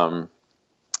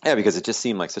 Yeah, because it just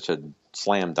seemed like such a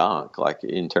slam dunk, like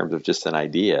in terms of just an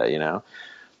idea,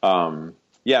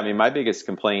 Yeah, I mean, my biggest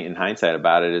complaint in hindsight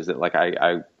about it is that like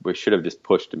we should have just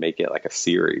pushed to make it like a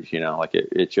series, like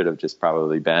it should have just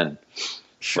probably been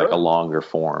like a longer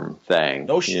form thing.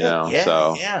 No shit.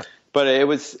 Yeah. But it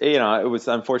was, it was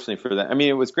unfortunately for them. I mean,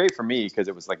 it was great for me because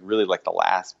it was like really like the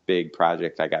last big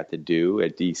project I got to do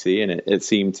at DC, and it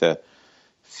seemed to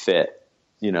fit,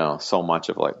 so much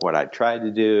of like what I tried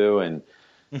to do and.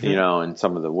 And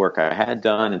some of the work I had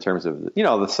done in terms of,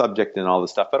 the subject and all the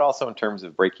stuff, but also in terms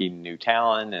of breaking new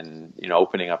talent and,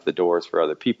 opening up the doors for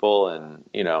other people and,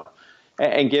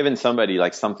 and giving somebody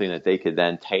like something that they could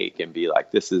then take and be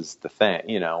like, this is the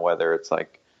thing, whether it's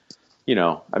like,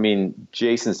 I mean,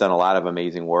 Jason's done a lot of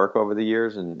amazing work over the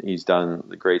years and he's done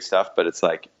great stuff, but it's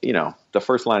like, the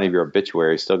first line of your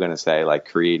obituary is still going to say like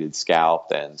created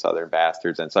Scalped and Southern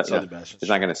Bastards and such. It's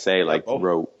not going to say like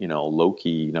wrote,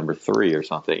 Loki #3 or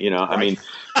something, I mean,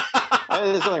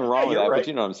 there's nothing wrong with that, right. But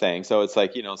you know what I'm saying? So it's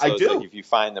like, so it's like if you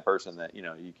find the person that,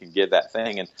 you can give that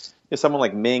thing. And if someone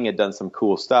like Ming had done some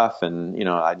cool stuff and,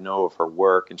 I know of her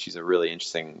work and she's a really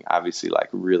interesting, obviously like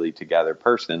really together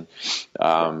person.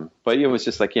 But it was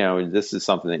just like, this is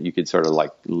something that you could sort of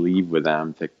like leave with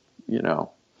them to,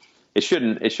 it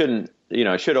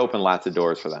should open lots of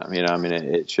doors for them. I mean,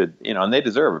 it should, and they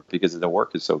deserve it because the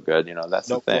work is so good. That's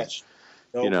the thing.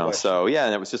 So yeah,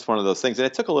 and it was just one of those things. And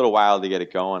it took a little while to get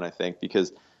it going, I think,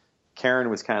 because Karen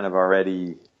was kind of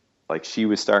already like, she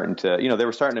was starting to, they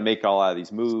were starting to make a lot of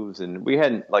these moves and we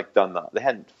hadn't like they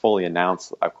hadn't fully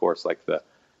announced, of course, like the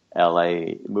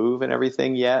LA move and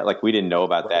everything yet. Like we didn't know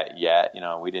about that yet,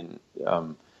 we didn't,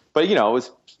 but it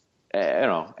was,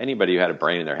 anybody who had a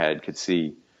brain in their head could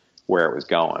see where it was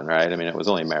going. Right. I mean, it was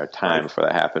only a matter of time before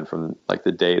that happened from like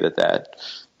the day that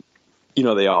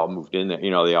they all moved in there,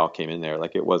 they all came in there.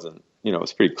 Like it wasn't, it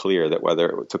was pretty clear that whether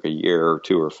it took a year or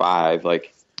 2 or 5,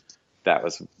 like that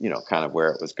was, kind of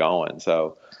where it was going.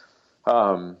 So,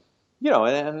 and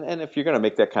if you're going to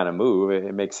make that kind of move,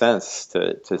 it makes sense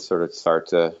to sort of start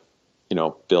to,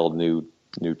 build new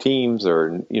teams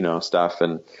or, stuff.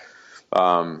 And,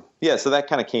 so that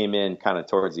kind of came in kind of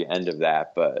towards the end of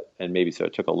that, and maybe so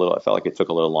it took I felt like it took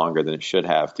a little longer than it should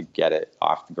have to get it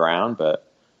off the ground, but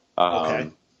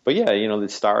yeah, the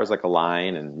stars like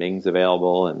align and Ming's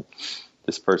available and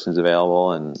this person's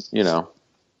available and,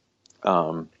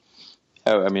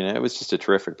 I mean, it was just a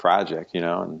terrific project,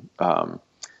 and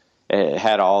it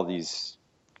had all these,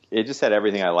 it just had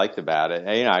everything I liked about it.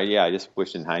 And, I just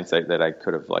wished in hindsight that I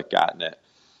could have like gotten it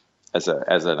as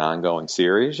an ongoing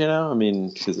series, I mean,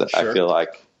 because I feel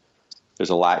like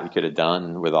there's a lot you could have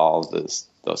done with all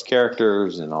those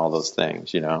characters and all those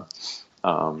things,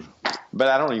 but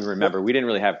I don't even remember. We didn't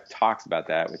really have talks about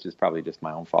that, which is probably just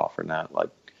my own fault for not like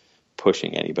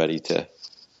pushing anybody to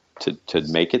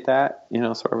make it that,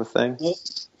 sort of a thing. Well,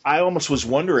 I almost was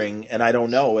wondering, and I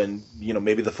don't know, and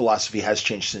maybe the philosophy has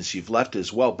changed since you've left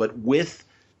as well. But with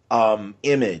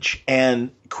Image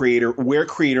and where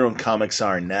creator-owned comics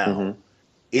are now,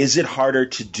 is it harder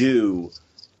to do?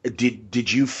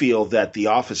 Did you feel that the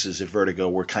offices at Vertigo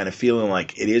were kind of feeling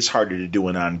like it is harder to do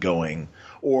an ongoing?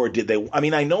 Or did they? I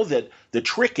mean, I know that the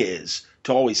trick is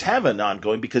to always have an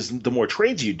ongoing because the more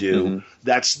trades you do,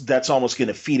 that's almost going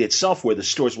to feed itself, where the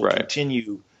stores will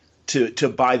continue to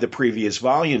buy the previous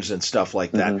volumes and stuff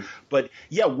like that. But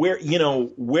yeah,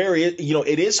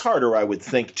 it is harder, I would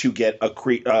think, to get a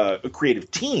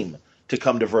creative team to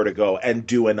come to Vertigo and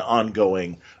do an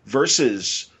ongoing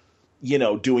versus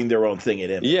doing their own thing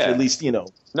at Image. Yeah, at least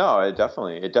No, it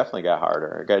definitely got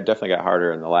harder. It definitely got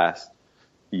harder in the last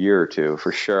year or two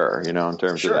for sure, in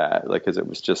terms of that, like, because it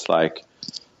was just like,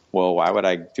 well, why would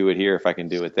I do it here if I can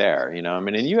do it there? I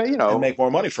mean, and and make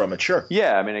more money from it. Sure.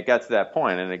 Yeah. I mean, it got to that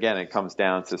point. And again, it comes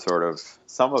down to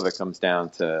some of it comes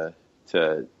down to,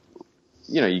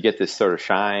 you get this sort of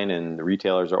shine and the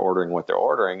retailers are ordering what they're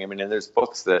ordering. I mean, and there's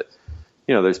books that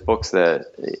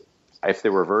if they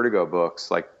were Vertigo books,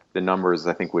 like the numbers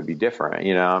I think would be different,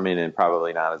 I mean, and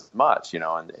probably not as much, and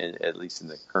at least in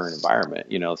the current environment,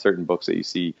 certain books that you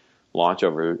see launch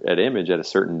over at Image at a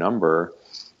certain number.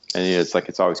 And it's like,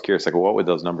 it's always curious, like, well, what would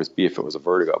those numbers be if it was a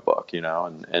Vertigo book,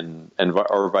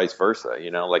 or vice versa,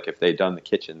 like if they'd done the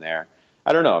kitchen there.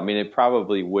 I don't know. I mean, it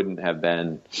probably wouldn't have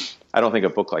been, I don't think a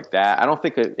book like that. I don't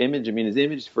think an Image, I mean, is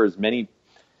Image for as many,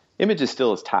 Image is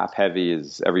still as top heavy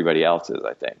as everybody else is,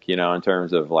 I think, in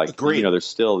terms of like, there's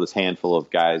still this handful of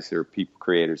guys or people,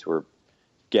 creators who are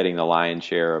getting the lion's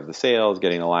share of the sales,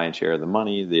 getting the lion's share of the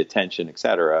money, the attention, et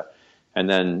cetera. And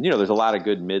then, there's a lot of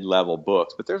good mid-level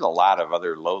books, but there's a lot of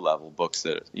other low-level books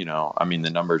that, the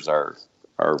numbers are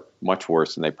much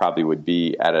worse than they probably would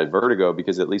be at a Vertigo,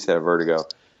 because at least at a Vertigo,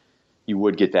 you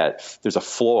would get that there's a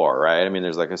floor, right? I mean,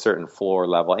 there's like a certain floor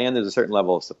level, and there's a certain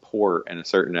level of support and a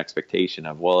certain expectation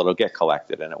of, well, it'll get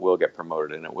collected and it will get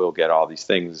promoted and it will get all these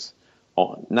things,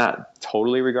 not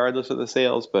totally regardless of the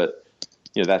sales, but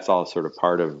that's all sort of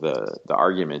part of the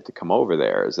argument to come over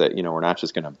there, is that, we're not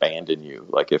just going to abandon you.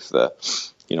 Like if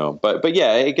but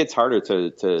yeah, it gets harder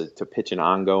to pitch an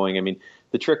ongoing. I mean,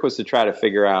 the trick was to try to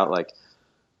figure out, like,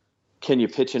 can you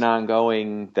pitch an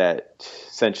ongoing that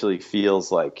essentially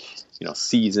feels like,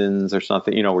 seasons or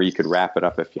something, where you could wrap it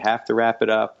up if you have to wrap it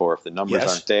up, or if the numbers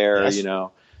aren't there, and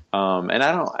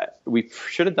we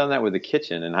should have done that with the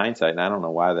kitchen in hindsight. And I don't know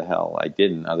why the hell I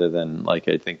didn't, other than, like,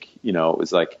 I think, it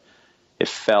was like, it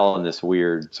fell in this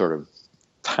weird sort of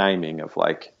timing of,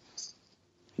 like,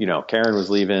 Karen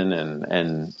was leaving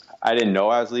and I didn't know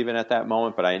I was leaving at that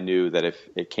moment, but I knew that if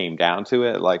it came down to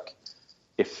it, like,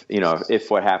 if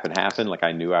what happened, like,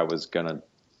 I knew I was going to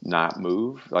not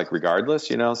move, like, regardless,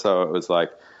 so it was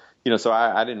like, so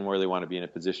I didn't really want to be in a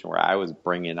position where I was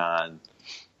bringing on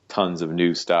tons of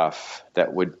new stuff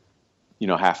that would,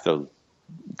 have to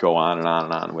go on and on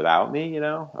and on without me,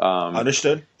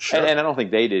 Understood. Sure. And I don't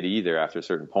think they did either after a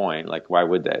certain point. Like, why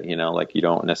would they, like, you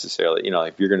don't necessarily,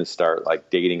 if you're going to start, like,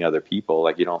 dating other people,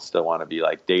 like, you don't still want to be,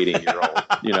 like, dating your old,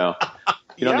 you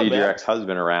don't need your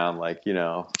ex-husband around, like,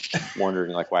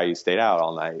 wondering, like, why you stayed out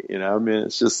all night, I mean,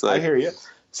 it's just like, I hear you.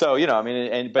 So,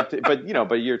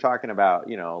 but you're talking about,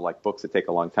 like, books that take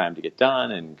a long time to get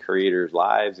done, and creators'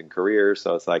 lives and careers.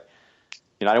 So it's like,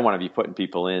 I didn't want to be putting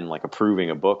people in, like, approving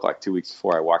a book like 2 weeks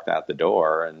before I walked out the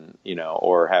door, and,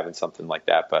 or having something like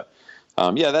that. But,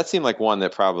 that seemed like one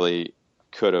that probably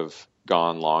could have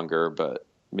gone longer, but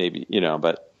maybe,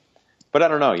 but I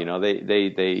don't know,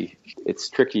 they it's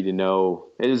tricky to know.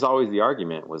 It is always the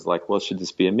argument was like, well, should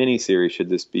this be a mini series? Should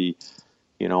this be,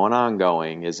 an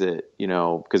ongoing? Is it,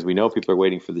 because we know people are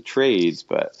waiting for the trades,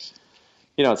 but,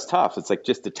 it's tough. It's like,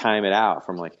 just to time it out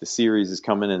from, like, the series is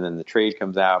coming and then the trade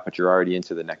comes out, but you're already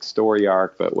into the next story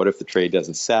arc. But what if the trade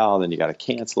doesn't sell? Then you got to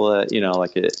cancel it.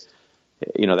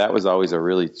 That was always a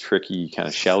really tricky kind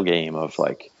of shell game of,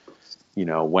 like,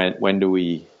 when do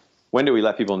we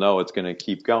let people know it's going to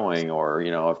keep going? Or,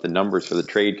 if the numbers for the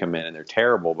trade come in and they're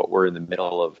terrible, but we're in the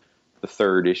middle of the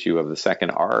third issue of the second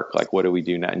arc, like, what do we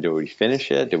do now? Do we finish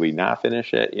it? Do we not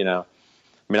finish it?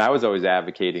 I mean, I was always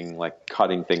advocating, like,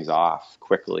 cutting things off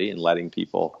quickly and letting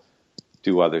people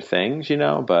do other things,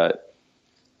 but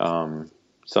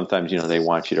sometimes, they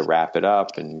want you to wrap it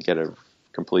up and get a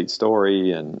complete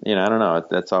story. And, I don't know,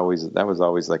 that was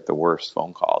always like the worst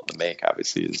phone call to make,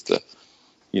 obviously, is the,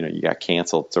 you got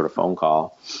canceled sort of phone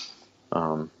call.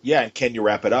 And can you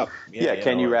wrap it up?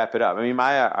 Can you wrap it up? I mean,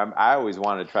 I always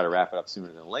wanted to try to wrap it up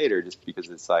sooner than later, just because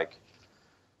it's like,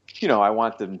 I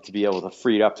want them to be able to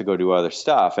free it up to go do other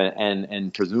stuff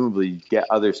and presumably get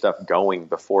other stuff going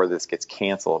before this gets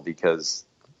canceled, because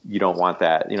you don't want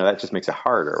that, that just makes it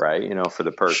harder, right? For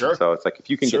the person. Sure. So it's like, if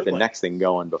you can get the next thing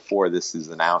going before this is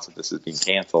announced that this is being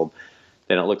canceled,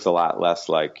 then it looks a lot less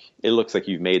like, it looks like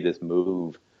you've made this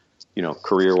move,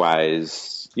 career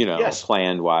wise,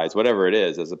 planned wise, whatever it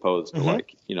is, as opposed to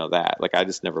like, that. Like, I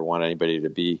just never want anybody to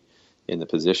be in the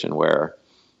position where,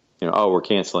 we're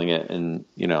canceling it, and,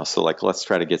 so, like, let's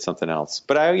try to get something else.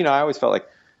 But I always felt like,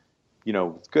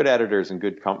 good editors and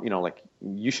good, like,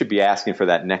 you should be asking for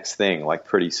that next thing, like,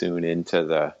 pretty soon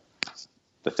into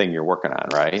the thing you're working on,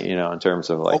 right? In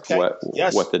terms of, like,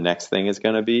 what the next thing is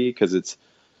going to be, because it's,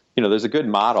 there's a good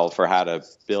model for how to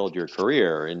build your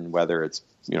career, and whether it's,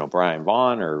 Brian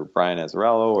Vaughn or Brian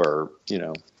Azzarello or,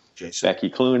 Jason. Becky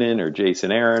Cloonan or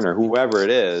Jason Aaron or whoever it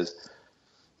is,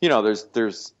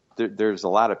 there's a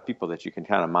lot of people that you can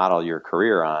kind of model your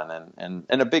career on. And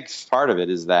a big part of it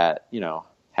is that,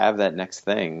 have that next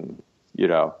thing,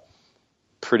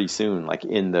 pretty soon, like,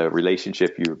 in the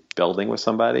relationship you're building with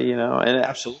somebody, and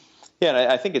absolutely. Yeah.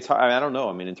 And I think it's hard. I mean, I don't know.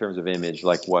 I mean, in terms of Image,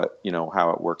 like, what, how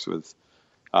it works with,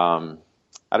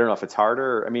 I don't know if it's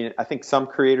harder. I mean, I think some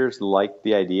creators like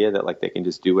the idea that, like, they can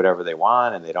just do whatever they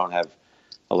want and they don't have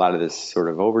a lot of this sort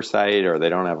of oversight, or they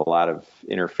don't have a lot of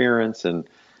interference.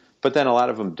 But then a lot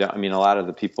of them don't. I mean, a lot of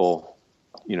the people,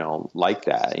 like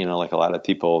that, like, a lot of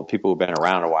people who've been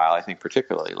around a while, I think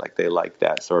particularly, like, they like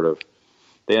that sort of,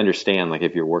 they understand, like,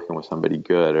 if you're working with somebody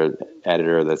good, or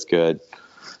editor that's good,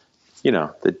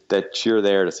 that you're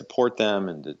there to support them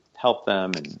and to help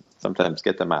them and sometimes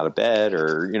get them out of bed,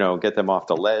 or, get them off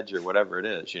the ledge, or whatever it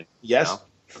is. Yes.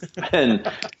 And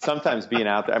sometimes being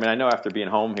out there, I mean, I know after being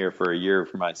home here for a year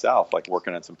for myself, like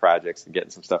working on some projects and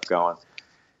getting some stuff going,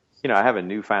 I have a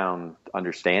newfound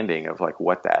understanding of like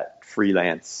what that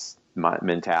freelance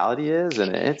mentality is.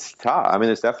 And it's tough. I mean,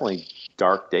 there's definitely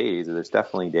dark days. There's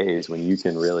definitely days when you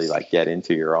can really like get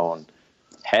into your own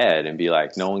head and be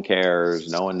like, no one cares.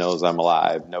 No one knows I'm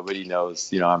alive. Nobody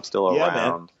knows, I'm still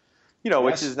around, Yes.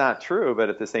 Which is not true. But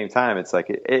at the same time, it's like,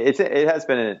 it has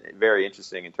been very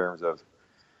interesting in terms of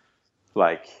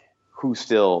like who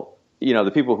still,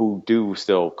 the people who do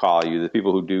still call you, the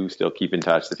people who do still keep in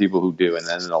touch, the people who do, and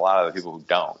then a lot of the people who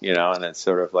don't, and it's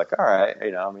sort of like, all right,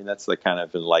 I mean, that's like kind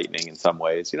of enlightening in some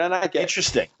ways, and I get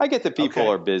interesting. I get that people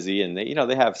are busy and they,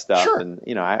 they have stuff, sure. And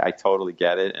I totally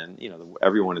get it, and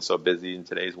everyone is so busy in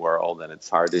today's world, and it's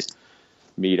hard to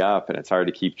meet up and it's hard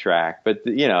to keep track. But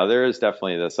there is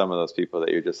definitely some of those people that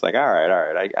you're just like, all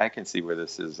right, I can see where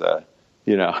this is,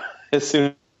 as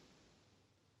soon.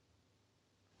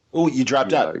 Oh, you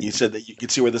dropped out. You said that you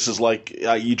could see where this is like.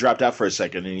 You dropped out for a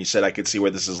second, and you said I could see where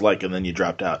this is like, and then you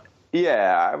dropped out.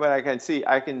 Yeah, but I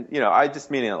I just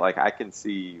meaning like I can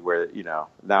see where,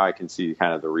 now I can see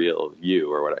kind of the real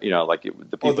you or what, like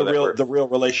the people the real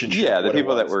relationship. Yeah, the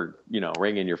people that were,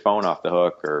 ringing your phone off the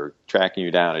hook or tracking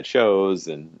you down at shows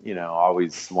and,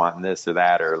 always wanting this or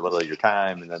that or a little of your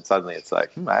time. And then suddenly it's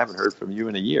like, I haven't heard from you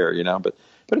in a year, but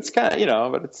it's kind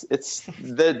of, but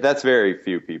that's very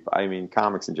few people. I mean,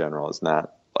 comics in general is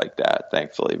not like that,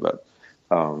 thankfully, but,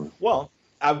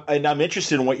 I'm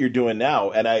interested in what you're doing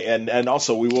now, and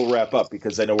also we will wrap up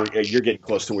because I know you're getting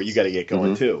close to where you got to get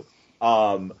going too.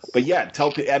 But yeah,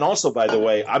 and also, by the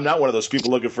way, I'm not one of those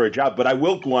people looking for a job, but I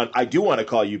do want to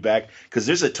call you back because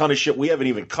there's a ton of shit we haven't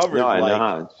even covered. No,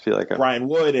 I feel like Brian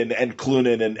Wood and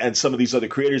Clunan and some of these other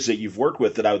creators that you've worked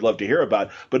with that I would love to hear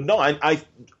about. But no, I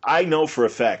know for a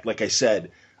fact, like I said,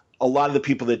 a lot of the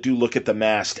people that do look at the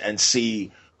mast and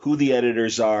see who the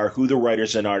editors are, who the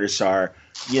writers and artists are,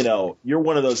 you're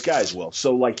one of those guys, Will.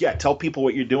 So tell people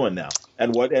what you're doing now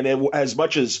and as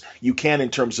much as you can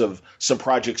in terms of some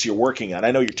projects you're working on.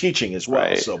 I know you're teaching as well.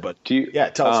 Right. So, but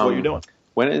tell us what you're doing.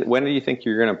 When do you think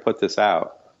you're going to put this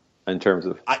out in terms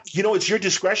of? It's your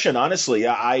discretion, honestly.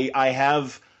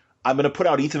 I'm going to put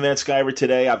out Ethan Van Sciver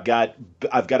today. I've got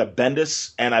a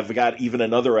Bendis, and I've got even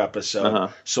another episode. Uh-huh.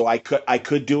 So I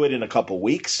could do it in a couple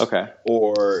weeks. Okay.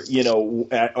 Or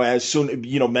as soon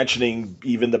mentioning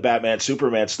even the Batman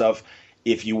Superman stuff.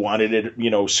 If you wanted it,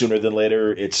 sooner than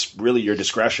later, it's really your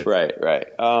discretion. Right. Yeah.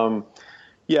 Well,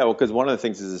 because one of the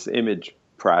things is this Image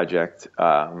project,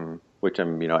 which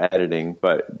I'm editing,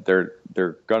 but they're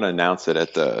going to announce it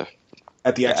at the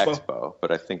expo,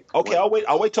 but I think I'll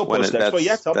wait till post expo.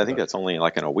 Yeah, I think that's only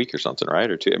like in a week or something, right?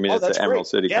 Or two. I mean, it's the Emerald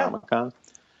City Comic Con.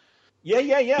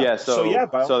 Yeah. Yeah.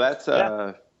 So that's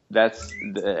Azzarello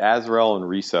and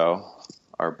Risso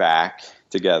are back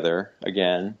together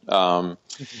again. And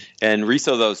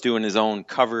Risso though is doing his own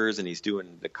covers and he's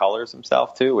doing the colors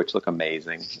himself too, which look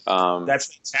amazing.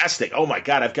 That's fantastic. Oh my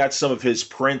God, I've got some of his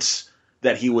prints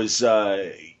that he was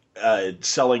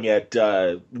selling at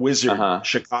Wizard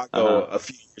Chicago a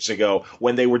few years ago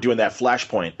when they were doing that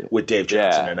Flashpoint with Dave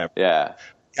Johnson and everything. Yeah.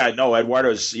 I know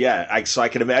Eduardo's. So I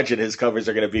can imagine his covers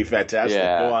are going to be fantastic.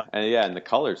 Yeah, and the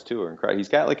colors too are incredible. He's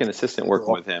got like an assistant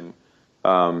working with him,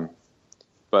 but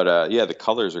the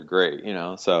colors are great.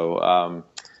 So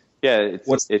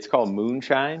it's called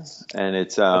Moonshine, and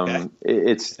it's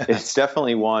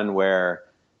definitely one where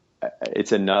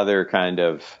it's another kind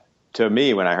of. To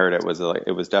me, when I heard it,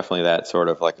 it was definitely that sort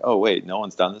of like, oh wait, no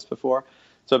one's done this before.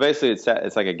 So basically,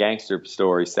 it's like a gangster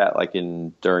story set like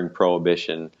during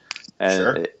Prohibition, and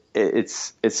sure.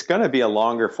 It's going to be a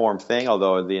longer form thing.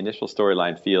 Although the initial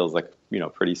storyline feels like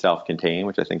pretty self-contained,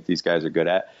 which I think these guys are good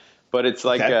at. But it's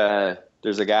like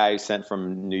there's a guy sent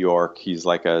from New York. He's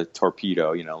like a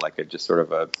torpedo, like just sort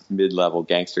of a mid-level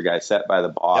gangster guy set by the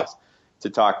boss to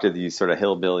talk to these sort of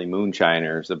hillbilly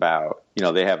moonshiners about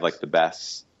they have like the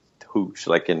best hooch,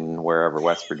 like in wherever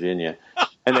West Virginia,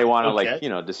 and they want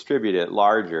to distribute it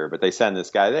larger, but they send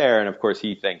this guy there, and of course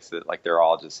he thinks that like they're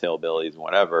all just hillbillies and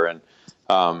whatever,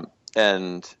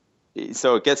 and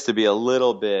so it gets to be a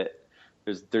little bit.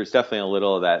 There's definitely a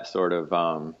little of that sort of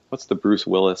what's the Bruce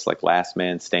Willis like Last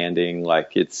Man Standing,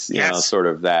 like it's sort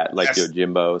of that like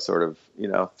Yojimbo sort of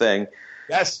thing.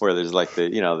 Yes. Where there's like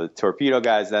the torpedo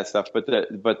guys, that stuff, but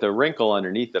the wrinkle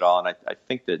underneath it all, and I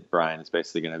think that Brian is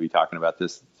basically going to be talking about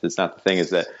this. It's not the thing is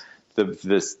that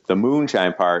the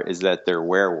moonshine part is that they're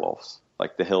werewolves,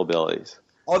 like the hillbillies.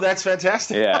 Oh, that's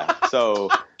fantastic. Yeah.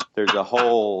 So there's a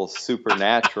whole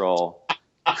supernatural,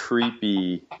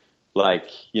 creepy, like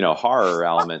horror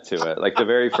element to it. Like the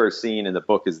very first scene in the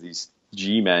book is these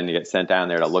G-men to get sent down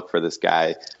there to look for this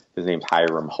guy. His name's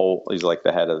Hiram Holt. He's like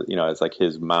the head of, it's like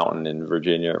his mountain in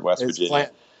Virginia, West Virginia.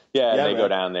 Yeah, and they go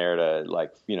down there to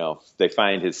like, they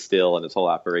find his still and his whole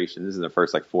operation. This is the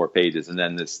first like 4 pages. And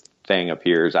then this thing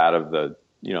appears out of the,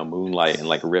 moonlight and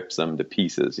like rips them to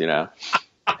pieces,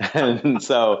 And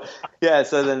so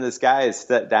then this guy is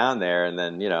set down there and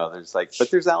then,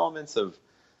 there's elements of,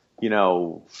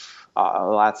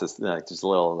 lots of like just a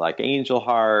little like Angel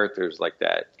Heart. There's like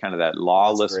that kind of that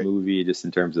Lawless movie, just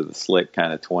in terms of the slick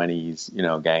kind of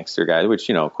 20s, gangster guy, which,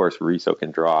 of course, Risso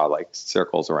can draw like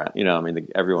circles around,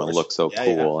 everyone looks so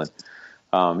cool. And,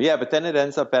 but then it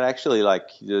ends up at actually like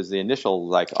there's the initial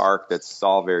like arc that's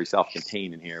all very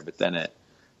self-contained in here. But then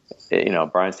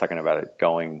Brian's talking about it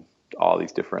going all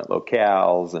these different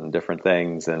locales and different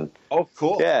things. And oh,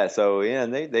 cool. Yeah. So,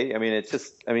 and they, it's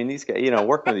just, these guys,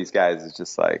 working with these guys is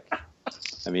just like,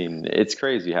 it's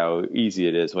crazy how easy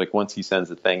it is. Like once he sends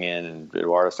the thing in and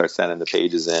Eduardo starts sending the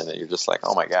pages in, and you're just like,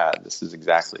 oh my God, this is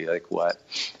exactly like what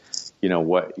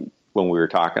when we were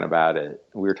talking about it,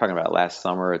 last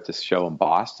summer at this show in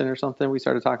Boston or something, we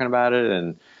started talking about it,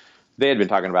 and they had been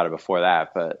talking about it before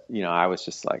that. But, I was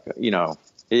just like,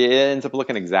 it ends up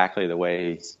looking exactly the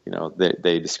way,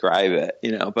 they describe it,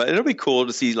 but it'll be cool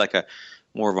to see like a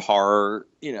more of a horror,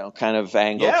 kind of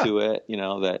angle to it,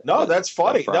 that's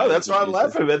funny. No, that's why I'm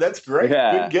laughing, man. That's great.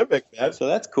 Yeah. Good gimmick, man. So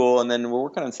that's cool. And then we're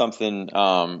working on something,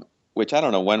 which I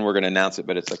don't know when we're going to announce it,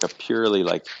 but it's like a purely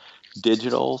like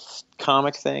digital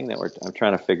comic thing that I'm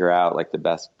trying to figure out like the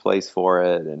best place for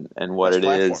it and what it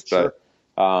is. Sure.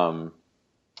 But,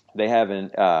 they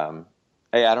haven't,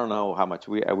 hey, I don't know how much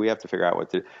we have to figure out what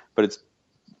to, but it's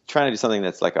trying to do something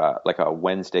that's like a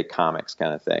Wednesday comics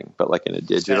kind of thing, but like in a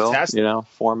digital,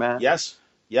 format. Yes.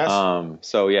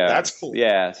 So yeah, that's cool.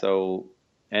 Yeah. So,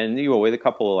 and with a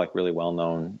couple of like really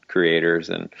well-known creators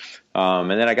and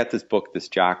then I got this book, this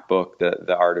Jock book,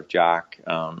 the Art of Jock,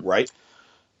 right.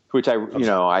 Which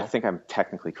I think I'm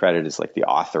technically credited as like the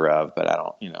author of, but I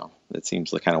don't, it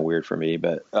seems like kind of weird for me,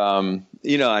 but,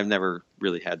 I've never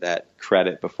really had that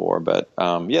credit before, but,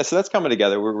 so that's coming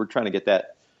together. We're trying to get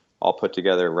that all put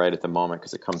together right at the moment,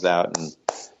 because it comes out in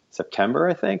September,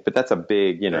 I think, but that's a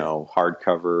big,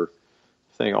 hardcover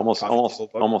thing,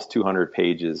 almost 200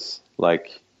 pages,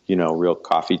 like, real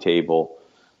coffee table,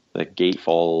 like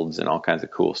gatefolds and all kinds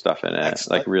of cool stuff in it.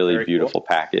 Excellent. Like really very beautiful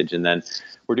package. And then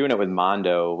we're doing it with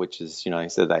Mondo, which is, like I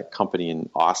said, that company in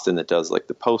Austin that does like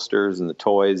the posters and the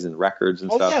toys and records and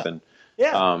stuff.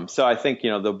 Yeah. And so I think,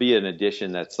 there'll be an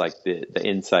edition that's like the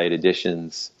Insight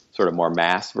Editions sort of more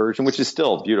mass version, which is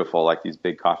still beautiful, like these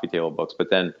big coffee table books. But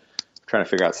then trying to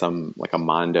figure out some like a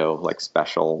Mondo like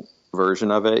special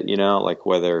version of it, like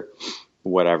whatever,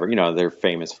 they're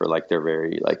famous for like their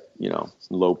very like,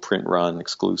 low print run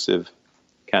exclusive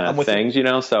kind of things,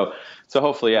 so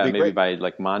hopefully, maybe great. By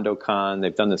like MondoCon,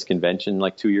 they've done this convention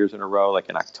like 2 years in a row, like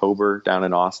in October down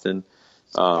in Austin.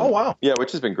 Oh, wow. Yeah.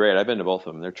 Which has been great. I've been to both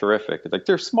of them. They're terrific. Like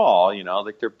they're small,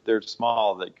 like they're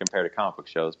small compared to comic book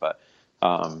shows, but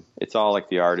it's all like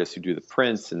the artists who do the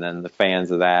prints and then the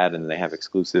fans of that. And they have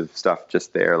exclusive stuff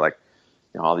just there, like,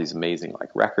 all these amazing like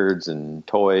records and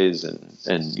toys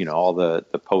and all the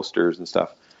posters and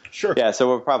stuff. Sure. Yeah. So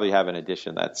we'll probably have an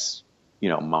edition that's,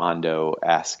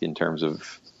 Mondo-esque in terms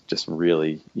of just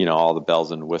really, all the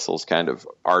bells and whistles kind of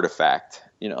artifact,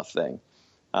 thing.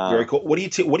 Very cool. What are you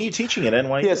teaching at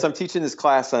NYU? Yes, I'm teaching this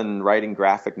class on writing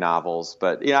graphic novels,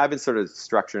 but I've been sort of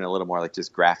structuring a little more like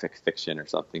just graphic fiction or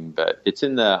something. But it's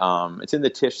in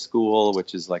the Tisch School,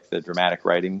 which is like the dramatic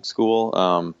writing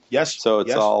school. Yes. So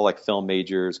it's all like film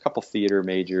majors, a couple theater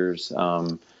majors,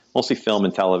 mostly film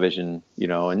and television,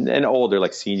 and older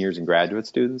like seniors and graduate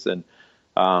students. And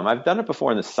I've done it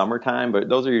before in the summertime, but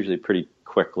those are usually pretty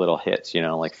quick little hits,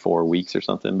 like 4 weeks or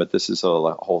something. But this is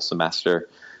a whole semester.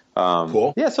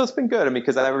 Cool. Yeah, so it's been good.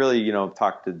 Because I really,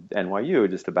 talked to NYU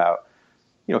just about,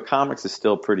 comics is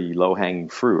still pretty low hanging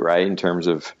fruit, right? In terms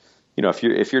of,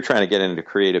 if you're trying to get into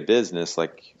creative business,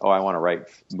 like, oh, I want to write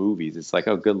movies. It's like,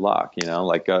 oh, good luck,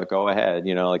 like go ahead,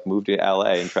 like move to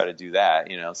LA and try to do that,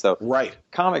 So right.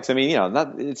 Comics,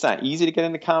 it's not easy to get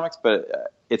into comics,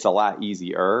 but it's a lot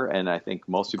easier. And I think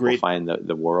most people find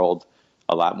the world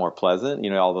a lot more pleasant.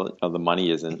 Although the money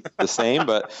isn't the same,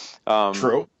 but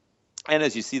true. And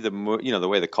as you see the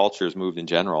way the culture has moved in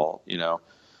general,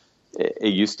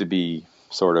 it used to be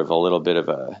sort of a little bit of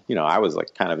a, I was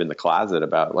like kind of in the closet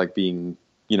about like being,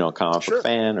 a comic book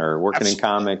fan or working in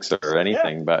comics or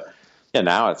anything. Yeah. But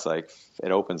now it's like,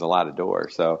 it opens a lot of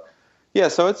doors. So Yeah,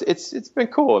 so it's been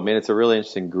cool. I mean, it's a really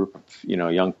interesting group of,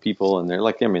 young people, and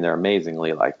they're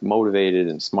amazingly like motivated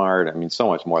and smart. I mean, so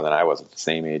much more than I was at the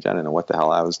same age. I don't know what the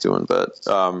hell I was doing, but it's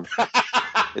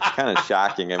kind of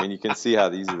shocking. I mean, you can see how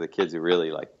these are the kids who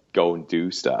really like go and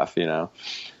do stuff, Absolutely,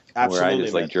 where I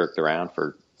just like jerked around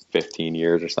for 15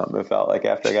 years or something. It felt like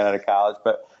after I got out of college,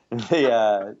 but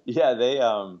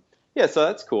so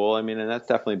that's cool. I mean, and that's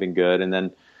definitely been good. And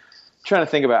then trying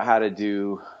to think about how to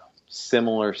do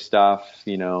similar stuff,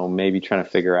 maybe trying to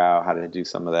figure out how to do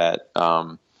some of that,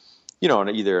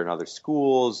 either in other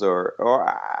schools or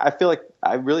I feel like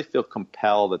I really feel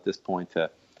compelled at this point to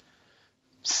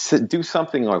do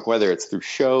something like, whether it's through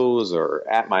shows or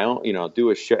at my own, do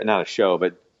a show, not a show,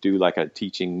 but do like a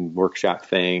teaching workshop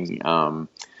thing.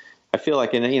 I feel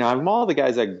like, and I'm all the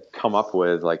guys I come up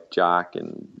with, like Jock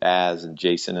and Az and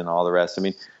Jason and all the rest. I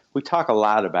mean, we talk a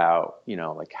lot about,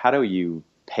 like, how do you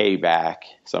pay back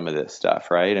some of this stuff,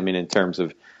 right? I mean, in terms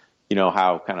of,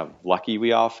 how kind of lucky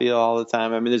we all feel all the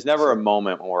time. I mean, there's never a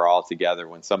moment when we're all together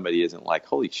when somebody isn't like,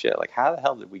 holy shit, like, how the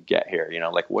hell did we get here?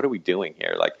 Like, what are we doing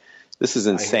here? Like, this is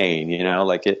insane,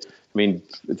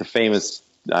 the famous,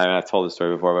 I've told this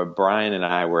story before, but Brian and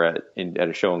I were at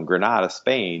a show in Granada,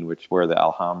 Spain, where the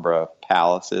Alhambra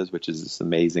Palace is, which is this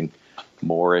amazing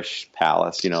Moorish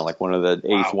palace, like one of the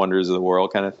eighth wonders of the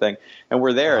world kind of thing. And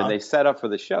we're there, and they set up for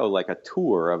the show like a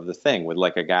tour of the thing with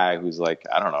like a guy who's like,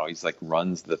 I don't know, he's like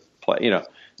runs the play,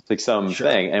 it's like some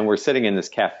thing. And we're sitting in this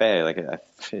cafe, like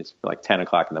it's like 10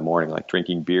 o'clock in the morning, like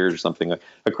drinking beers or something, like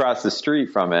across the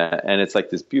street from it. And it's like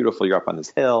this beautiful, you're up on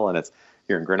this hill, and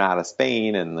you're in Granada,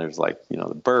 Spain, and there's like,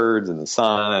 the birds and the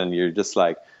sun, and you're just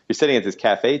like, you're sitting at this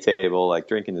cafe table, like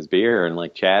drinking this beer and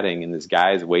like chatting, and this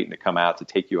guy's waiting to come out to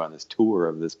take you on this tour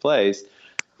of this place,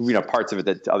 parts of it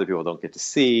that other people don't get to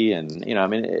see. And,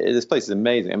 this place is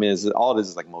amazing. I mean, all it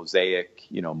is like mosaic,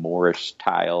 Moorish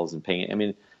tiles and paint. I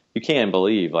mean, you can't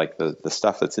believe like the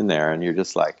stuff that's in there. And you're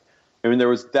just like, there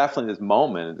was definitely this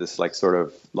moment, this like sort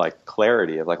of like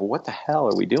clarity of like, what the hell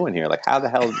are we doing here? Like, how the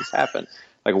hell did this happen?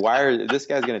 Like, this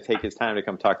guy's going to take his time to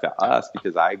come talk to us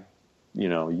because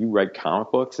you write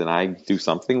comic books and I do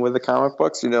something with the comic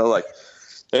books, it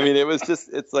was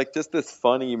it's like just this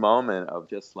funny moment of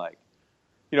just like,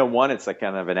 one, it's like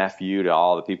kind of an FU to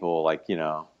all the people, like,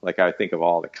 like I think of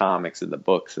all the comics and the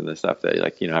books and the stuff that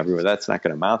like, everyone, that's not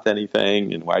going to amount to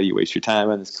anything. And why do you waste your time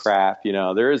on this crap?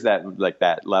 There is that, like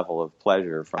that level of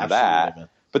pleasure from that. Man.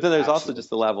 But then there's also just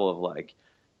the level of like,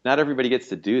 not everybody gets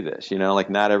to do this, like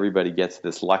not everybody gets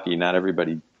this lucky. Not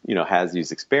everybody, has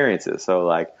these experiences. So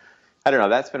like, I don't know,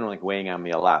 that's been like weighing on me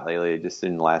a lot lately, just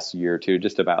in the last year or two,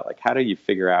 just about like, how do you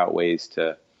figure out ways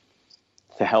to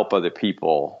help other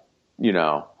people,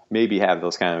 maybe have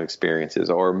those kind of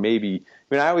experiences, or maybe,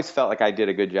 I always felt like I did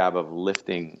a good job of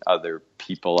lifting other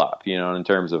people up, in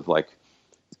terms of like,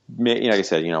 like I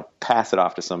said, pass it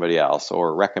off to somebody else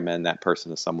or recommend that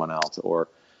person to someone else, or,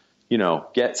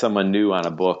 get someone new on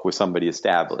a book with somebody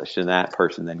established and that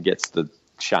person then gets the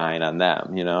shine on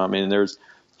them,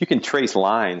 you can trace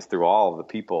lines through all of the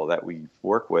people that we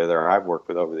work with or I've worked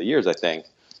with over the years. I think,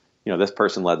 this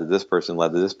person led to this person,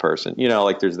 led to this person,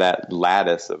 like there's that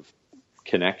lattice of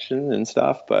connection and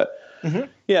stuff. But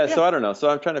so I don't know. So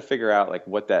I'm trying to figure out like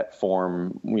what that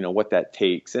form, what that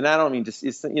takes. And I don't mean just,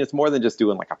 it's more than just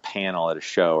doing like a panel at a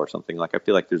show or something. Like I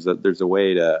feel like there's a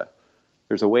way to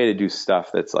do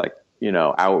stuff that's like,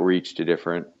 outreach to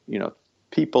different,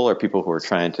 people or people who are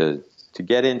trying to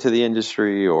get into the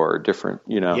industry or different,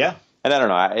 And I don't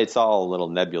know, it's all a little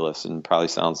nebulous and probably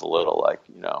sounds a little like,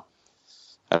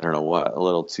 I don't know what, a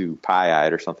little too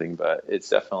pie-eyed or something, but it's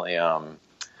definitely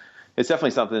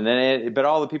something. And but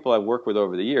all the people I've worked with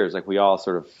over the years, like we all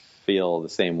sort of feel the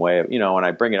same way. When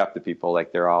I bring it up to people,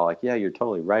 like they're all like, yeah, you're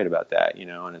totally right about that,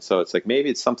 And so it's like, maybe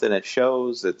it's something that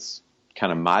shows that's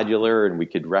kind of modular and we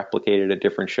could replicate it at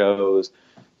different shows.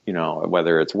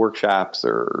 Whether it's workshops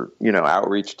or,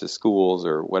 outreach to schools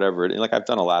or whatever. And like I've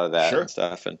done a lot of that and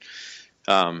stuff.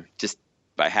 And just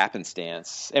by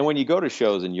happenstance. And when you go to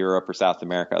shows in Europe or South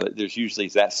America, there's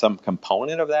usually some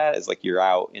component of that is like you're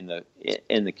out in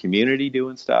the community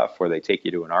doing stuff, or they take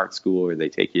you to an art school, or they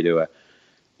take you to a,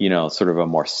 sort of a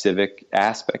more civic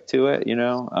aspect to it,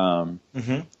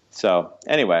 So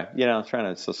anyway,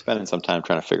 spending some time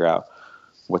trying to figure out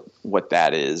what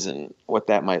that is and what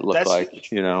that might look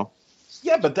like,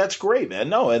 Yeah, but that's great, man.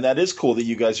 No, and that is cool that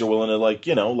you guys are willing to like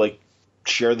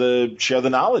share the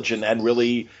knowledge and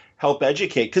really help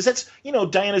educate, because that's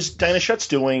Diana Shutt's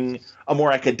doing a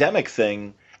more academic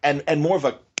thing and more of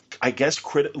a I guess,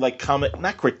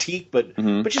 not critique, but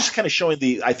just kind of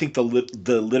showing I think the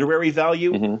literary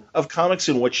value of comics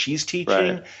and what she's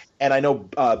teaching. Right. And I know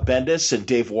Bendis and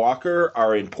Dave Walker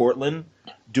are in Portland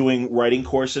doing writing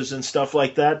courses and stuff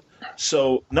like that.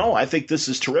 So, no, I think this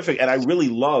is terrific. And I really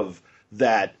love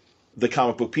that the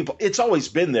comic book people, it's always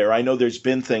been there. I know there's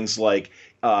been things like,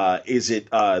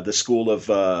 the School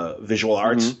of Visual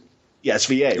Arts? Yeah,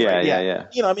 SVA, right? Yeah.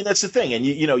 You know, I mean, that's the thing. And,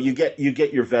 you get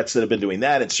your vets that have been doing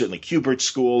that, and certainly Kubert's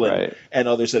school and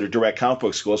others that are direct comic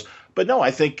book schools. But no,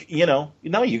 I think,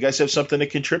 you guys have something to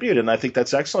contribute, and I think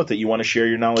that's excellent that you want to share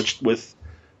your knowledge with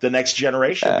the next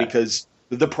generation because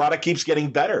the product keeps getting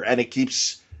better and it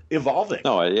keeps evolving.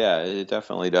 No, yeah, it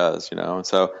definitely does,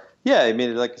 So, yeah, I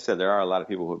mean, like you said, there are a lot of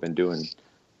people who have been doing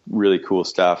really cool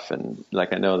stuff. And,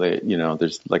 like, I know that,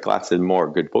 there's, like, lots of more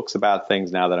good books about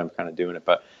things now that I'm kind of doing it.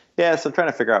 But, yeah, so I'm trying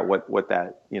to figure out what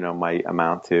that, might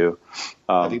amount to.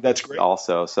 I think that's great.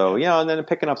 Also. So, and then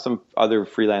picking up some other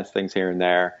freelance things here and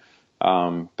there.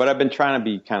 But I've been trying to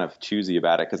be kind of choosy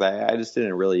about it because I just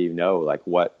didn't really know, like,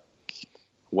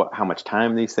 how much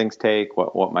time these things take,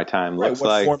 what my time looks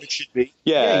like. What form it should be.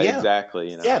 Yeah,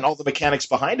 exactly. Yeah, and all the mechanics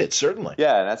behind it, certainly.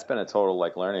 Yeah, and that's been a total,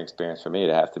 like, learning experience for me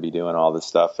to have to be doing all this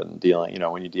stuff and dealing,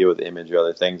 when you deal with Image or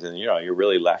other things and, you're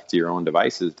really left to your own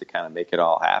devices to kind of make it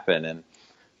all happen. And,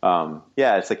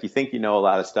 it's like you think you know a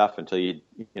lot of stuff until you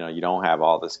don't have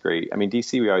all this great. I mean,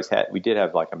 DC, we did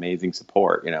have, like, amazing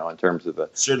support, in terms of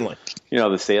certainly,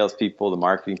 the sales people, the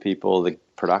marketing people, the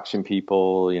production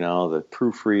people, the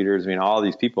proofreaders. I mean, all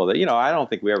these people that, I don't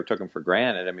think we ever took them for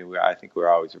granted. I mean, I think we were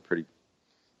always a pretty,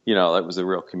 it was a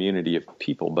real community of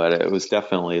people, but it was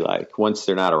definitely like, once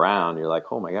they're not around, you're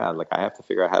like, oh my God, like I have to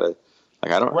figure out how to,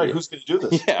 like, I don't right. Who's going to do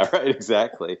this? Yeah, right.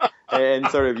 Exactly. And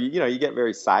sort of, you get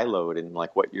very siloed in,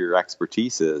 like, what your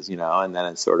expertise is, and then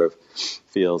it sort of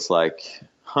feels like,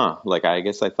 like, I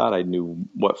guess I thought I knew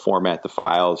what format the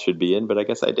files should be in, but I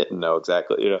guess I didn't know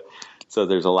exactly, So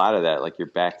there's a lot of that, like, you're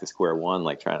back to square one,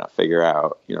 like, trying to figure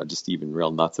out, just even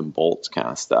real nuts and bolts kind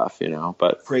of stuff,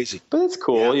 but crazy, but it's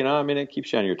cool. I mean, it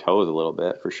keeps you on your toes a little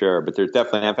bit for sure, but there's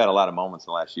definitely, I've had a lot of moments in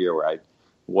the last year where I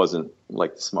wasn't,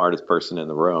 like, the smartest person in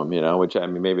the room, which, I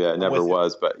mean, maybe I never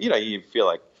was, but, you feel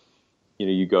like,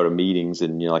 you go to meetings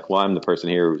and you're like, well, I'm the person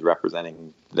here who's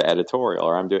representing the editorial,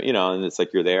 or I'm doing, and it's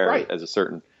like you're there as a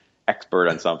certain expert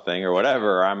on something or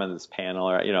whatever, or I'm in this panel,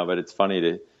 or, but it's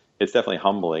it's definitely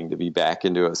humbling to be back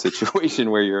into a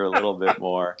situation where you're a little bit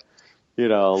more,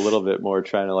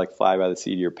 trying to, like, fly by the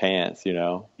seat of your pants,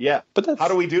 Yeah. But how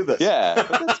do we do this? Yeah.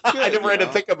 But that's good, I never had to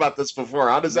think about this before.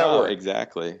 How does that work?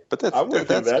 Exactly. But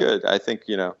that's good. I think,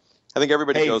 I think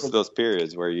everybody goes through those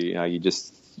periods where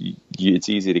it's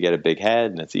easy to get a big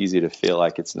head and it's easy to feel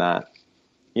like it's not,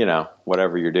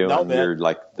 whatever you're doing, you're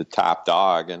like the top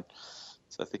dog. And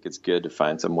so I think it's good to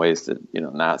find some ways to,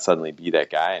 not suddenly be that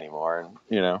guy anymore.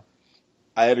 And,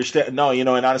 I understand. No, and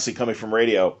honestly, coming from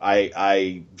radio,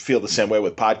 I feel the same way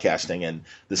with podcasting and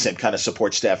the same kind of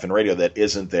support staff in radio that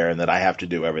isn't there and that I have to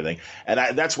do everything.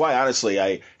 And that's why,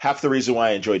 honestly, half the reason why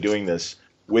I enjoy doing this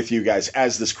with you guys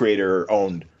as this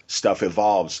creator-owned stuff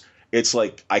evolves, it's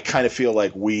like I kind of feel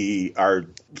like we are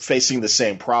facing the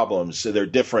same problems. So they're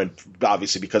different,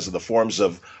 obviously, because of the forms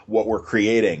of what we're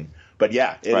creating. But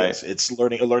yeah, it is. It's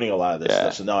learning a lot of this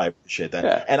stuff. So no, I appreciate that.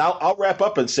 Yeah. And I'll wrap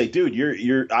up and say,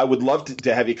 dude, I would love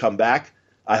to have you come back.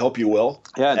 I hope you will.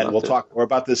 Yeah, and we'll talk more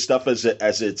about this stuff as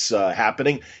it's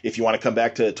happening. If you want to come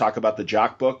back to talk about the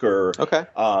Jock book or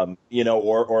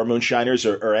or Moonshiners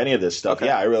or any of this stuff. Okay.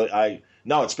 Yeah,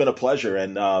 no, it's been a pleasure.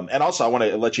 And also I want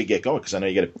to let you get going because I know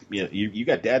you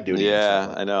got dad duty.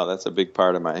 Yeah, I know that's a big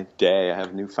part of my day. I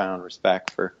have newfound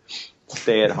respect for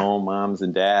stay-at-home moms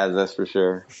and dads, that's for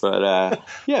sure. But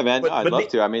yeah, man, I'd love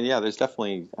to. I mean, there's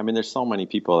definitely. I mean, there's so many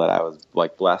people that I was,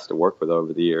 like, blessed to work with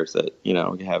over the years that you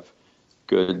have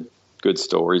good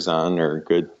stories on or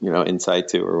good insight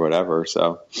to or whatever.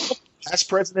 So past,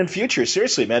 present, and future.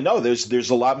 Seriously, man. No, there's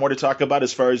a lot more to talk about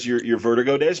as far as your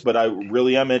Vertigo days, but I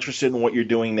really am interested in what you're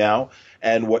doing now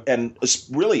and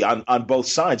really on both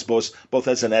sides, both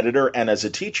as an editor and as a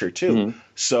teacher too. Mm-hmm.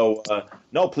 So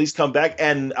no, please come back,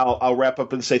 and I'll wrap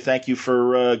up and say thank you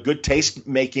for good taste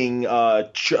making.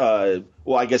 Well,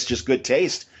 I guess just good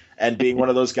taste and being one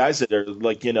of those guys that are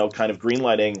like kind of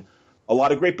greenlighting a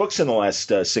lot of great books in the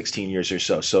last 16 years or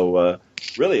so. So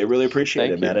really, I really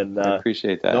appreciate it, man. And I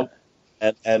appreciate that.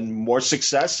 And more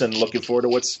success, and looking forward to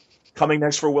what's coming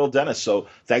next for Will Dennis. So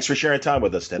thanks for sharing time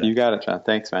with us today. You got it, John.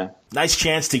 Thanks, man. Nice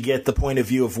chance to get the point of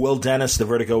view of Will Dennis, the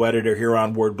Vertigo editor here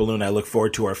on Word Balloon. I look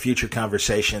forward to our future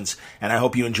conversations, and I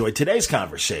hope you enjoyed today's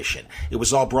conversation. It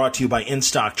was all brought to you by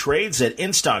InStock Trades at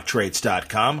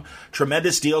InStockTrades.com.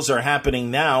 Tremendous deals are happening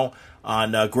now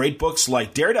on great books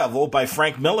like Daredevil by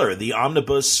Frank Miller. The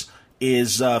omnibus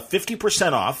is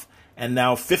 50% off. And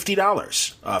now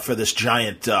 $50 for this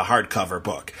giant hardcover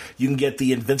book. You can get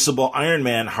the Invincible Iron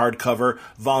Man hardcover,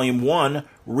 Volume 1,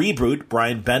 Reboot,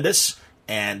 Brian Bendis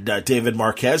and David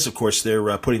Marquez. Of course,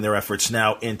 they're putting their efforts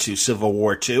now into Civil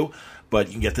War 2. But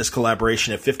you can get this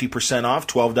collaboration at 50% off,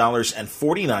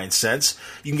 $12.49.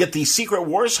 You can get the Secret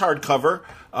Wars hardcover,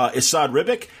 Esad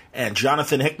Ribic and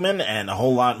Jonathan Hickman, and a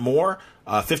whole lot more.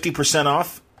 50%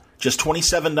 off, just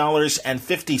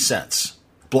 $27.50.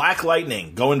 Black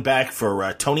Lightning, going back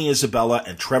for Tony Isabella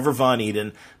and Trevor Von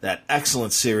Eden, that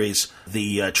excellent series.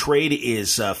 The trade is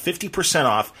 50%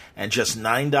 off and just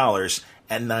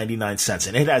 $9.99.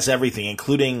 And it has everything,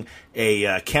 including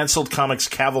a canceled comics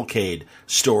cavalcade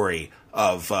story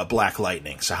of Black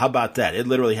Lightning. So how about that? It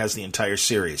literally has the entire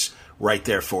series right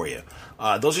there for you.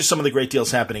 Those are some of the great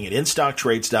deals happening at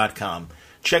InStockTrades.com.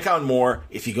 Check out more.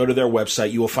 If you go to their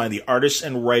website, you will find the artists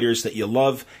and writers that you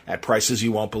love at prices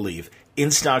you won't believe.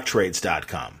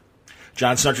 InStockTrades.com.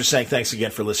 John Suntra saying thanks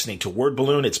again for listening to Word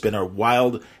Balloon. It's been a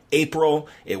wild April.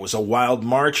 It was a wild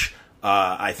March.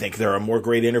 I think there are more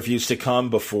great interviews to come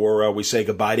before we say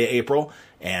goodbye to April.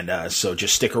 And so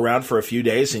just stick around for a few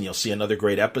days and you'll see another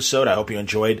great episode. I hope you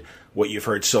enjoyed what you've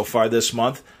heard so far this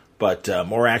month. But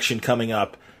more action coming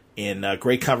up in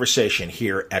great conversation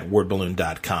here at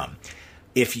WordBalloon.com.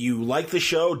 If you like the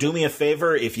show, do me a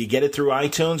favor. If you get it through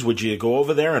iTunes, would you go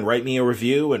over there and write me a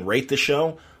review and rate the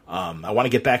show? I want to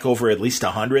get back over at least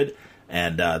 100,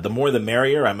 and the more the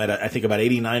merrier. I'm at, I think, about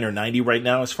 89 or 90 right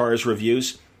now as far as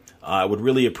reviews. I would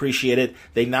really appreciate it.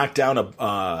 They knocked down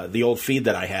the old feed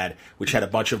that I had, which had a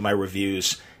bunch of my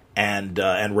reviews and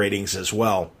ratings as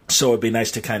well. So it'd be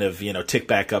nice to kind of, tick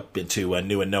back up into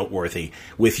new and noteworthy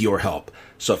with your help.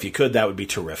 So if you could, that would be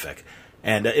terrific.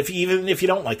 And even if you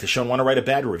don't like the show and want to write a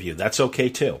bad review, that's okay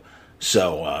too.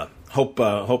 So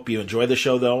hope you enjoy the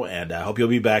show, though, and I hope you'll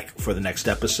be back for the next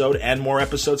episode and more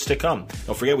episodes to come.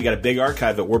 Don't forget, we got a big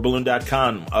archive at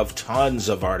wordballoon.com of tons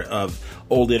of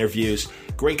old interviews,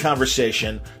 great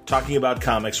conversation, talking about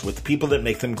comics with the people that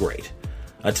make them great.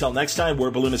 Until next time,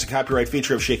 Word Balloon is a copyright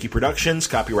feature of Shaky Productions,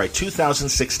 copyright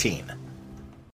 2016.